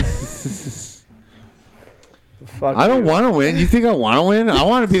 fuck I don't you. want to win. You think I want to win? I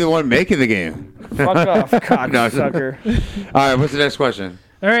want to be the one making the game. Fuck off, No, cocksucker. All right, what's the next question?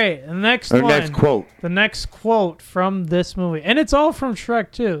 All right. The next Or one. next quote. The next quote from this movie. And it's all from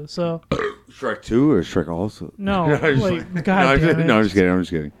Shrek too. So, Shrek 2 or Shrek also? no. I'm just- Like, God damn it. no, I'm just kidding. I'm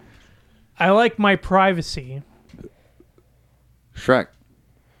just kidding. I like my privacy. Shrek.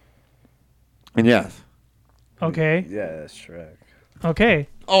 And yes. Okay. Yeah, that's Shrek. Okay.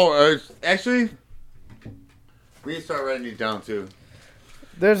 Oh, actually, we need to start writing these down too.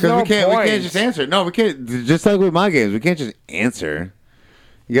 There's no we can't points. just answer. No, we can't. Just like with my games, we can't just answer.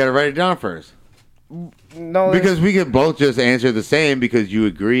 You got to write it down first. No, because we can both just answer the same because you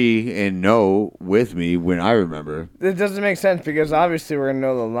agree and know with me when I remember. It doesn't make sense because obviously we're gonna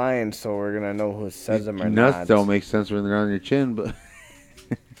know the lines, so we're gonna know who says them or Nuts not. don't make sense when they're on your chin, but.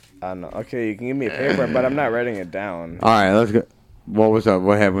 I don't know. Okay, you can give me a paper, but I'm not writing it down. All right, let's go. What's up?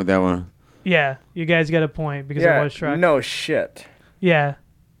 What happened with that one? Yeah, you guys get a point because it was Shrek. No shit. Yeah.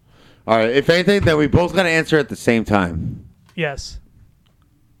 All right, if anything, then we both got to answer at the same time. Yes.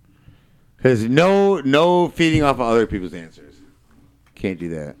 Because no feeding off of other people's answers. Can't do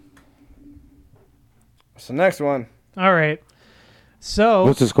that. So next one. All right. So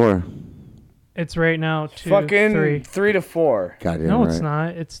What's the score? it's right now 2-3. Fucking 3-4. Goddamn No, right. it's not.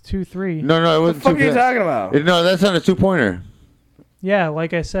 It's 2-3. No, it wasn't. The fuck are you talking about? No, that's not a 2-pointer. Yeah,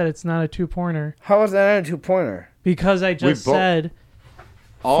 like I said, it's not a 2-pointer. How is that not a 2-pointer? Because I just said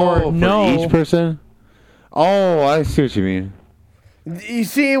for no. each person? Oh, I see what you mean. You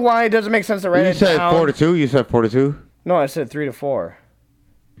see why it doesn't make sense to write You it said down? 4-2? You said 4-2? No, I said 3-4.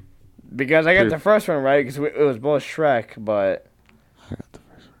 Because I got 3. the first one right because it was both Shrek, but I got the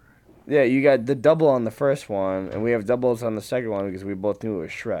first one right. yeah, you got the double on the first one, and we have doubles on the second one because we both knew it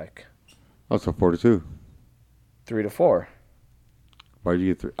was Shrek. Oh, so 4-2. 3-4. Why'd you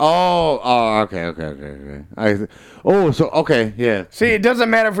get 3? Oh, okay. Okay, yeah. See, it doesn't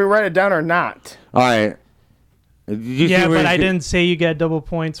matter if we write it down or not. All right. Did you see Yeah, where but I he- didn't say you get double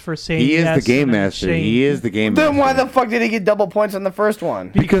points for saying He is yes the game and then master. saying- He is the game master. Then why the fuck did he get double points on the first one?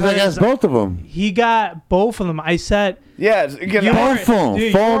 Because I got both of them. He got both of them. I said Yeah, because you I- weren't-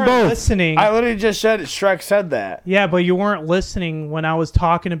 dude, you weren't listening. I literally just said Shrek said that. Yeah, but you weren't listening when I was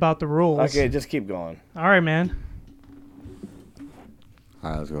talking about the rules. Okay, just keep going. All right, man. All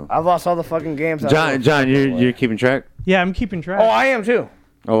right, let's go. I've lost all the fucking games. John, you're keeping track? Yeah, I'm keeping track. Oh, I am too.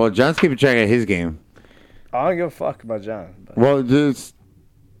 Oh, well, John's keeping track of his game. I don't give a fuck about John. But Well, just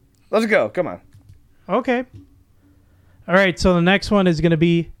let's go. Come on. Okay. All right, so the next one is going to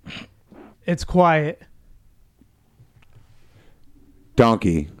be It's Quiet.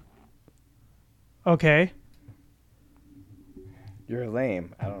 donkey. Okay. You're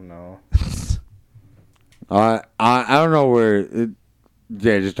lame. I don't know. I don't know where.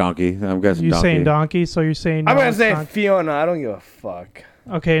 Yeah, just donkey. I'm guessing You donkey. saying donkey, so you're saying no, I'm gonna it's say not- Fiona. I don't give a fuck.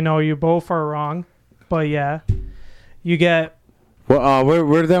 Okay, no, you both are wrong. But yeah. You get Well,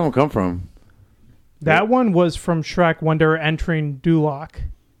 where did that one come from? that one was from Shrek when they're entering Duloc.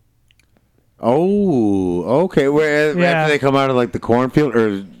 Oh, okay. Where Yeah. after they come out of like the cornfield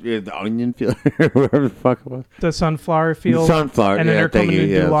or the onion field or whatever the fuck it was. The sunflower field. Sunflower, And then yeah, they're thank coming you.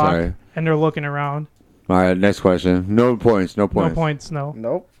 to Yeah, Duloc sorry. and they're looking around. All right, next question. No points. No No points. points, no.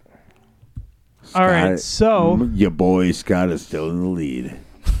 Nope. All right, so your boy Scott is still in the lead.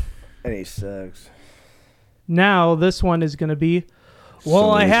 And he sucks. now this one is going to be, well,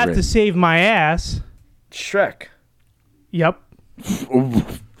 I he's had ready. to save my ass. Shrek. Yep.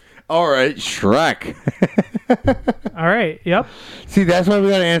 All right, Shrek. All right, yep. See, that's why we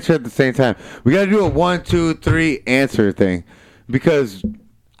got to answer at the same time. We got to do a 1, 2, 3 answer thing because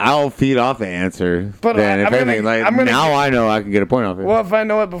I'll feed off the answer. But then if I'm gonna- anything, like I'm gonna now get- I know I can get a point off it. Well, if I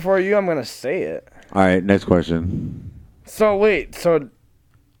know it before you, I'm gonna say it. All right, next question. So wait. So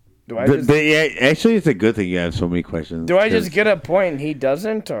do I just Yeah, actually, it's a good thing you have so many questions. do I just 'cause- get a point and he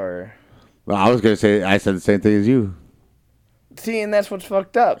doesn't, or Well, I was gonna say I said the same thing as you. see? And that's what's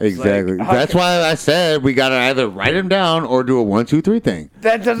fucked up. It's like, Exactly. how That's can- why I said we gotta either write them down or do a 1, 2, 3 thing.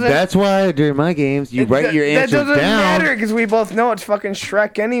 That doesn't. That's why during my games you write your that answers doesn't down. matter because we both know it's fucking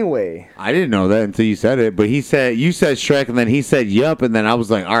Shrek anyway. I didn't know that until you said it, but you said Shrek, and then he said yup, and then I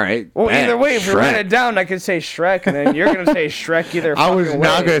was like, all right. Well, bet, either way, if we Shrek. write it down, I could say Shrek, and then you're gonna say Shrek either. I was fucking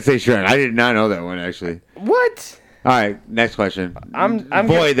not way. gonna say Shrek. I did not know that one actually. What? All right, next question. I'm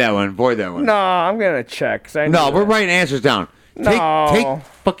void that one. Void that one. No, I'm gonna check. 'Cause I No, knew we're that. writing answers down. No. Take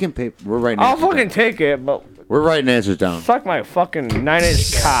fucking paper. We're writing. I'll answers fucking take it, but down. We're writing answers down. suck my fucking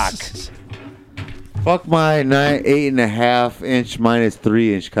 9-inch cock. Fuck my 8.5-inch minus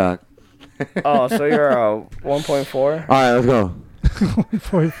 3-inch cock. Oh, so you're a 1.4? All right, let's go.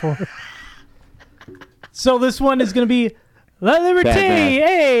 1.4. So this one is going to be La Liberté. Batman.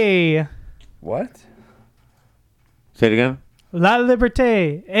 Hey. What? Say it again. La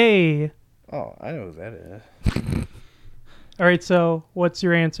Liberté. Hey. Oh, I know who that is. All right, so what's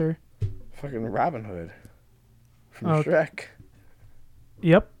your answer? Fucking Robin Hood from Okay. Shrek.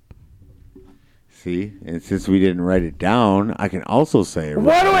 Yep. See, and since we didn't write it down, I can also say it.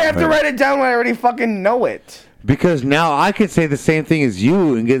 Why do I have to write it down when I already fucking know it? Because now I could say the same thing as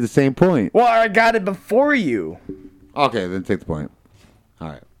you and get the same point. Well, I got it before you. Okay, then take the point. All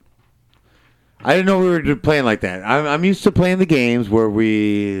right. I didn't know we were playing like that. I'm used to playing the games where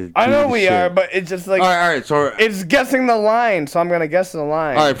we. I know we are, but it's just like. All right. So it's guessing the line, so I'm gonna guess the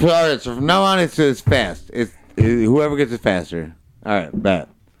line. All right. So from now on, it's fast. It's whoever gets it faster. All right, bet.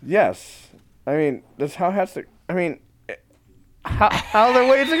 Yes, I mean that's how it has to. I mean, how other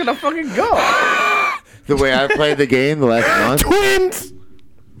way is it gonna fucking go? The way I played the game the last month. Twins.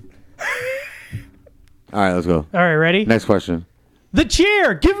 All right, let's go. All right, ready? Next question. The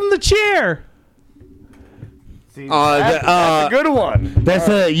chair. Give him the chair. See, that's a good one. That's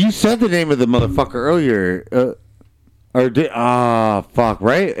you said the name of the motherfucker earlier. Or did fuck,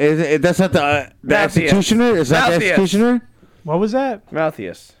 right? That's not the executioner? Is that the executioner? What was that?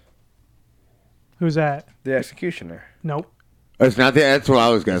 Malthus. Who's that? The executioner. Nope. It's not the. That's what I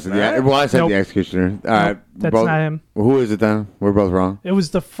was guessing. Yeah, well, I said the executioner. All right, that's not him. Who is it then? We're both wrong. It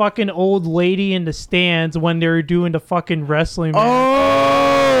was the fucking old lady in the stands when they were doing the fucking wrestling match.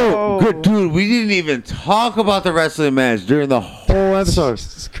 Oh, good dude. We didn't even talk about the wrestling match during the whole episode.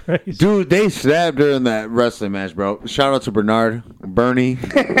 Jesus Christ. Dude, they snapped during that wrestling match, bro. Shout out to Bernie.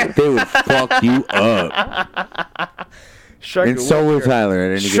 They would fuck you up. And so would Tyler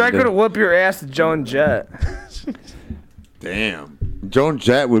at any Shrek would whip your ass to Joan Jett. Damn. Joan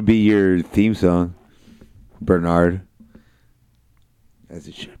Jett would be your theme song. Bernard. As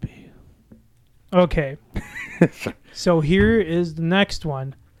it should be. Okay. So here is the next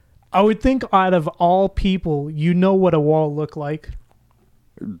one. I would think out of all people, you know what a wall looked like.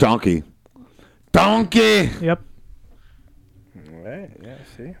 Donkey. Donkey! Yep. All right, yeah,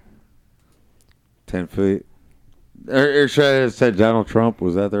 see? 10 feet. Or should I have said Donald Trump?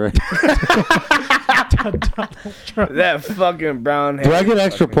 Was that the right? Donald Trump. That fucking brown hair. Do I get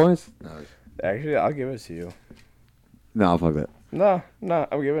extra points? No. Actually, I'll give it to you. No, fuck that. No,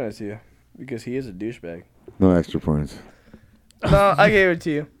 I'm giving it to you. Because he is a douchebag. No extra points. No, I gave it to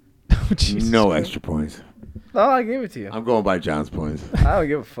you. No extra points. No, I gave it to you. I'm going by John's points. I don't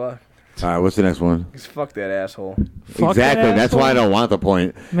give a fuck. All right, what's the next one? Just fuck that asshole. Exactly. That's why I don't want the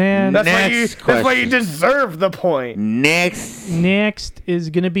point. Man, that's why you deserve the point. Next is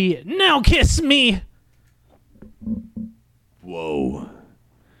gonna be now. Kiss me. Whoa.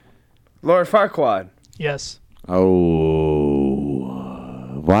 Lord Farquaad. Yes. Oh.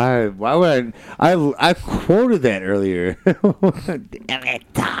 Why would I quoted that earlier.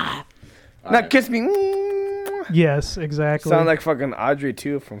 Now kiss me. Yes, exactly. Sound like fucking Audrey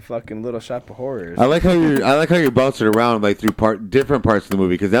too from fucking Little Shop of Horrors. I like how you're bouncing around like through different parts of the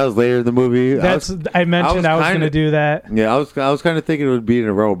movie because that was later in the movie. I mentioned I was going to do that. Yeah, I was kind of thinking it would be in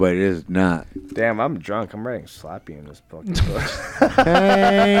a row, but it is not. Damn, I'm drunk. I'm writing sloppy in this book.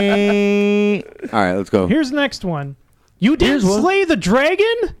 Hey. All right, let's go. Here's the next one. You didn't slay the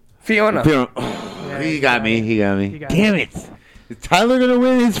dragon? Fiona. Oh, he got me. Damn it. Is Tyler going to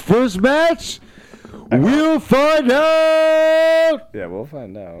win his first match? We'll find out. Yeah, we'll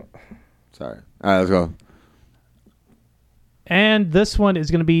find out. Sorry. All right, let's go. And this one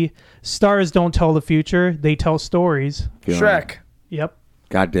is going to be Stars Don't Tell the Future. They tell stories. Shrek. Yep.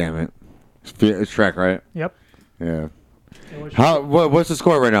 God damn it. It's Shrek, right? Yep. Yeah. What's the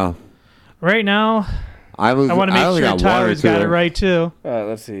score right now? Right now, I want to make sure Tyler's got it right, too.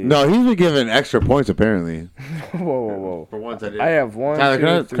 Let's see. No, he's been given extra points, apparently. Whoa. For once I did. I have one,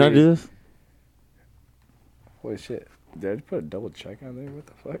 Tyler, 2, 3. can I do this? Holy shit. Did I just put a double check on there? What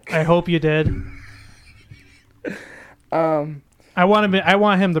the fuck? I hope you did. I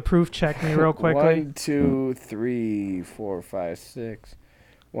want him to proof check me real quickly. 1, 2, 3, 4, 5, 6.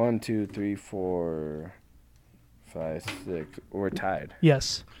 1, 2, 3, 4, 5, 6. We're tied.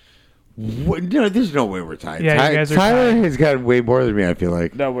 Yes. What? No, there's no way we're tied. Yeah, you guys are Tyler tied. has gotten way more than me, I feel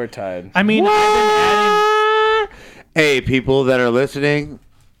like. No, we're tied. I mean, Hey, people that are listening,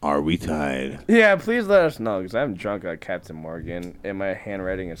 are we tied? Yeah, please let us know, because I'm drunk like Captain Morgan, and my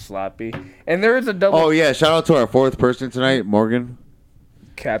handwriting is sloppy. And there is a double... Oh, yeah, shout out to our fourth person tonight, Morgan.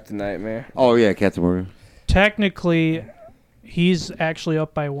 Captain Nightmare. Oh, yeah, Captain Morgan. Technically, he's actually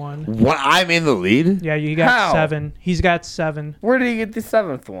up by 1. What? I'm in the lead? Yeah, you got How? 7. He's got 7. Where did he get the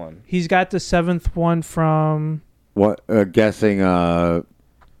 7th one? He's got the 7th one from... What? Guessing,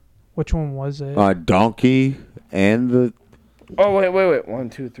 Which one was it? Donkey and the... Oh, wait. 1,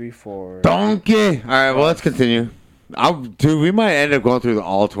 2, 3, 4. Donkey! All right, well, let's continue. Dude, we might end up going through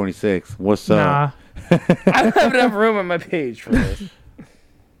all 26. What's up? Nah. I don't have enough room on my page for this.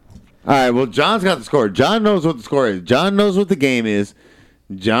 All right, well, John's got the score. John knows what the score is. John knows what the game is.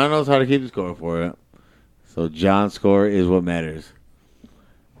 John knows how to keep the score for it. So John's score is what matters.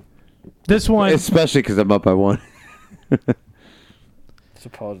 This one, Especially because I'm up by 1.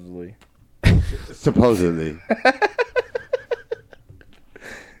 Supposedly. Supposedly.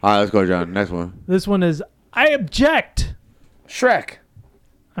 All right, let's go, John. Next one. This one is I object. Shrek.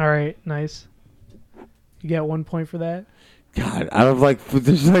 All right, nice. You got 1 point for that. God, out of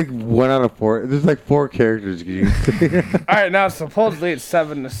there's 1 out of 4. There's 4 characters. All right, now supposedly it's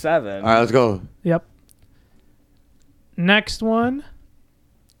 7-7. All right, let's go. Yep. Next one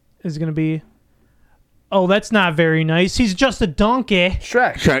is going to be, oh, that's not very nice. He's just a donkey.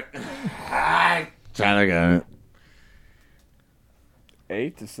 Shrek. Tyler got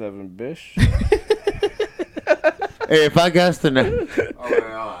it. 8-7, bish. Hey, if I guess the next.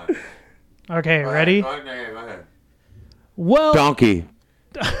 Oh, Okay, ready? Go ahead. Well, Donkey.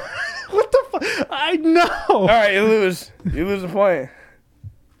 what the fuck? I know. All right, you lose. You lose a point.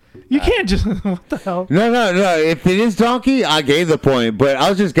 You can't just. What the hell? No. If it is Donkey, I gave the point, but I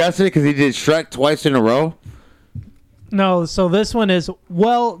was just guessing it because he did Shrek twice in a row. No, so this one is,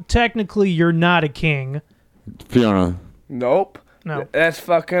 well, technically you're not a king. Fiona. Nope. No. That's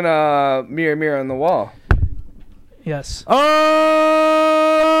fucking mirror on the wall. Yes.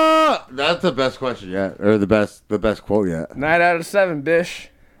 Oh, that's the best question yet, or the best quote yet. 9 out of 7, bish.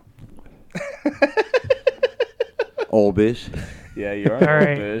 Old bish. Yeah, you are All old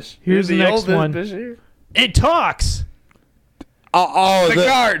right. bish. Here's the You're next oldest one. bish here. It talks. The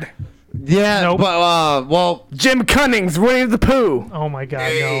guard. Yeah, Nope. but well, Jim Cummings, Winnie the Pooh. Oh my God,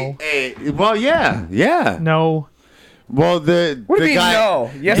 no. hey, well, yeah. No. Well, the What do the you mean guy,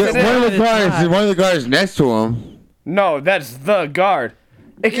 no? Yes, it one of the guards next to him. No, that's the guard.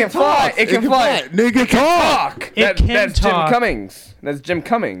 It can fly. It can fly. It can talk. It can That's talk. Jim Cummings. That's Jim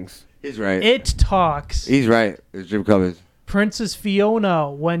Cummings. He's right. It talks. He's right. It's Jim Cummings. Princess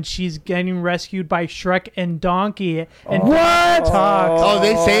Fiona when she's getting rescued by Shrek and Donkey. And What? talks. Oh,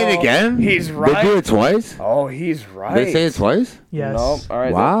 they say it again? He's right. They do it twice? Oh, he's right. They say it twice? Yes. Nope. All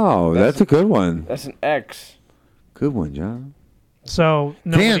right. Wow, that's a good one. That's an X. Good one, John. So,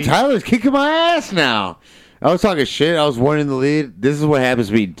 Damn, nobody- Tyler's kicking my ass now. I was talking shit. I was winning the lead. This is what happens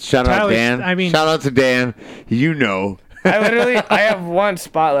to me. Shout out Tyler's- Dan. I mean- Shout out to Dan. You know. I have one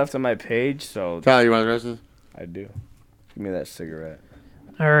spot left on my page, so Tyler, you want the rest of this? I do. Give me that cigarette.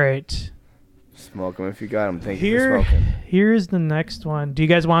 All right. Smoke them if you got them. Thank you for smoking. Here's the next one. Do you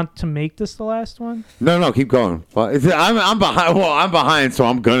guys want to make this the last one? No, keep going. Well, I'm behind. Well, I'm behind, so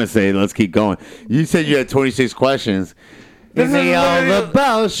I'm gonna say let's keep going. You said you had 26 questions. This is They all literally-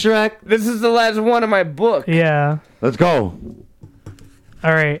 about Shrek. This is the last one of my book. Yeah. Let's go.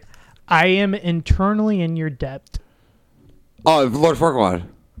 All right. I am internally in your debt. Oh, Lord Farquaad.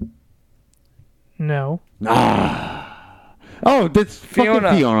 No. Oh, that's Fiona.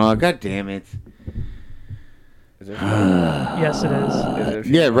 fucking Fiona. God damn it. Is it Yes, it is.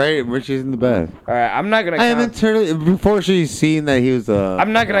 Yeah, right. Where she's in the bed. All right, I'm not gonna. I am Count, internally before she's seen that he was.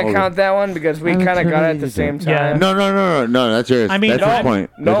 I'm not gonna count that one because we kind of got it at the same time. Yeah. No. That's yours. I mean, that's his point.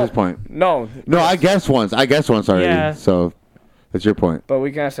 No, That's his point. No, I guessed once already. Yeah. So that's your point. but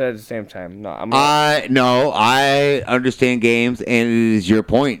we kind of said it at the same time. No, I'm. I understand games, and it is your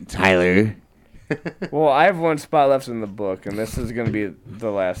point, Tyler. Well, I have one spot left in the book, and this is gonna be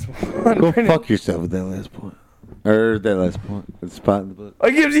the last one. Go fuck yourself with that last point. Or that last point. The spot in the book.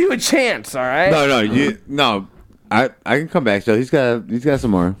 It gives you a chance, all right? No. I can come back. So he's got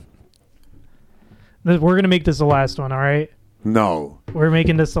some more. We're going to make this the last one, all right? No. We're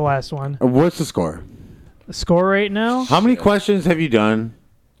making this the last one. What's the score? The score right now? How many questions have you done?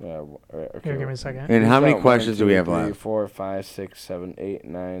 Okay. Here, give me a second. And how many He's done questions do we have 1, 2, 3, left? 4, 5, 6, 7, 8,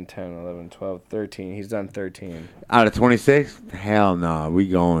 9, 10, 11, 12, 13. He's done 13. Out of 26? Hell no. We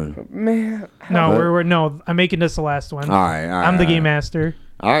going. Man. No, no, I'm making this the last one. All right. I'm the game master.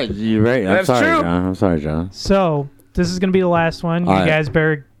 All right. You're right. That's I'm sorry, true. John. I'm sorry, John. So, this is going to be the last one. All you right. guys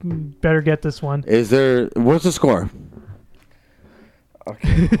better get this one. What's the score?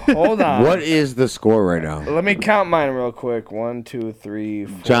 Okay. Hold on. What is the score right now? Let me count mine real quick. 1, 2, 3,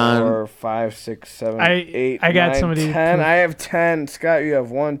 4, John. 5, 6, 7, I 8, got 9, somebody 10. to- I have 10. Scott, you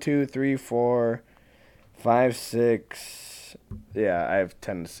have 1, 2, 3, 4, 5, 6. Yeah, I have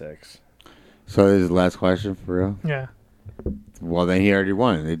 10 to 6. So this is the last question for real? Yeah. Well, then he already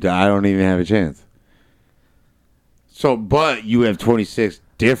won. I don't even have a chance. So, but you have 26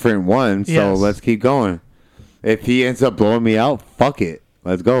 different ones, so Yes. let's keep going. If he ends up blowing me out, fuck it.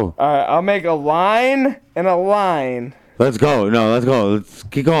 Let's go. All right, I'll make a line and a line. Let's go. No, let's go. Let's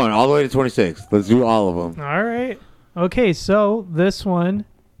keep going all the way to 26. Let's do all of them. All right. Okay, so this one.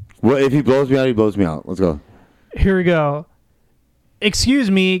 Well, if he blows me out, he blows me out. Let's go. Here we go. Excuse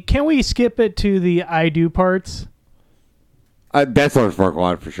me, can we skip it to the I do parts? That's Lord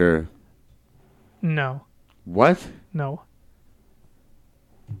Farquaad for sure. No. What? No.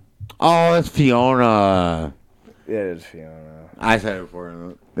 Oh, it's Fiona. Yeah, it is Fiona. I said it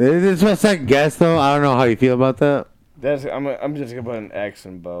before. It's my second guess, though. I don't know how you feel about that. I'm just gonna put an X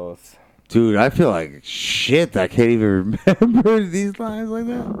in both. Dude, I feel like shit. I can't even remember these lines like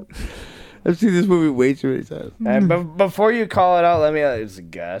that. I've seen this movie way too many times. But before you call it out, let me it's a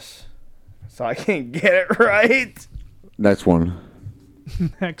guess, so I can get it right. Next one.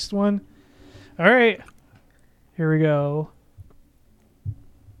 Next one. All right. Here we go.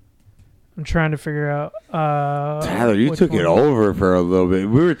 I'm trying to figure out. Tyler, you took it over for a little bit.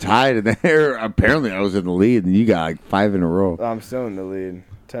 We were tied in there. Apparently, I was in the lead, and you got like 5 in a row. I'm still in the lead,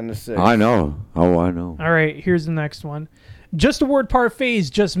 10-6. I know. Oh, I know. All right. Here's the next one. Just a word parfait's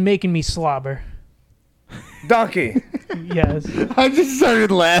just making me slobber. Donkey. Yes. I just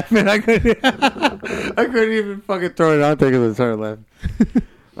started laughing. I couldn't even fucking throw it out there because I started laughing.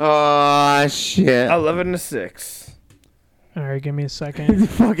 Oh, shit. 11-6. All right, give me a second.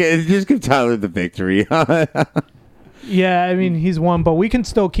 Fuck it. Just give Tyler the victory. Yeah, I mean, he's won, but we can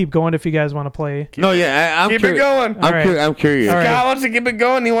still keep going if you guys want to play. I'm keep it going. I'm curious. All right. Scott wants to keep it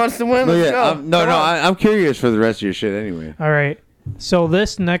going. He wants to win. Let's go. I'm curious for the rest of your shit anyway. All right. So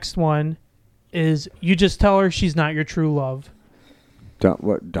this next one is you just tell her she's not your true love.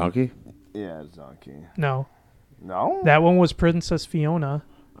 What, Donkey? Yeah, it's Donkey. No. No? That one was Princess Fiona.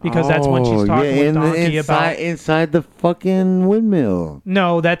 Because that's when she's talking with Donkey about... Inside the fucking windmill.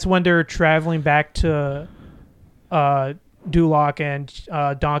 No, that's when they're traveling back to Duloc and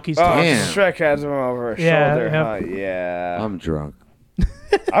Donkey's talking. Shrek has him over his shoulder. Huh? Yeah. I'm drunk.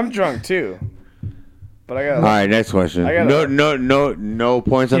 I'm drunk too. But I got. All right, next question. No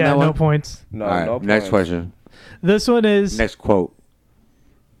points on that one? No points. No, all right, no points. Next question. This one is... Next quote.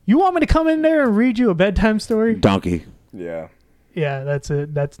 You want me to come in there and read you a bedtime story? Donkey. Yeah. Yeah, that's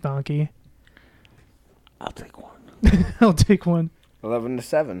it. That's Donkey. I'll take one. I'll take one.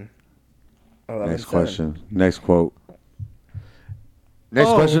 11-7. Next question. Next quote. Next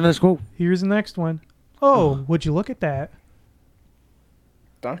question. Next quote. Here's the next one. Oh, would you look at that?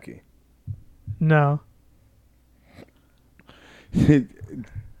 Donkey. No.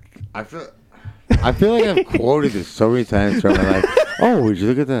 I feel like I've quoted this so many times throughout my life. Oh, would you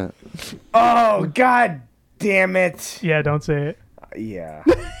look at that? Oh, God damn it. Yeah, don't say it. Yeah.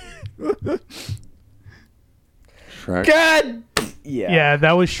 Shrek. God. Yeah. Yeah,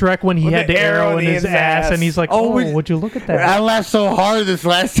 that was Shrek when he With had the arrow in his ass, and he's like, "Oh, would you look at that?" I laughed so hard this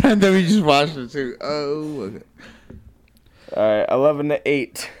last time that we just watched it too. Oh. Okay. All right,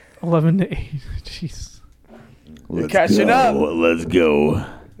 11-8. 11-8. Jeez. You're catching up. Let's go.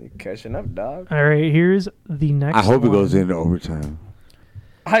 You're catching up, dog. All right, here's the next. I hope one. it goes into overtime.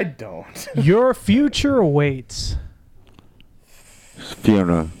 I don't. Your future awaits.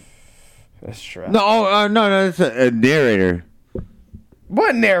 Fiona. That's true. No, no, it's a narrator.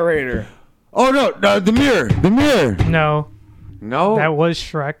 What narrator? Oh no, the mirror. The mirror. No. No. That was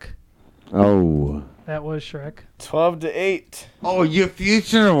Shrek. Oh. That was Shrek. 12-8. Oh, your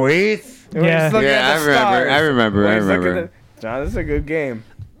future awaits. Yeah. I remember. John, this is a good game.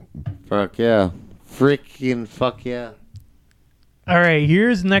 Fuck yeah. Freaking fuck yeah. All right,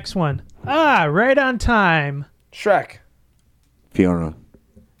 here's the next one. Right on time. Shrek. Fiona.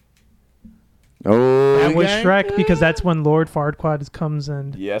 Oh, that was Shrek because that's when Lord Farquaad comes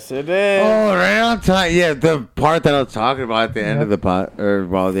in. Yes, it is. Oh, right on time. Yeah, the part that I was talking about at the end of the pot, or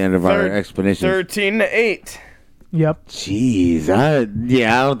well, the end of our explanation. 13-8. Yep. Jeez, I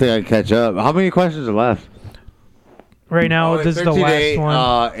don't think I can catch up. How many questions are left? Right now, this is the last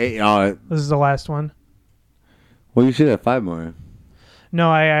one. 8. This is the last one. Well, you should have 5 more. No,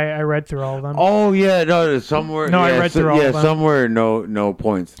 I read through all of them. Oh yeah, no, somewhere. No, I read through all of them. Somewhere, no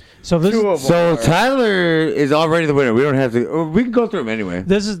points. So this. So Tyler is already the winner. We don't have to. We can go through them anyway.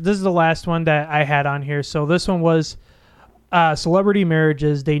 This is the last one that I had on here. So this one was, celebrity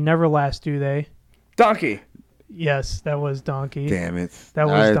marriages. They never last, do they? Donkey. Yes, that was Donkey. Damn it. That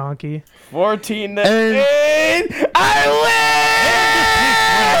was Donkey. 14-8. I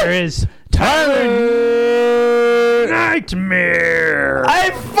win. There is Tyler Nightmare.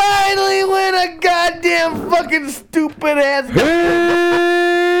 I finally win a goddamn fucking stupid ass.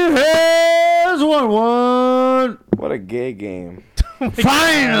 Here's 1-1. What a gay game.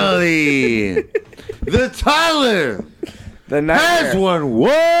 Finally, the Tyler the nightmare has won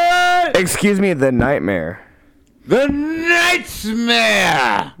what? Excuse me, the nightmare. The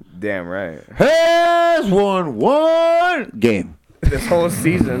Nightmare. Damn right. Has won one game. This whole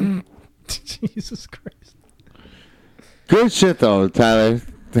season. Jesus Christ. Good shit though, Tyler.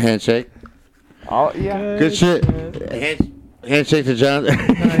 The handshake. Oh yeah. Good shit. Handshake to John.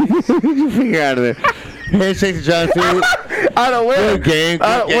 Figure out of there. Handshake to John too. I don't know Good game.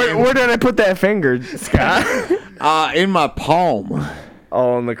 Where did I put that finger, Scott? In my palm.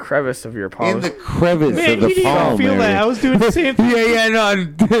 Oh, in the crevice of your palm. In the crevice Man, of the he didn't palm. even feel that. I was doing the same thing. Yeah,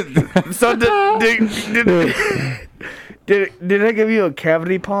 no. So did I give you a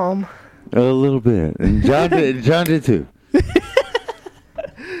cavity palm? A little bit. And John did too.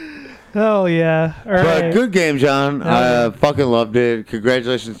 Oh yeah. All But right. good game, John. I fucking loved it.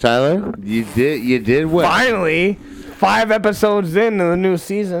 Congratulations, Tyler. You did well. Finally, 5 episodes in the new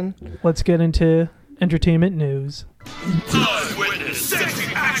season. Let's get into entertainment news.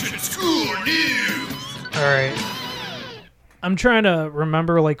 Sexy Action School News. All right. I'm trying to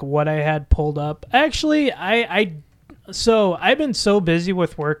remember like what I had pulled up. Actually, so I've been so busy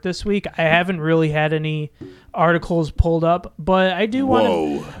with work this week. I haven't really had any articles pulled up, but I do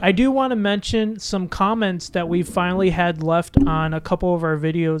want to mention some comments that we finally had left on a couple of our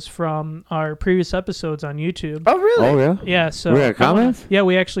videos from our previous episodes on YouTube. Oh, really? Oh, yeah? Yeah, so We got comments? Yeah,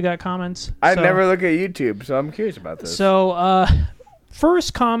 we actually got comments. I So- never look at YouTube, so I'm curious about this. So,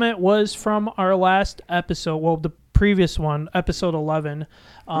 first comment was from our last episode. Well, the previous one, episode 11.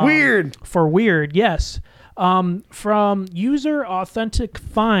 Weird. For weird, yes. From user Authentic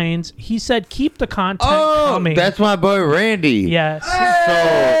Finds, he said, "Keep the content coming." That's my boy Randy. Yes. So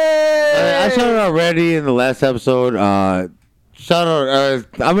I shouted out Randy in the last episode. Shout out.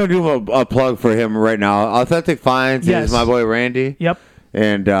 I'm gonna do a plug for him right now. Authentic Finds is my boy Randy. Yep.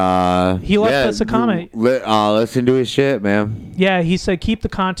 And he left us a comment. Listen to his shit, man. Yeah, he said, "Keep the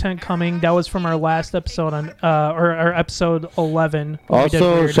content coming." That was from our last episode on, or our episode 11. when we did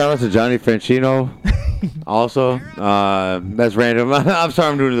Also, Weird. shout out to Johnny Francino. Also, that's random. I'm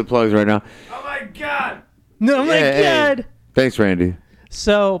sorry, I'm doing the plugs right now. Oh my god! No, my Hey, God. thanks, Randy.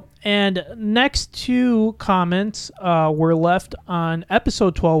 So, and next 2 comments were left on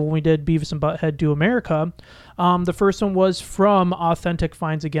episode 12 when we did Beavis and Butthead Do America. The first one was from Authentic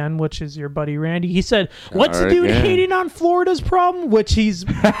Finds again, which is your buddy Randy. He said, "What's the dude hating on Florida's problem?" Which he's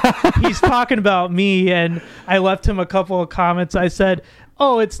talking about me, and I left him a couple of comments. I said,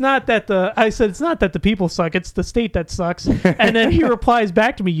 "Oh, it's not that the people suck. It's the state that sucks." And then he replies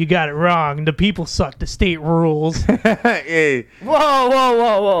back to me, "You got it wrong. The people suck. The state rules." Hey,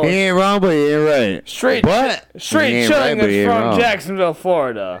 Whoa! he ain't wrong, but he ain't right. Straight He ain't chilling right, but he is ain't from wrong. Jacksonville,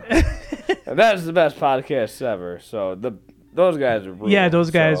 Florida. And that is the best podcast ever. So those guys are real. Yeah,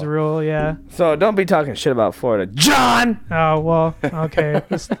 those guys rule. Yeah. So don't be talking shit about Florida, John. Oh well, okay.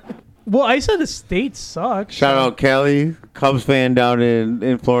 Well, I said the state sucks. Shout out Kelly, Cubs fan down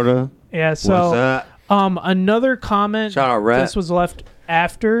in Florida. Yeah. What's So, that? another comment. Shout out Rat. This was left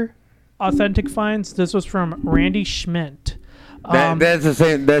after Authentic Finds. This was from Randy Schmidt. That's the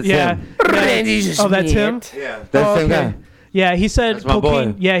same. That's him. Randy Oh, that's him. Yeah, that's the same guy. Yeah, he said That's my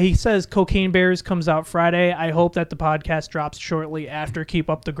cocaine. boy. Yeah, he says Cocaine Bears comes out Friday. I hope that the podcast drops shortly after. Keep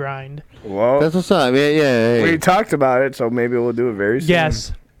up the grind. Well, That's what's up. Yeah. we talked about it, so maybe we'll do it very soon.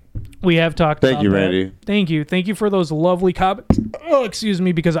 Yes, we have talked. Thank about you, that. Randy. Thank you for those lovely comments. Oh, excuse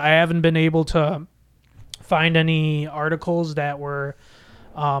me, because I haven't been able to find any articles that were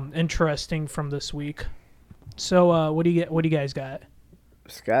interesting from this week. So, what do you guys got?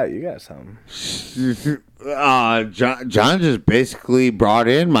 Scott, you got something. John just basically brought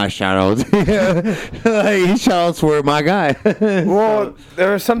in my shoutouts. His shoutouts were my guy. Well,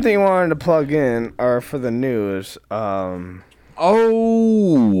 there was something you wanted to plug in, or for the news.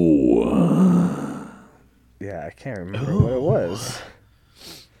 Yeah, I can't remember what it was.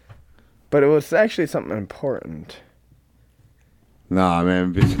 But it was actually something important. Nah,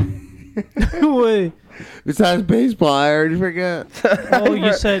 man. Wait. Besides baseball, I already forgot. Oh,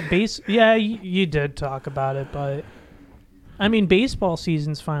 you said base. Yeah, you did talk about it, but I mean, baseball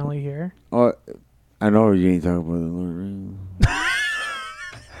season's finally here. Oh, I know you ain't talking about the Lord of the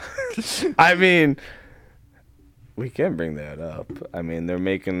Rings. I mean, we can bring that up. I mean, they're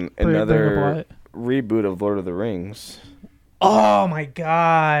making Bring up another reboot of Lord of the Rings. Oh my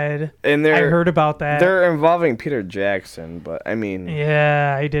God! And I heard about that. They're involving Peter Jackson, but I mean,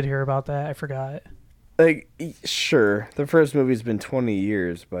 Yeah, I did hear about that. I forgot. like, sure, the first movie's been 20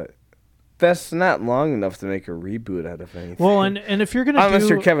 years, but that's not long enough to make a reboot out of anything. Well, and if you're gonna unless do,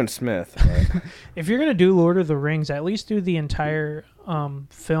 you're Kevin Smith, but if you're gonna do Lord of the Rings, at least do the entire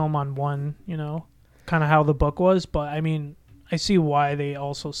film on one. You know, kind of how the book was. But I mean, I see why they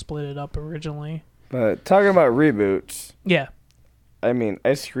also split it up originally. But talking about reboots, Yeah. I mean, I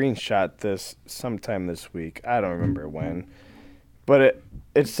screenshot this sometime this week. I don't remember when. But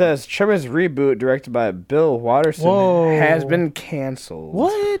it says Tremors reboot directed by Bill Watterson Whoa. has been canceled.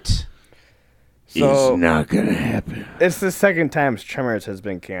 What? So it's not gonna happen. It's the second time Tremors has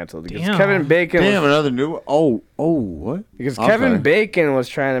been canceled because Damn. Kevin Bacon. Another new one. Oh, what? Because I'm Kevin sorry. Bacon was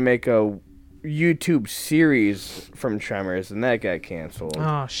trying to make a YouTube series from Tremors, and that got canceled.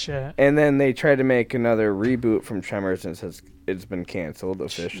 Oh shit! And then they tried to make another reboot from Tremors, and it's been canceled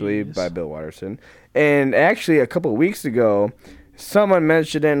officially by Bill Watterson. And actually, a couple of weeks ago, someone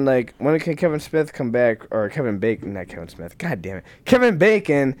mentioned in like, when can Kevin Smith come back, or Kevin Bacon, not Kevin Smith, god damn it, Kevin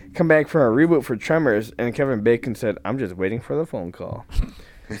Bacon come back for a reboot for Tremors, and Kevin Bacon said, I'm just waiting for the phone call.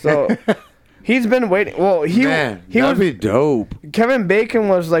 So he's been waiting. Well, he that'd was be dope. Kevin Bacon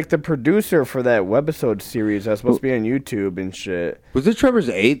was like the producer for that webisode series that's supposed to be on YouTube and shit. Was it Tremors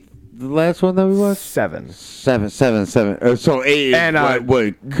 8? The last one that we watched? 7. 7. So 8 is And,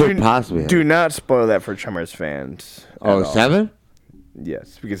 what could possibly happen. Do not spoil that for Tremors fans. Oh, 7?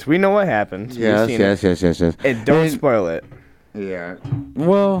 Yes, because we know what happens. Yes. And don't spoil it. Yeah.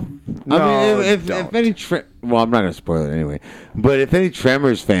 Well, No, I mean, if don't. any well, I'm not gonna spoil it anyway. But if any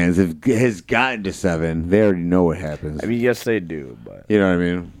Tremors fans has gotten to 7, they already know what happens. I mean, yes, they do, but You know what I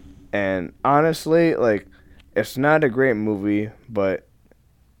mean? and honestly, like, it's not a great movie, but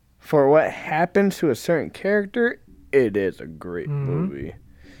for what happens to a certain character, it is a great movie.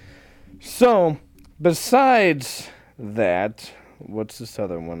 So, besides that, what's this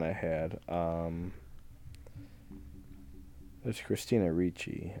other one I had? There's Christina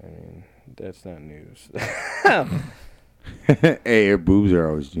Ricci. I mean, that's not news. Hey, your boobs are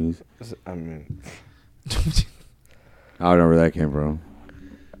always news. I mean, I don't know where that came from.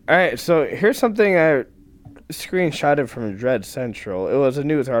 all right. So here's something I screenshotted from Dread Central. It was a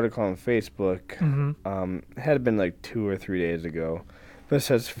news article on Facebook. It had been like 2 or 3 days ago. But it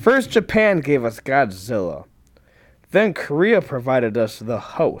says, first Japan gave us Godzilla. Then Korea provided us The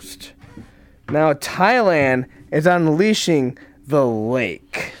Host. Now Thailand is unleashing The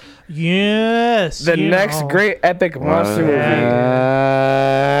Lake. Yes. The next great epic monster movie.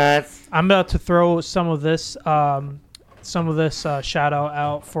 I'm about to throw some of this shout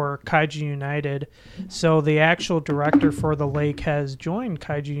out for Kaiju United. So the actual director for The Lake has joined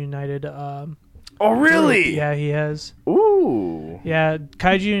Kaiju United. Oh, really? Yeah, he has. Ooh. Yeah,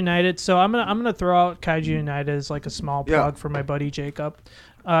 Kaiju United. So I'm gonna throw out Kaiju United as like a small plug for my buddy Jacob.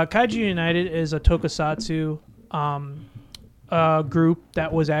 Kaiju United is a tokusatsu group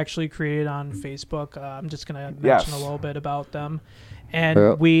that was actually created on Facebook. I'm just gonna mention a little bit about them, and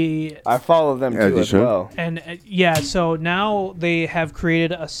I follow them too as well. And so now they have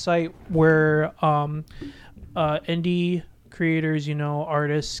created a site where indie creators,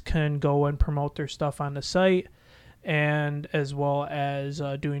 artists can go and promote their stuff on the site, and as well as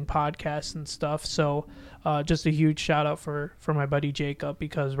doing podcasts and stuff. So just a huge shout out for my buddy Jacob,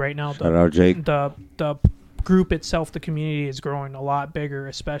 because right now Shout out, Jake. the group itself, the community, is growing a lot bigger,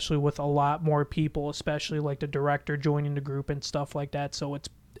 especially with a lot more people, especially like the director joining the group and stuff like that. So it's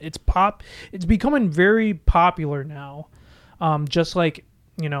becoming very popular now. Just like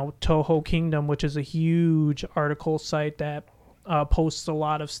Toho Kingdom, which is a huge article site that posts a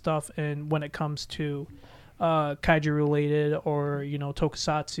lot of stuff, and when it comes to kaiju related or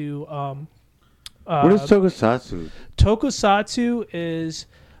tokusatsu. What is tokusatsu? Tokusatsu is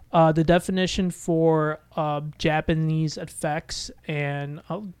the definition for Japanese effects and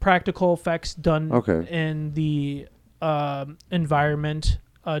practical effects done in the environment.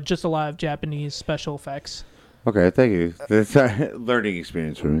 Just a lot of Japanese special effects. Okay, thank you. That's a learning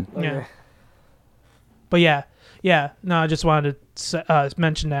experience for me. Yeah. But yeah. No, I just wanted to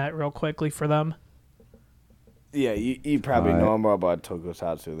mention that real quickly for them. Yeah, you probably know more about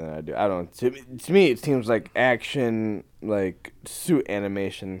tokusatsu than I do. I don't. To me, it seems like action, like suit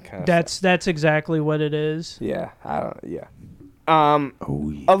animation kind of. That's exactly what it is. Yeah, I don't. Yeah. A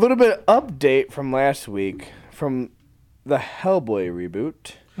little bit of update from last week from the Hellboy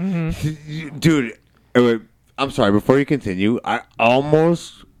reboot. Dude, I'm sorry. Before you continue, I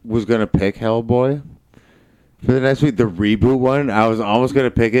almost was gonna pick Hellboy for the next week, the reboot one. I was almost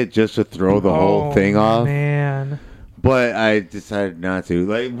gonna pick it just to throw the whole thing off. Man. But I decided not to.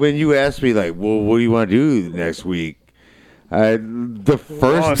 Like, when you asked me, like, well, what do you want to do next week? The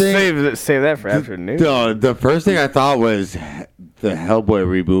first thing... Save that for afternoon. The first thing I thought was the Hellboy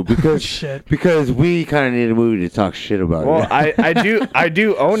reboot, because we kind of need a movie to talk shit about. Well, I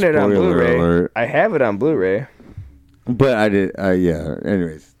do own it on Blu-ray. Alert. I have it on Blu-ray. But I did... yeah,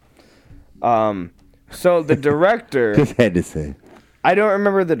 anyways. So the director... Just had to say. I don't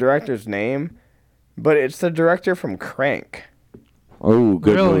remember the director's name, but it's the director from Crank. Oh,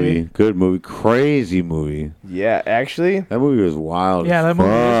 good movie. Good movie. Crazy movie. Yeah, actually. That movie was wild. Yeah, that movie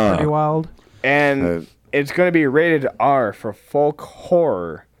was pretty wild. And it's going to be rated R for folk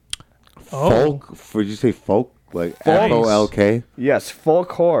horror. folk. Would you say folk? Like Folk. FOLK? Yes,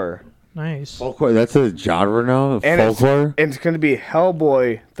 folk horror. Nice. Folk horror. That's a genre now? And Folk horror? it's going to be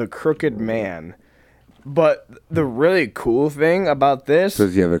Hellboy, the Crooked Man. But the really cool thing about this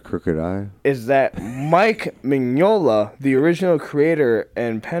Does he have a crooked eye? is that Mike Mignola, the original creator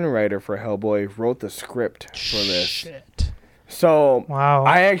and pen writer for Hellboy, wrote the script for this. Shit. So Wow.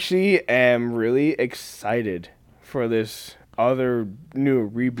 I actually am really excited for this other new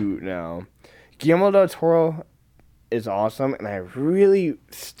reboot now. Guillermo del Toro is awesome, and I really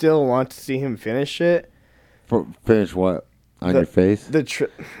still want to see him finish it. Finish what? On your face?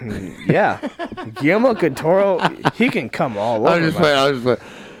 Yeah. Guillermo del Toro, he can come all over. I was just playing.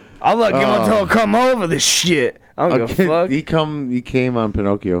 I'll let Guillermo del Toro come over this shit. I don't give a fuck. He came on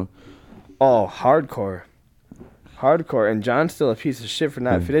Pinocchio. Oh, hardcore. And John's still a piece of shit for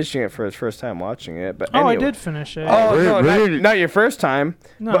not finishing it for his first time watching it. But anyway. I did finish it. Oh, no, not your first time.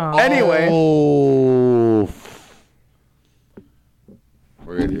 No. But anyway. Oh.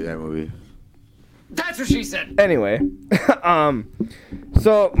 We're going to do that movie. That's what she said. Anyway.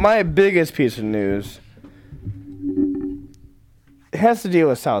 So my biggest piece of news has to deal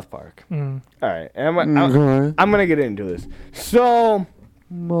with South Park. All right. And I'm going to get into this. So,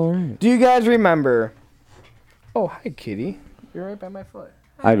 do you guys remember... Oh, hi, kitty. You're right by my foot.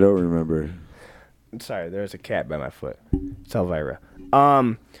 I don't remember. Sorry, there's a cat by my foot. It's Elvira.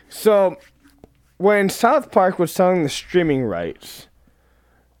 So when South Park was selling the streaming rights,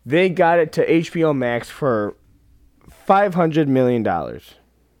 they got it to HBO Max for $500 million.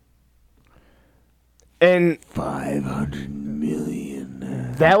 And $500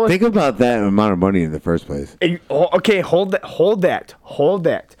 million. That was Think about that amount of money in the first place. Okay, hold that.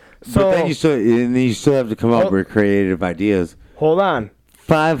 So But then you still have to come up with creative ideas. Hold on.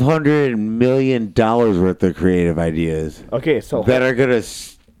 $500 million worth of creative ideas. Okay, so that are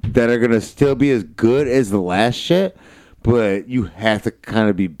gonna still be as good as the last shit, but you have to kind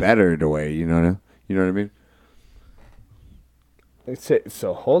of be better in a way. You know what I mean?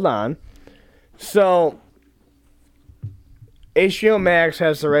 So hold on. So HBO Max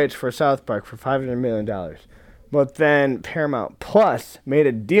has the rights for South Park for $500 million. But then Paramount Plus made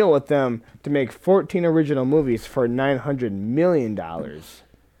a deal with them to make 14 original movies for $900 million.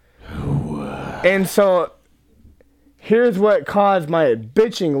 And so here's what caused my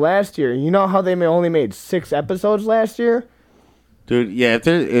bitching last year. You know how they only made 6 episodes last year? Dude, yeah, if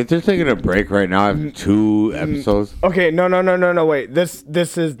they're taking a break right now, I have 2 episodes. Okay, no, wait. This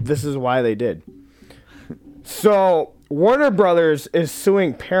is why they did. So Warner Brothers is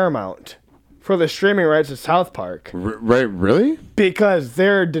suing Paramount for the streaming rights of South Park. Right, really? Because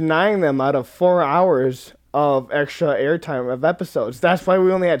they're denying them out of 4 hours of extra airtime of episodes. That's why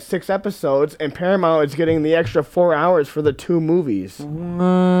we only had 6 episodes, and Paramount is getting the extra 4 hours for the 2 movies. What?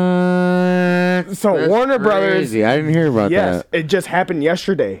 So That's Warner Brothers... crazy. I didn't hear about that. Yes, it just happened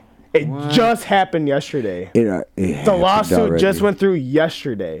yesterday. Just happened yesterday. It The lawsuit already. just went through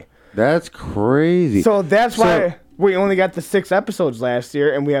yesterday. That's crazy. So that's why we only got the 6 episodes last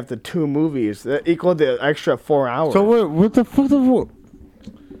year, and we have the 2 movies that equal the extra 4 hours. So what the fuck?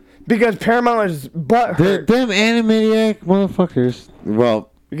 Because Paramount is butthurt. Them Animaniac motherfuckers.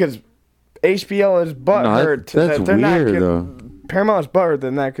 Well, because HBO is butthurt. No, that's that they're not weird, though. Paramount's butthurt.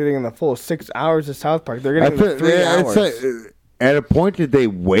 They're not getting the full 6 hours of South Park. They're getting the 3 hours. At a point, did they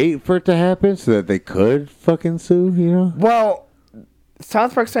wait for it to happen so that they could fucking sue? You know? Well,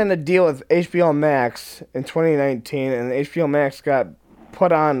 South Park signed a deal with HBO Max in 2019, and HBO Max got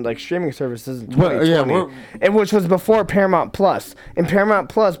put on like streaming services in 2020, and which was before Paramount Plus. And Paramount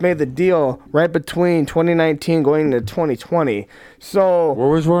Plus made the deal right between 2019 going into 2020. So where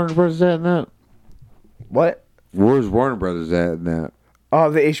was Warner Brothers at in that? What? Where was Warner Brothers at in that?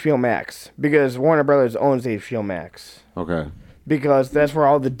 Oh, the HBO Max, because Warner Brothers owns HBO Max. Okay. Because that's where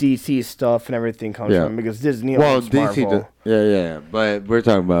all the DC stuff and everything comes from. Because Disney owns Marvel. Yeah. But we're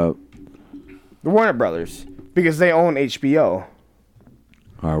talking about the Warner Brothers, because they own HBO.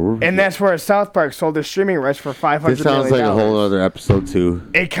 And that's where South Park sold their streaming rights for $500 million. This sounds like a whole other episode too.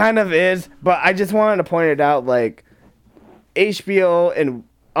 It kind of is, but I just wanted to point it out. Like HBO and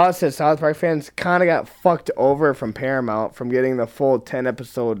us as South Park fans kind of got fucked over from Paramount from getting the full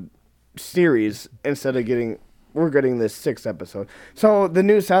 10-episode series instead of getting this 6 episode. So the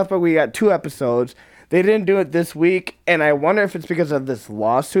new South Park, we got 2 episodes. They didn't do it this week, and I wonder if it's because of this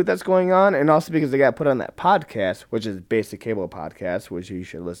lawsuit that's going on, and also because they got put on that podcast, which is Basic Cable Podcast, which you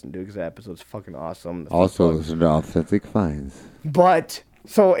should listen to because that episode's fucking awesome. Also listen to Authentic Finds. But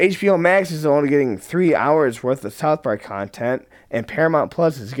so HBO Max is only getting 3 hours worth of South Park content, and Paramount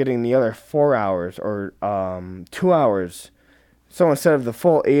Plus is getting the other 4 hours or 2 hours. So instead of the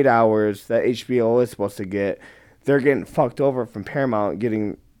full 8 hours that HBO is supposed to get, they're getting fucked over from Paramount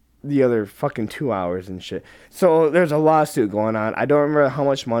getting the other fucking 2 hours and shit. So there's a lawsuit going on. I don't remember how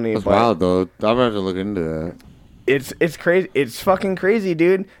much money. That's but wild, though. I'm going to have to look into that. It's crazy. It's fucking crazy,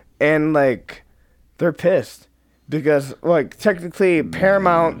 dude. And, like, they're pissed. Because, like, technically,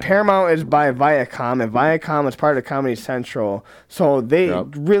 Paramount is by Viacom, and Viacom is part of Comedy Central. So they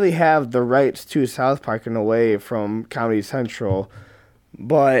really have the rights to South Park in a way from Comedy Central.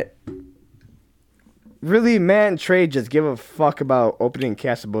 But really, Matt and Trey just give a fuck about opening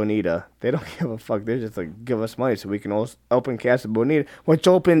Casa Bonita. They don't give a fuck. They're just like, give us money so we can open Casa Bonita, which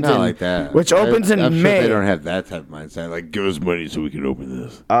opens Not in like that. Which opens in I'm May. Sure they don't have that type of mindset. Like, give us money so we can open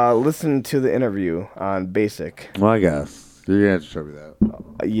this. Listen to the interview on Basic. Well, I guess you're gonna have to show me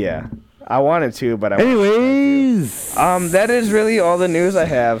that. Yeah, I wanted to, but anyways, that is really all the news I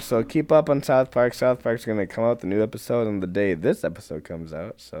have. So keep up on South Park. South Park's gonna come out the new episode on the day this episode comes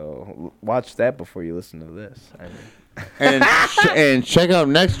out. So watch that before you listen to this. And check out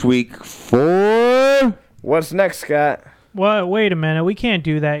next week for what's next, Scott. What? Wait a minute. We can't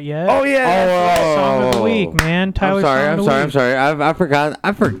do that yet. Oh yeah. Song of the week, man. Tyler's I'm sorry. I forgot.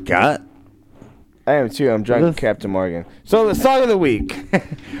 I am too. I'm drunk, Captain Morgan. So the song of the week.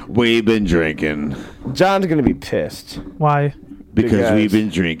 We've been drinking. John's gonna be pissed. Why? Because we've been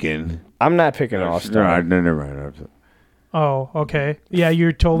drinking. I'm not picking All Star. No, never mind. Oh, okay. Yeah,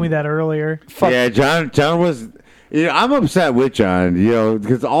 you told me that earlier. Yeah, John was. You know, I'm upset with John. You know,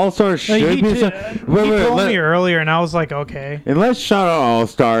 because All Star should he be. he told me earlier, and I was like, okay. And let's shout out All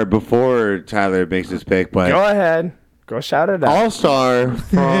Star before Tyler makes his pick. But go ahead. Go shout it out. All Star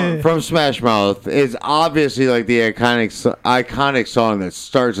from Smash Mouth is obviously like the iconic song that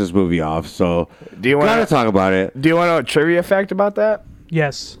starts this movie off. So gotta talk about it. Do you want to know a trivia fact about that?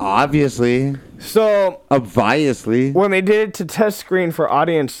 Yes. Obviously. So obviously, when they did it to test screen for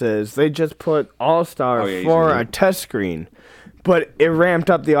audiences, they just put All Star for a test screen, but it ramped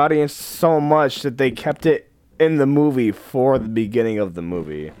up the audience so much that they kept it in the movie for the beginning of the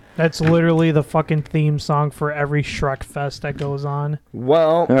movie. That's literally the fucking theme song for every Shrek Fest that goes on.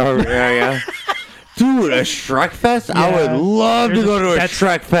 Well, yeah. Dude, a Shrek Fest? Yeah. I would love to go to a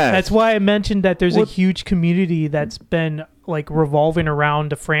Shrek Fest. That's why I mentioned that there's a huge community that's been like revolving around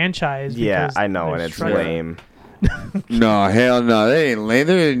the franchise. Yeah, I know, and it's lame. No, hell no. They ain't lame.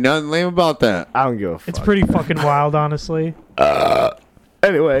 There ain't nothing lame about that. I don't give a fuck. It's pretty fucking wild, honestly.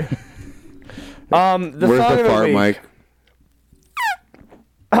 Anyway. Where's the fart, Mike?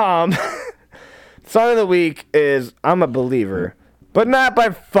 Song of the week is I'm a Believer. But not by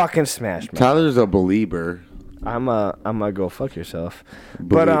fucking Smash Mouth. Tyler's a believer. I'm a go fuck yourself.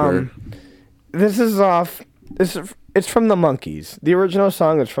 Believer. But this is off. It's from the Monkees. The original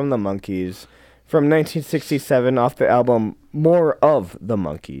song is from the Monkees, from 1967, off the album More of the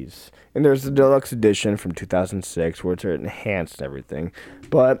Monkees. And there's the deluxe edition from 2006 where it's enhanced and everything.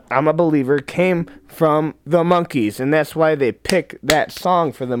 But I'm a Believer came from the Monkees, and that's why they picked that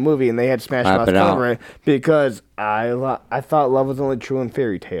song for the movie, and they had Smash Mouth cover it, because I thought love was only true in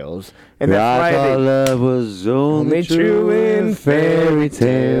fairy tales. And that's why love was only true in fairy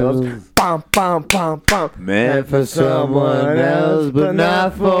tales. Bum, bum, bum, bum. Meant for someone else, but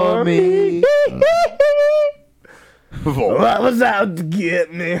not for me. What was out to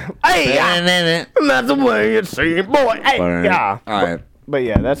get me? Hey, that's the way it seems, boy. Hey, yeah. All right. But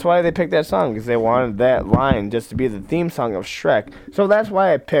yeah, that's why they picked that song, because they wanted that line just to be the theme song of Shrek. So that's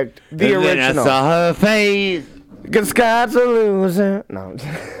why I picked the original. Then I saw her face. Because Scott's a loser. No.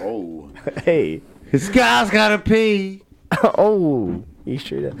 Oh. Hey. Scott's gotta pee. Oh, he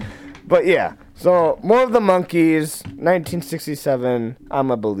sure did. But yeah, so More of the Monkees, 1967,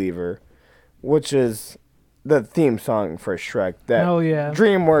 I'm a Believer, which is the theme song for Shrek that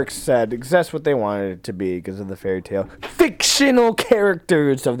DreamWorks said, because that's what they wanted it to be because of the fairy tale fictional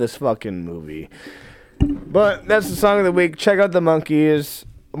characters of this fucking movie. But that's the song of the week. Check out the Monkees,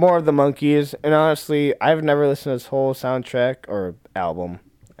 More of the Monkees. And honestly, I've never listened to this whole soundtrack or album.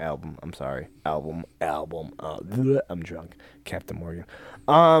 I'm sorry. Album. I'm drunk. Captain Morgan.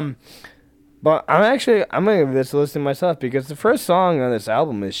 But I'm gonna give this a listen myself, because the first song on this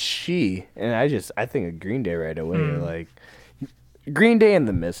album is She, and I think of Green Day right away. Like Green Day and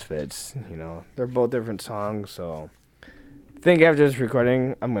the Misfits, you know, they're both different songs. So I think after this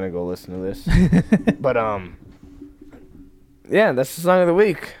recording, I'm gonna go listen to this. But yeah, that's the song of the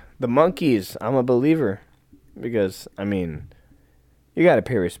week. The Monkees, I'm a Believer, because I mean, you gotta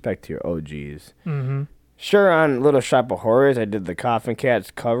pay respect to your OGs. Mm-hmm. Sure, on Little Shop of Horrors, I did the Coffin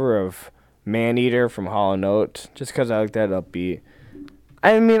Cats cover of Maneater from Hall & Oates, just because I like that upbeat.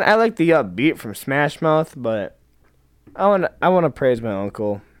 I mean, I like the upbeat from Smash Mouth, but I want to praise my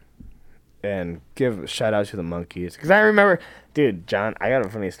uncle and give a shout out to the Monkees, because I remember, dude, John, I got a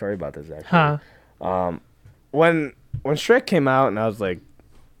funny story about this actually. When Shrek came out, and I was like,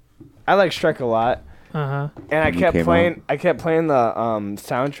 I like Shrek a lot. And I kept playing the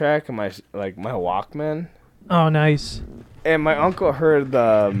soundtrack on my Walkman. Oh, nice. And my uncle heard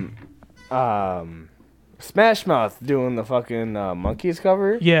the Smash Mouth doing the fucking Monkees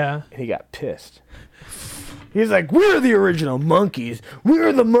cover. Yeah. And he got pissed. He's like, we're the original Monkees.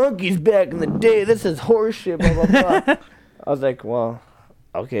 We're the Monkees back in the day. This is horseshit, blah, blah, blah. I was like, well,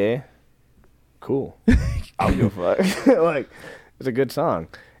 okay. Cool. I'll go for it. Like, it's a good song.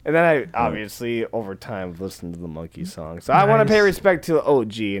 And then I, obviously, over time, listened to the Monkees song. So I want to pay respect to the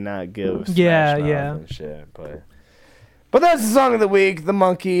OG and not give Smash Mouth and shit. But that's the song of the week. The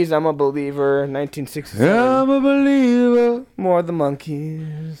Monkees, I'm a Believer, 1967. I'm a believer. More The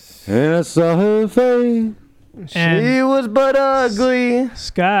Monkees. And I saw her face. She was but ugly.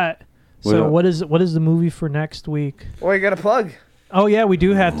 Scott, so what is the movie for next week? Well, you got a plug. Oh, yeah, we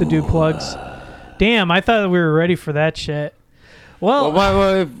do have to do plugs. Damn, I thought we were ready for that shit. Well,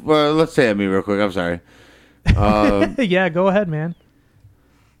 let's say at me real quick. I'm sorry. Yeah, go ahead, man.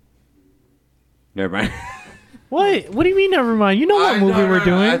 Never mind. What? What do you mean, never mind? You know what movie we're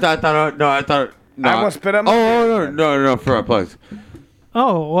doing. I thought. I want to spit up. No, for our plugs.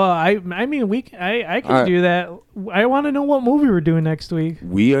 Oh, well, I mean, I can do that. I want to know what movie we're doing next week.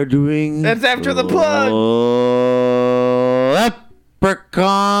 We are doing... That's after the plug.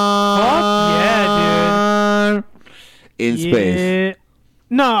 Leprechaun. Fuck yeah, dude. In space.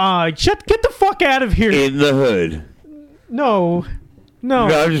 No, get the fuck out of here. In the hood. No,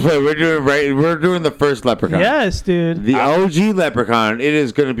 I'm just playing. We're doing the first Leprechaun. Yes, dude. The OG Leprechaun. It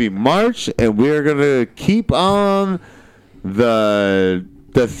is going to be March, and we're going to keep on the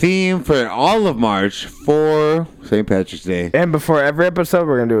theme for all of March for St. Patrick's Day. And before every episode,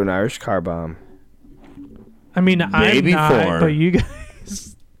 we're going to do an Irish car bomb. I mean, maybe I'm not, but you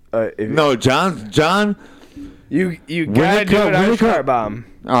guys... no, John... You gotta do an Irish car bomb.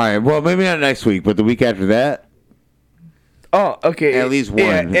 All right, well, maybe not next week, but the week after that... Oh, okay. At least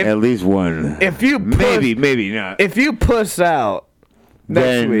one. At least one. If you... Maybe not. If you puss out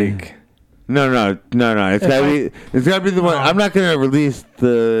next week... No. It's gotta be the one. I'm not gonna release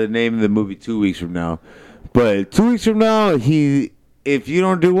the name of the movie 2 weeks from now, but 2 weeks from now, if you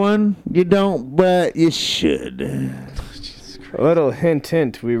don't do one, you don't, but you should. A little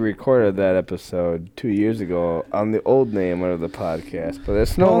hint. We recorded that episode 2 years ago on the old name of the podcast, but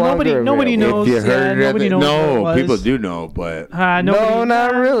it's no longer. Nobody knows. If you heard nobody knows. No, people do know, but no,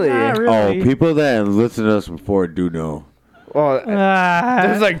 not really. Oh, people that listen to us before do know. Well,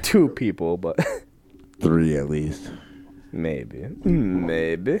 there's like 2 people, but 3 at least. Maybe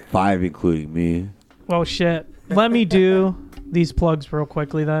 5, including me. Well, shit. Let me do these plugs real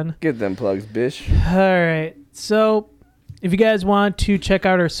quickly then. Get them plugs, bitch. All right. So, if you guys want to check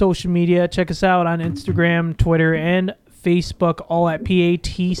out our social media, check us out on Instagram, Twitter, and Facebook, all at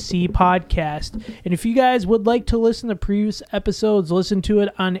PATC Podcast. And if you guys would like to listen to previous episodes, listen to it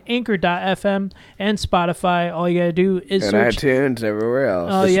on Anchor.fm and Spotify. All you gotta do is search iTunes, everywhere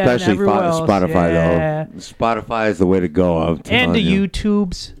else. Oh, yeah, especially Spotify, yeah. though. Spotify is the way to go. And the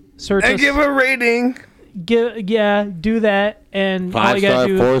YouTubes. Search and us. give a rating. Do that. And 5 all you gotta star,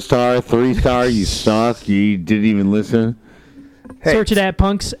 do 4 star, 3 star. You suck. You didn't even listen. Hey, search it at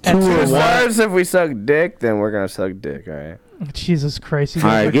Punks. 2 stars if we suck dick, then we're gonna suck dick. All right. Jesus Christ. All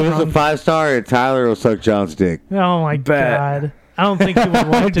right, give us a 5 star, and Tyler will suck John's dick. Oh my God. I don't think you would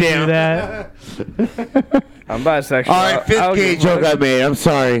want to do that. I'm bisexual. All right, 5th gay joke I made. I'm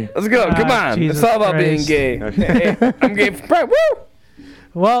sorry. Let's go. Come on. Jesus it's all about Christ. being gay. Okay. I'm gay. Woo!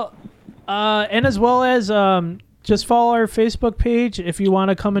 Well, and as well as just follow our Facebook page if you want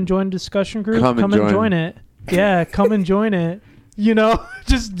to come and join the discussion group. Come and join it. Yeah, come and join it. You know,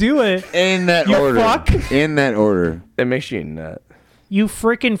 just do it. In that order. Fuck. In that order. It makes you nut. You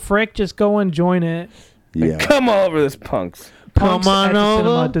freaking frick, just go and join it. Yeah. Come all over this, Punks. Punks come on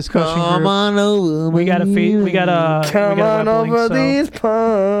over. Discussion come group. on over. We got a Come on over these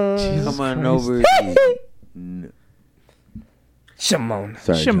punks. Jesus come on Christ. over. Shimon.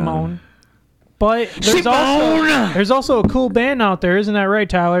 Sorry, Shimon. But there's also a cool band out there, isn't that right,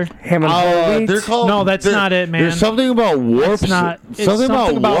 Tyler? They're called. No, that's not it, man. There's something about warps. It's something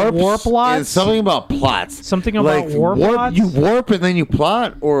about warp plots. And something about plots. Something about warp plots. You warp and then you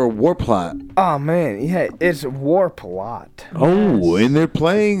plot, or a warp plot. Oh man, yeah, it's warp lot. Oh, and they're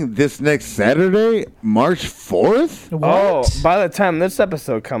playing this next Saturday, March 4th. What? Oh, by the time this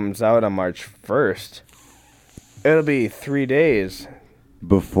episode comes out on March 1st, it'll be 3 days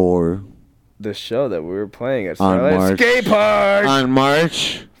before the show that we were playing at On Starlight March. Skate Park. On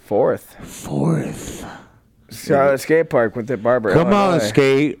March 4th. Charlotte Skate Park with the barber. Come on,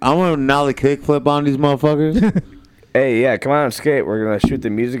 skate. I want to nollie kickflip on these motherfuckers. Hey, yeah, come on and skate. We're gonna shoot the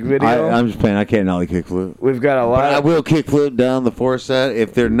music video. I'm just playing. I can't nollie kickflip. We've got a lot. But I will kickflip down the 4 set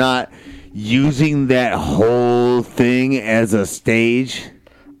if they're not using that whole thing as a stage.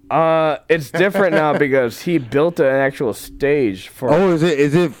 It's different now because he built an actual stage for. Oh, is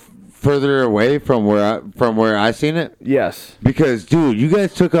it further away from where I seen it? Yes. Because dude, you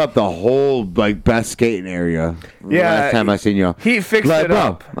guys took up the whole like best skating area. Yeah, last time I seen you, he fixed it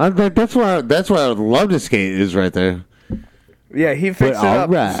up. That's where I would love to skate is right there. Yeah, he fixed it up.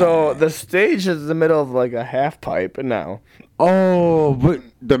 Right. So the stage is in the middle of like a half pipe now. Oh, but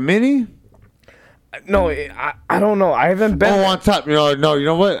the mini? No, I don't know. I haven't been. Oh, on top. You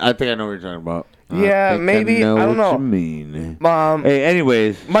know what? I think I know what you're talking about. Yeah, maybe. I don't know. What you mean. Hey,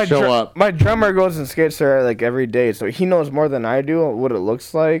 anyways, show up. My drummer goes and skates there like every day, so he knows more than I do what it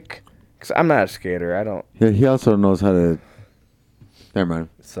looks like. Cause I'm not a skater. I don't. Yeah, he also knows how to. Never mind.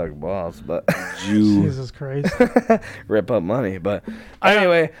 Suck balls, but. Jesus Christ. Rip up money, but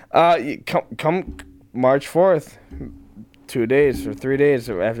anyway, come March 4th. 2 days or 3 days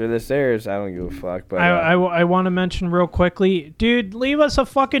after this airs, I don't give a fuck. But I want to mention real quickly, dude, leave us a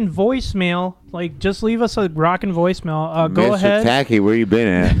fucking voicemail. Like, just leave us a rockin' voicemail. Go Mr. ahead. Tacky, where you been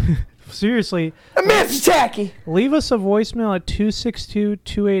at? Seriously. Mr. Tacky. Leave us a voicemail at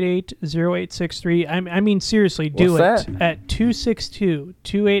 262-288-0863. I mean, seriously, do What's it that? at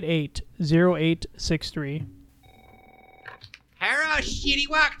 262-288-0863. Hello, Shitty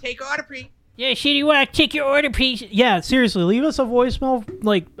Walk. Take order, please. Yeah, Shitty Whack, take your order, please. Yeah, seriously, leave us a voicemail.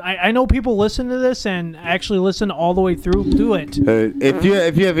 Like, I know people listen to this and actually listen all the way through. Do it. If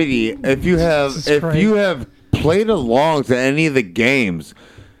you have played along to any of the games,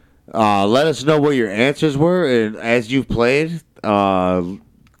 let us know what your answers were, and as you've played, call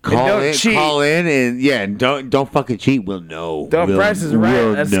in, and don't fucking cheat. We'll know. Don't price is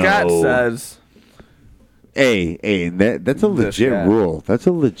right, as Scott says. Hey, that's a legit rule. That's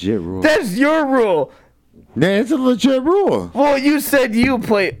a legit rule. That's your rule. Nah, it's a legit rule. Well, you said you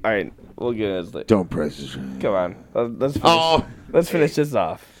play. All right, we'll get it later. Don't press this. Come on, let's finish. Let's finish this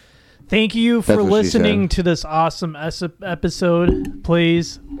off. Thank you for listening to this awesome episode.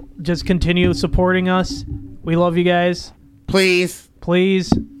 Please just continue supporting us. We love you guys. Please.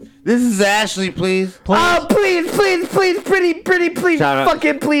 This is Ashley, please. Oh, please, pretty, please,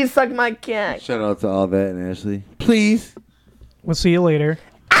 fucking please suck my cock. Shout out to all that and Ashley. Please. We'll see you later.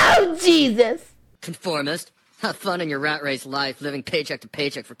 Oh, Jesus. Conformist, have fun in your rat race life, living paycheck to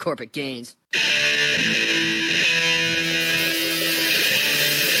paycheck for corporate gains.